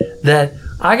understood that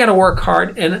I got to work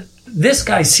hard, and this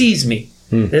guy sees me.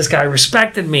 This guy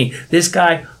respected me. This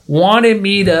guy wanted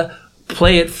me to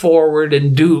play it forward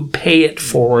and pay it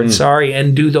forward,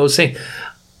 and do those things.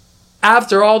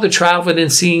 After all the traveling and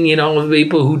seeing,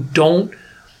 people who don't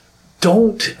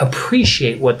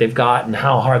appreciate what they've got and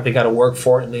how hard they got to work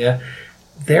for it, and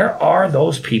there are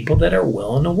those people that are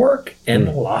willing to work, and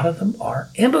a lot of them are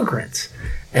immigrants.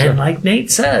 And like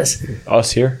Nate says,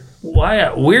 us here,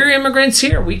 why we're immigrants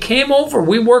here. We came over,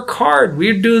 we work hard,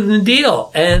 we're doing the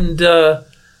deal, and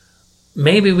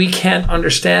maybe we can't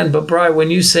understand. But Brian,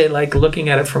 when you say like looking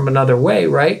at it from another way,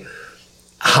 right?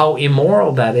 How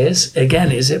immoral that is.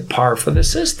 Again, is it par for the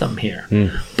system here?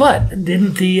 But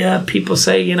didn't the people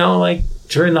say, like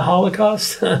during the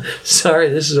Holocaust? Sorry,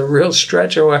 this is a real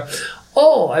stretch. Or,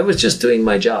 I was just doing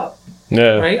my job.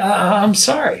 Yeah. Right? I'm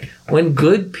sorry. When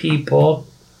good people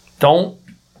don't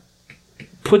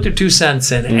put their 2 cents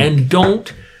in and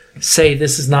don't say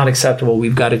this is not acceptable,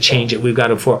 we've got to change it, we've got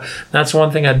to That's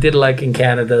one thing I did like in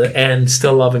Canada and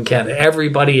still love in Canada.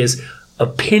 Everybody is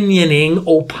opining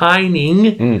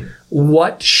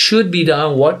what should be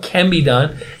done, what can be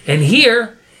done. And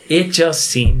here, it just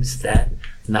seems that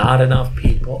not enough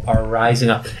people are rising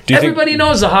up. Everybody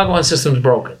knows the Hagwon system's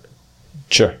broken.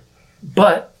 Sure.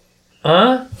 But,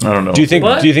 I don't know. Do you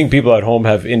think people at home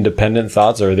have independent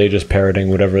thoughts, or are they just parroting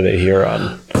whatever they hear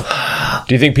on?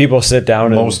 Do you think people sit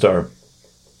down Most are.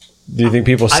 Do you think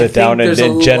people I sit think down and there's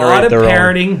then a generate lot of their own?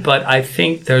 parenting, but I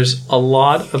think there's a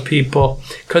lot of people.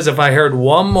 Because if I heard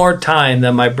one more time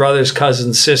that my brother's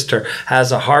cousin's sister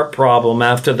has a heart problem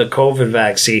after the COVID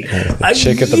vaccine,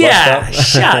 chick at the bus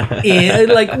stop? shut in.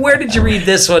 Like, where did you read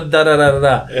this one? Da da da da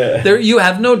da. There, you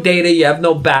have no data, you have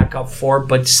no backup for it,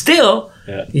 but still,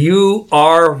 you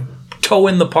are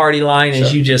toeing the party line,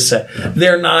 as you just said.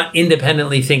 They're not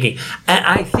independently thinking, and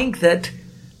I think that.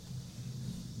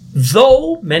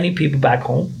 Though many people back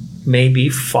home may be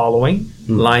following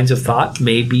lines of thought,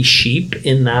 may be sheep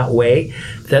in that way,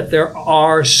 that there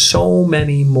are so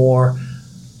many more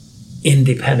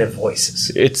independent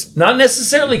voices. It's not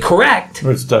necessarily correct,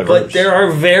 It's diverse. but there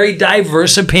are very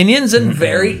diverse opinions and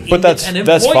very But that's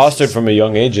independent voices. fostered from a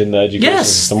young age in the education Yes,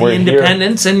 system. the We're here.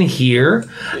 independence and here.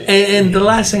 And the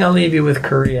last thing I'll leave you with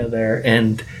Korea there.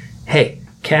 And hey,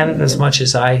 Canada, as much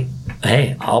as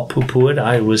I'll poo-poo it.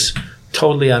 I was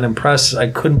totally unimpressed. I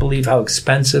couldn't believe how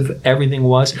expensive everything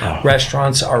was.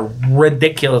 Restaurants are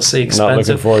ridiculously expensive. Not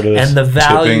looking forward to this. And the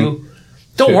value... Tipping.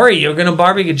 Don't worry, you're going to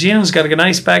barbecue. Gino's got a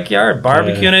nice backyard.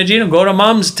 Barbecue and Gino. Go to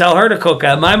Mom's. Tell her to cook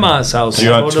at my mom's house. Do you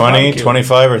Go want to 20, barbecue.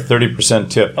 25, or 30%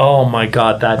 tip? Oh my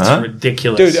God, that's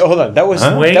ridiculous. Dude, hold on. That was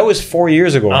Wait. that was 4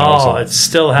 years ago. when I was Oh, on. it's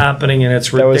still happening and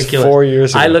it's That was ridiculous. 4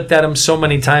 years ago. I looked at them so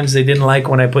many times they didn't like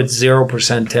when I put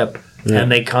 0% tip. And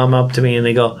they come up to me and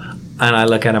they go, and I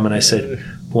look at them and I said,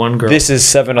 one girl. This is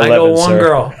 7-Eleven, I go, one sir.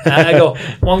 girl. And I go,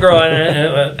 one girl,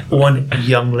 and one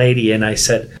young lady. And I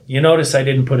said, you notice I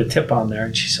didn't put a tip on there?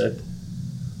 And she said,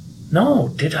 no,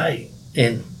 did I?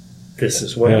 And this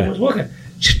is what I was looking.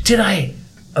 She said, did I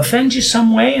offend you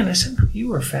some way? And I said, no, you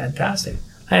were fantastic.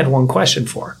 I had one question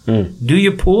for her. Do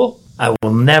you pool? I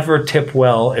will never tip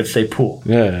well if they pool.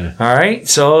 Yeah. All right?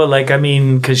 So,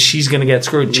 because she's going to get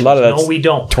screwed. She A lot of goes, that's no, we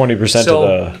don't. 20% So to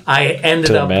the I ended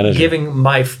to the up manager. giving,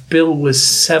 my bill was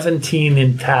 17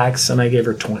 in tax, and I gave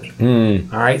her 20.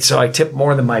 All right? So I tipped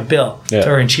more than my bill to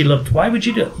her, and she looked, why would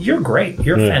you do it? You're great.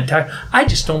 You're fantastic. I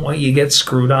just don't want you to get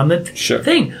screwed on the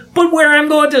thing. But where I'm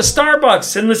going to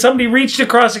Starbucks, and somebody reached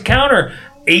across the counter,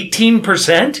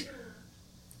 18%?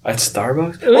 At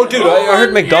Starbucks? Oh, dude, I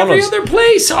heard McDonald's. Every other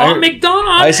place.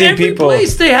 McDonald's. I seen every people-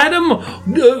 place they had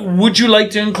them. Would you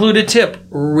like to include a tip?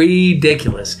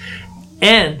 Ridiculous.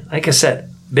 And, like I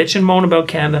said, bitch and moan about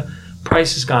Canada.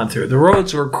 Price has gone through. The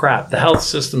roads were crap. The health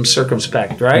system's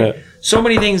circumspect, right? Yeah. So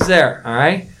many things there, all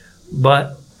right?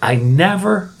 But I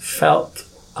never felt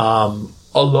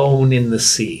alone in the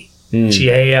sea.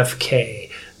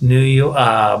 JFK, New York,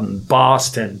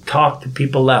 Boston. Talk to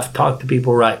people left, talk to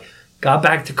people right. Got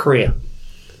back to Korea.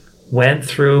 Went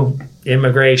through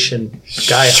immigration.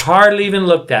 Guy hardly even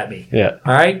looked at me. Yeah.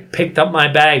 All right? Picked up my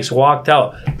bags, walked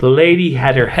out. The lady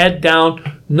had her head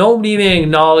down. Nobody even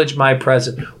acknowledged my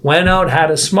presence. Went out, had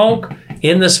a smoke.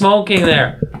 In the smoking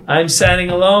there. I'm standing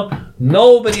alone.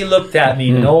 Nobody looked at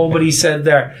me. Nobody said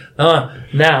there.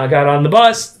 Now I got on the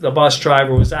bus. The bus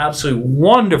driver was absolutely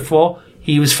wonderful.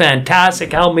 He was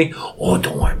fantastic. Helped me. Oh,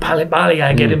 don't worry. Bali, Bali.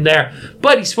 I get him there.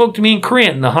 But he spoke to me in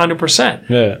Korean, 100%.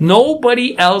 Yeah.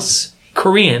 Nobody else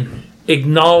Korean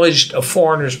acknowledged a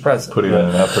foreigner's presence. Putting in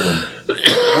an effort.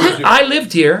 I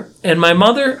lived here, and my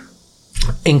mother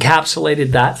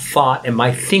encapsulated that thought and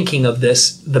my thinking of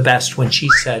this the best when she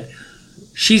said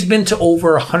she's been to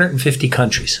over 150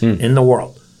 countries in the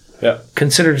world. Yeah.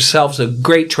 Considered herself a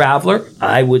great traveler.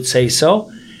 I would say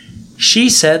so. She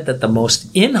said that the most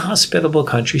inhospitable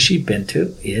country she'd been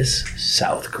to is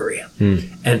South Korea.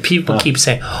 And people keep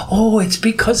saying, oh, it's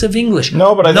because of English.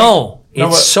 No, but I think-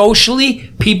 it's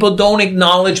socially, people don't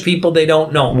acknowledge people they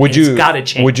don't know. Would It's you gotta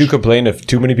change. Would you complain if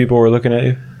too many people were looking at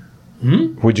you?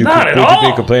 Would you Not at would all.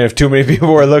 you complain if too many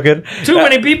people were looking? Too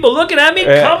many people looking at me?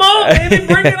 Come on, baby,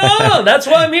 bring it on. That's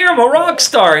why I'm here. I'm a rock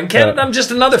star. In Canada, I'm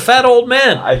just another fat old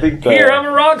man. I think here I'm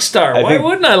a rock star. Why think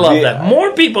wouldn't I love that?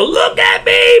 More people look at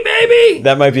me, baby.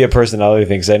 That might be a personality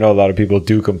thing, because I know a lot of people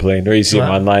do complain, or you see them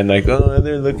What? online like, oh,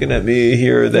 they're looking at me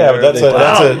here or there. Yeah, but that's They-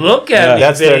 Wow, look at me,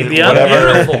 that's baby. their, I'm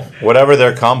whatever, beautiful. whatever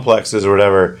their complex is or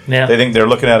whatever. Yeah. They think they're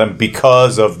looking at them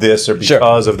because of this or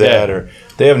because of that, Yeah. or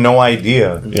they have no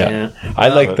idea. Yeah. I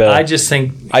like the. I just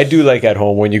think, I do like at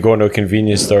home when you go into a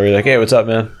convenience store, you're like, hey, what's up,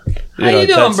 man? how you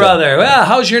doing, that's brother? Well,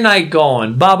 how's your night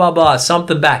going? Blah, blah, blah.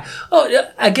 Something back. Oh,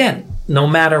 again, no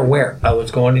matter where I was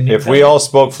going in. If we all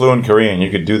spoke fluent Korean, you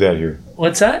could do that here.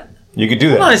 What's that? You could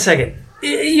do Hold on a that. second.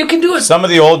 You can do it. Some of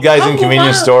the old guys in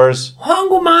convenience stores.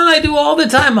 한국말 I do all the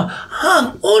time.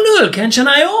 오늘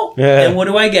괜찮아요? Yeah. And what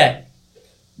do I get?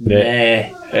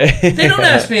 Yeah. Nah. They don't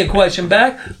ask me a question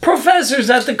back. Professors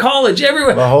at the college,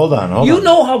 everywhere. Well, hold on. You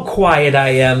know how quiet I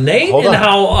am, Nate, Hold and on.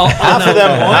 how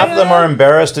Half of them are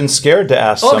embarrassed and scared to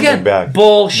ask something back.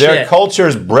 Bullshit. Their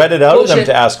culture's bred it out of them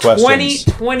to ask questions.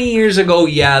 20 years ago,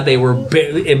 yeah, they were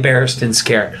embarrassed and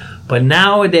scared. But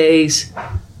nowadays,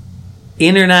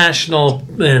 international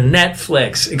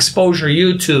Netflix, exposure,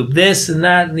 YouTube, this and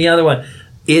that and the other one,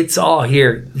 it's all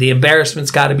here. The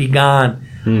embarrassment's got to be gone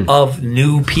of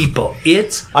new people.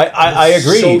 It's I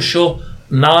agree. Social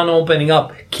non-opening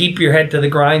up. Keep your head to the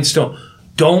grindstone.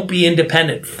 Don't be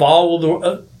independent. Follow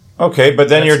the. Okay, but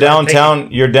then you're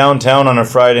downtown. You're downtown on a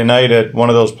Friday night at one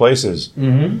of those places.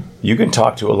 Mm-hmm. You can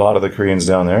talk to a lot of the Koreans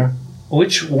down there.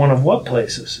 Which one of what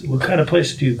places? What kind of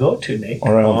places do you go to, Nate?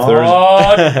 Around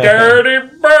Thursday.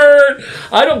 Dirty bird!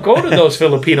 I don't go to those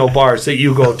Filipino bars that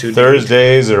you go to.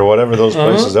 Thursdays or whatever those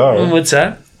places are. What's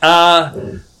that?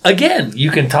 Again,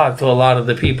 you can talk to a lot of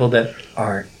the people that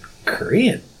are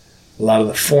Korean. A lot of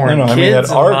the foreign kids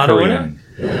that are Korean.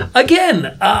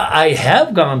 Again, I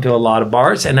have gone to a lot of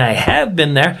bars, and I have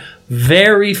been there.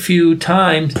 Very few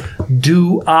times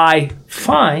do I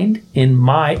find, in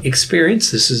my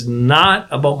experience, this is not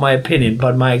about my opinion,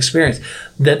 but my experience,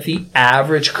 that the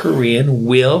average Korean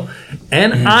will,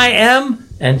 and I am,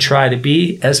 and try to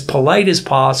be as polite as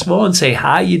possible and say,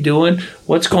 how you doing?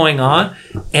 What's going on?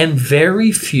 And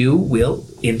very few will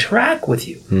interact with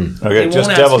you. Okay, just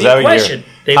devil's advocate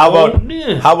here.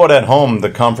 How about at home, the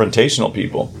confrontational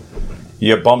people?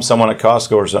 You bump someone at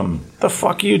Costco or something. The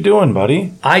fuck are you doing,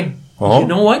 buddy? You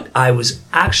know what? I was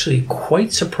actually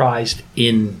quite surprised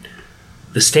in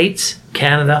the States,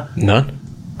 Canada. None?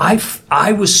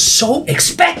 I was so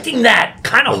expecting that,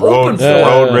 kind of hoping for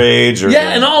road rage,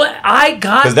 and all that. I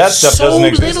got that stuff so doesn't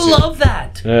exist little here. of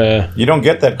that. You don't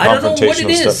get that confrontational I don't know what it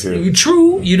is. stuff here.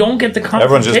 True, you don't get the confrontational.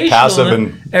 Everyone's just passive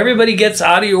and everybody gets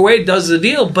out of your way, does the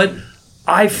deal. But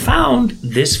I found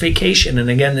this vacation, and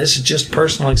again, this is just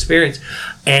personal experience,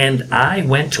 and I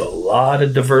went to a lot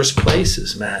of diverse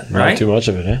places, man. Right? Not too much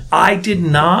of it, eh? I did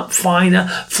not find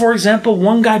for example,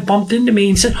 one guy bumped into me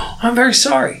and said, "Oh, I'm very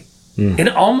sorry." And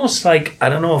almost like, I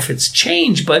don't know if it's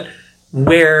changed, but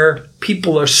where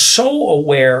people are so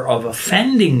aware of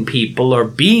offending people or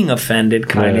being offended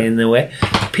kind of in the way,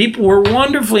 people were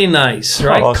wonderfully nice,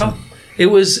 right? Awesome. It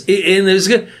was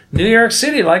good. New York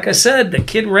City, like I said, the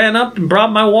kid ran up and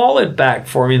brought my wallet back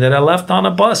for me that I left on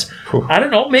a bus. I don't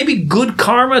know, maybe good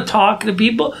karma talking to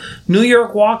people. New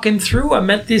York walking through, I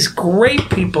met these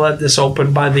great people at this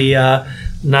open by the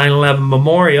 9/11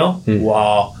 Memorial.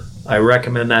 Wow. I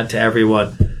recommend that to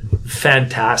everyone.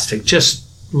 Fantastic. Just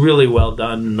really well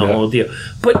done in the whole deal.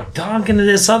 But talking to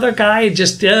this other guy,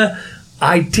 just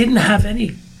I didn't have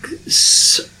any,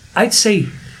 I'd say,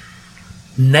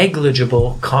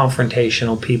 negligible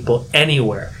confrontational people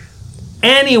anywhere.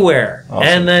 Awesome.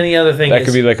 And then the other thing that is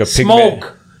could be like a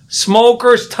smoke.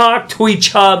 Smokers talk to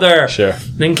each other. Sure.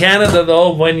 In Canada,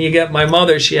 though, when you get my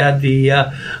mother, she had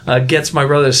the gets my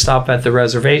brother to stop at the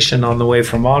reservation on the way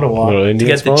from Ottawa to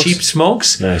get smokes? the cheap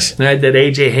smokes. Nice. And I had that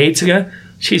AJ hates again.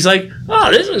 She's like,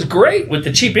 "Oh, this is great with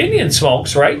the cheap Indian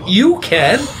smokes, right? You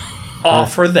can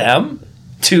offer them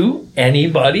to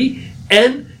anybody,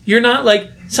 and you're not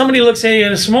like somebody looks at you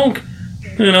in a smoke,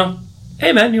 you know."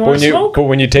 Hey man, you want to smoke? But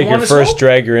when you take your first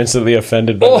drag, you're instantly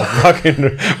offended by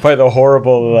the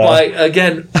horrible.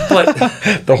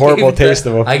 The horrible taste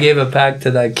of them. I gave a pack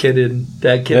to that kid, and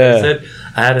that kid said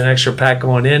I had an extra pack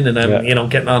going in, and I'm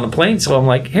getting on the plane, so I'm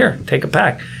like, here, take a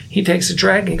pack. He takes a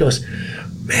drag, and he goes,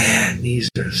 "Man, these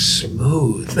are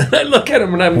smooth." And I look at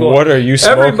him, and I'm going, "What are you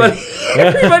smoking?"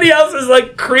 Everybody else is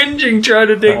like cringing, trying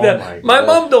to take that. My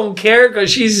mom don't care because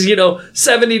she's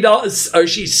 $70 or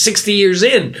she's 60 years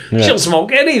in. Yeah. She'll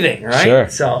smoke anything, right? Sure.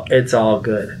 So it's all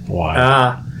good.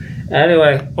 Wow.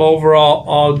 Anyway, overall,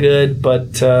 all good,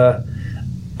 but the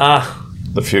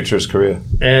future is Korea,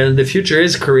 and the future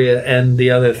is Korea. And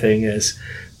the other thing is,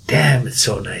 damn, it's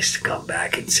so nice to come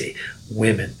back and see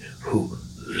women who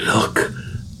look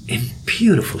in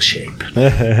beautiful shape.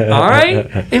 All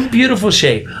right? In beautiful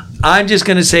shape. I'm just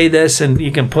going to say this, and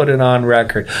you can put it on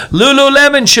record.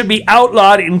 Lululemon should be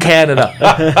outlawed in Canada.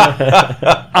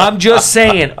 I'm just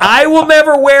saying. I will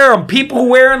never wear them. People who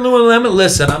wear Lululemon,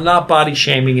 listen, I'm not body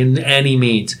shaming in any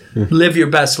means. Live your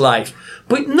best life.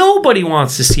 But nobody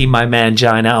wants to see my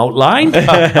mangina outlined. All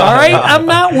right? I'm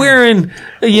not wearing,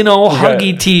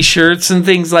 huggy T-shirts and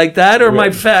things like that, or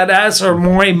my fat ass, or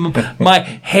my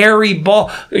hairy ball,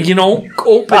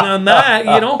 open on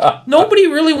that, Nobody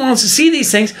really wants to see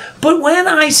these things. But when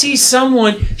I see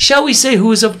someone, shall we say,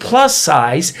 who is of plus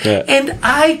size, and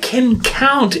I can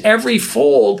count every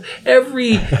fold,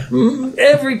 every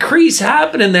crease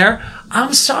happening there,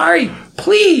 I'm sorry.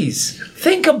 Please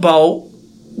think about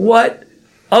what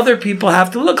other people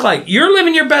have to look like. You're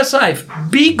living your best life.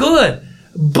 Be good.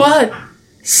 But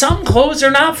some clothes are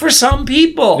not for some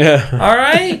people. Yeah. All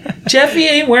right? Jeffy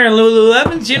ain't wearing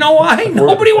Lululemons. You know why?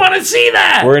 Nobody want to see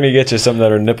that. We're going to get you some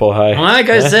that are nipple high. Like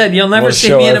I said, you'll never We'll see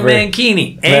show me in a every-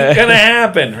 mankini. Ain't gonna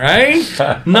happen, right?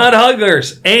 Nut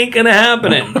hugglers ain't gonna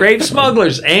happen. It. Grape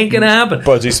smugglers ain't gonna happen.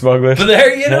 Fuzzy smugglers. But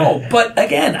there you go. But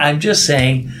again, I'm just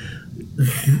saying,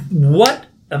 what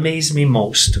amazed me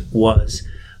most was,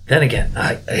 then again,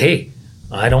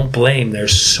 I don't blame.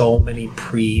 There's so many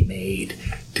pre-made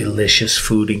delicious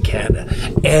food in Canada.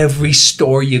 Every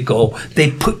store you go,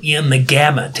 they put you in the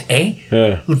gamut,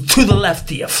 Yeah. To the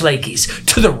left of you, Flakies.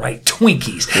 To the right,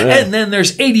 Twinkies. And then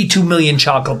there's 82 million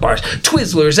chocolate bars,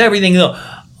 Twizzlers, everything.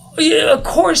 Yeah, of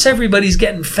course, everybody's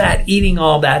getting fat eating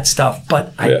all that stuff.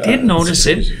 But I did notice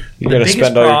it. You got to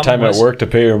spend all your time at work to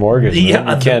pay your mortgage. Man.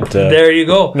 Yeah, You can't. there you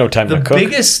go. No time the to cook. The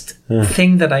biggest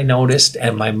thing that I noticed,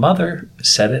 and my mother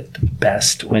said it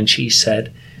best when she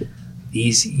said,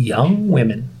 these young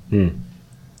women,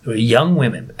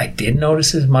 I didn't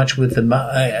notice as much with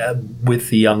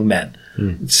the young men.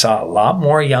 Saw a lot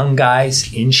more young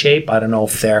guys in shape. I don't know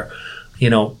if they're,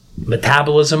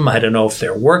 metabolism. I don't know if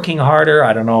they're working harder.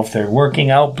 I don't know if they're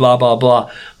working out, blah, blah, blah.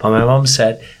 But my mom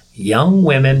said, young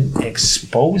women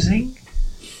exposing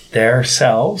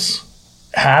themselves,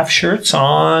 half shirts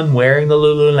on, wearing the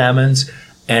Lululemons,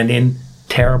 and in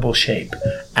terrible shape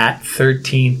at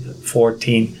 13,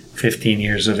 14, 15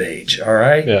 years of age. All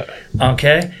right? Yeah.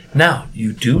 Okay? Now,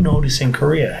 you do notice in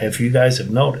Korea, if you guys have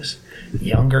noticed,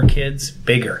 younger kids,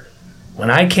 bigger. When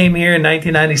I came here in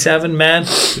 1997, man,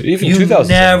 Even you 2007,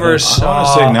 never yeah. saw... I want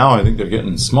to say now I think they're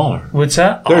getting smaller. What's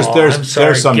that? There's I'm sorry.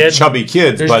 there's some chubby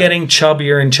kids, There's but getting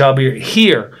chubbier and chubbier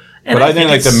here. And I think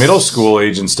like the it's- middle school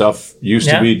age and stuff used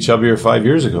Yeah. to be chubbier 5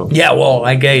 years ago. Yeah, well,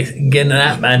 I guess getting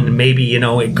that, man, maybe,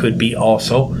 it could be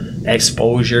also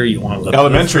exposure. You want to look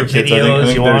Elementary for kids, videos, I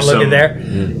think you want to there's look at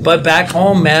there. But back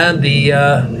home, man, the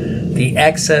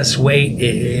excess weight,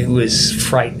 it was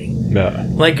frightening. Yeah.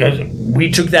 Like, we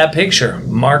took that picture.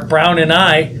 Mark Brown and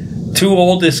I, two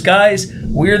oldest guys,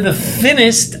 we're the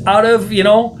thinnest out of,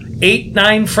 8,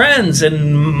 9 friends.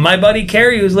 And my buddy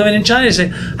Kerry, who's living in China,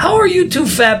 said, how are you two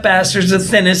fat bastards the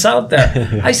thinnest out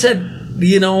there? I said,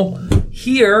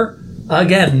 here,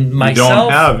 again, You myself.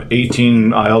 don't have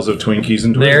 18 aisles of Twinkies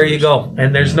and Twizzlers. There you go.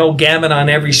 And there's no gamut on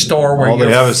every store where All they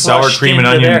you're have is sour flushed cream and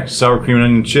into onion, there. sour cream and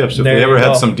onion chips. If There they you ever had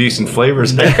go. some decent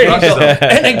flavors, There they you go.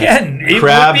 And again, it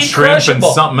crab, would be shrimp, and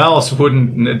crushable. something else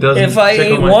wouldn't. It doesn't. If I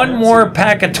tickle ate my one fancy. more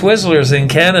pack of Twizzlers in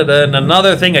Canada and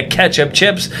another thing of ketchup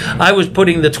chips, I was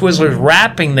putting the Twizzlers,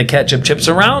 wrapping the ketchup chips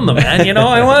around them, man.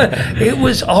 It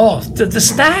was the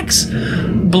snacks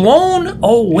blown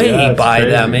away Yeah, it's by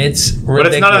crazy. them. It's ridiculous. But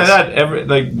it's not only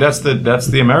that. That's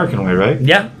the American way, right?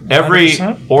 Yeah. Every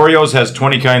 100%. Oreos has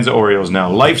 20 kinds of Oreos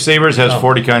now. Lifesavers has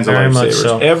 40 kinds of very much Lifesavers.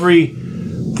 so. Every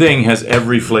thing has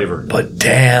every flavor. But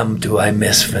damn, do I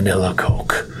miss vanilla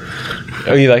Coke.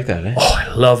 Oh, you like that, eh? Oh,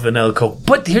 I love vanilla Coke.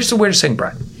 But here's the weirdest thing,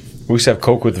 Brian. We used to have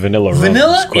Coke with vanilla.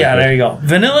 Vanilla, yeah, there you go.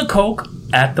 Vanilla Coke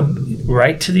at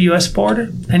right to the U.S.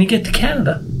 border, and you get to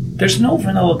Canada. There's no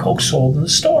vanilla Coke sold in the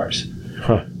stores.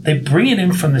 Huh. They bring it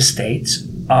in from the States.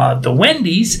 The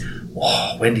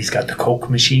Wendy's got the Coke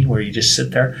machine where you just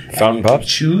sit there. And Fountain you can Pops?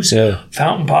 choose. Yeah.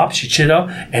 Fountain Pops, you check it out,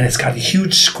 and it's got a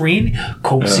huge screen.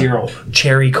 Coke Zero,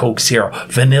 Cherry Coke Zero,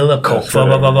 Vanilla Coke, That's blah,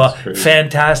 blah, blah, That's blah. crazy.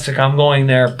 Fantastic. I'm going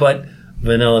there. But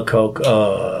vanilla Coke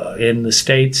in the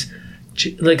States,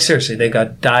 like seriously, they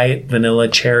got Diet Vanilla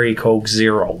Cherry Coke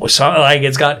Zero. So, like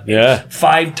it's got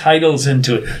 5 titles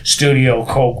into it. Studio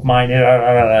Coke, mine.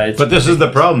 But this is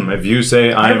the problem. If you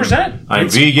say I'm 100%.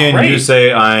 It's vegan, great. you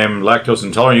say I'm lactose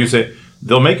intolerant, you say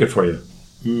they'll make it for you.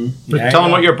 There Tell you them go.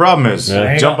 what your problem is.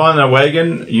 There you Jump go. on the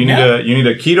wagon. You need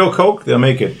a keto Coke, they'll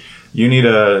make it. You need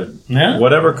a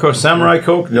whatever Samurai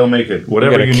Coke, they'll make it.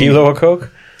 Whatever You got a you kilo of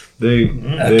Coke? they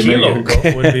A kilo make it.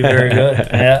 Coke would be very good.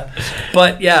 Yeah,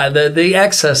 but yeah, the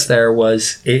excess there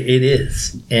was it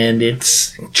is, and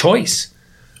it's choice.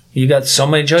 You got so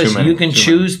many choices. You can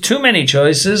choose too many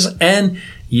choices, and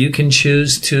you can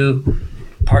choose to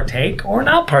partake or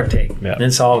not partake. Yeah.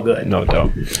 It's all good. No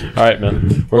doubt. All right,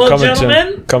 man. We're Well, coming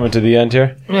gentlemen. to the end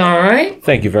here. All right.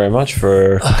 Thank you very much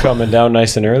for coming down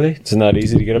nice and early. It's not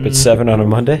easy to get up at 7 on a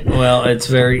Monday. Well, it's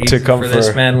very easy come for this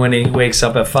for- man when he wakes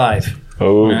up at 5.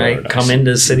 Oh, All very right, nice. come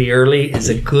into the city early is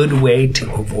a good way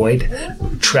to avoid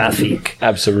traffic.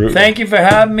 Absolutely. Thank you for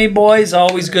having me, boys.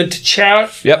 Always good to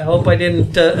chat. Yep. I hope I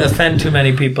didn't offend too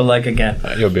many people like again.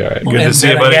 You'll be all right. Good to see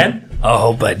you, buddy. Again? I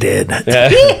hope I did. Yeah.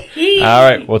 All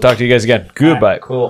right. We'll talk to you guys again. Goodbye. Cool.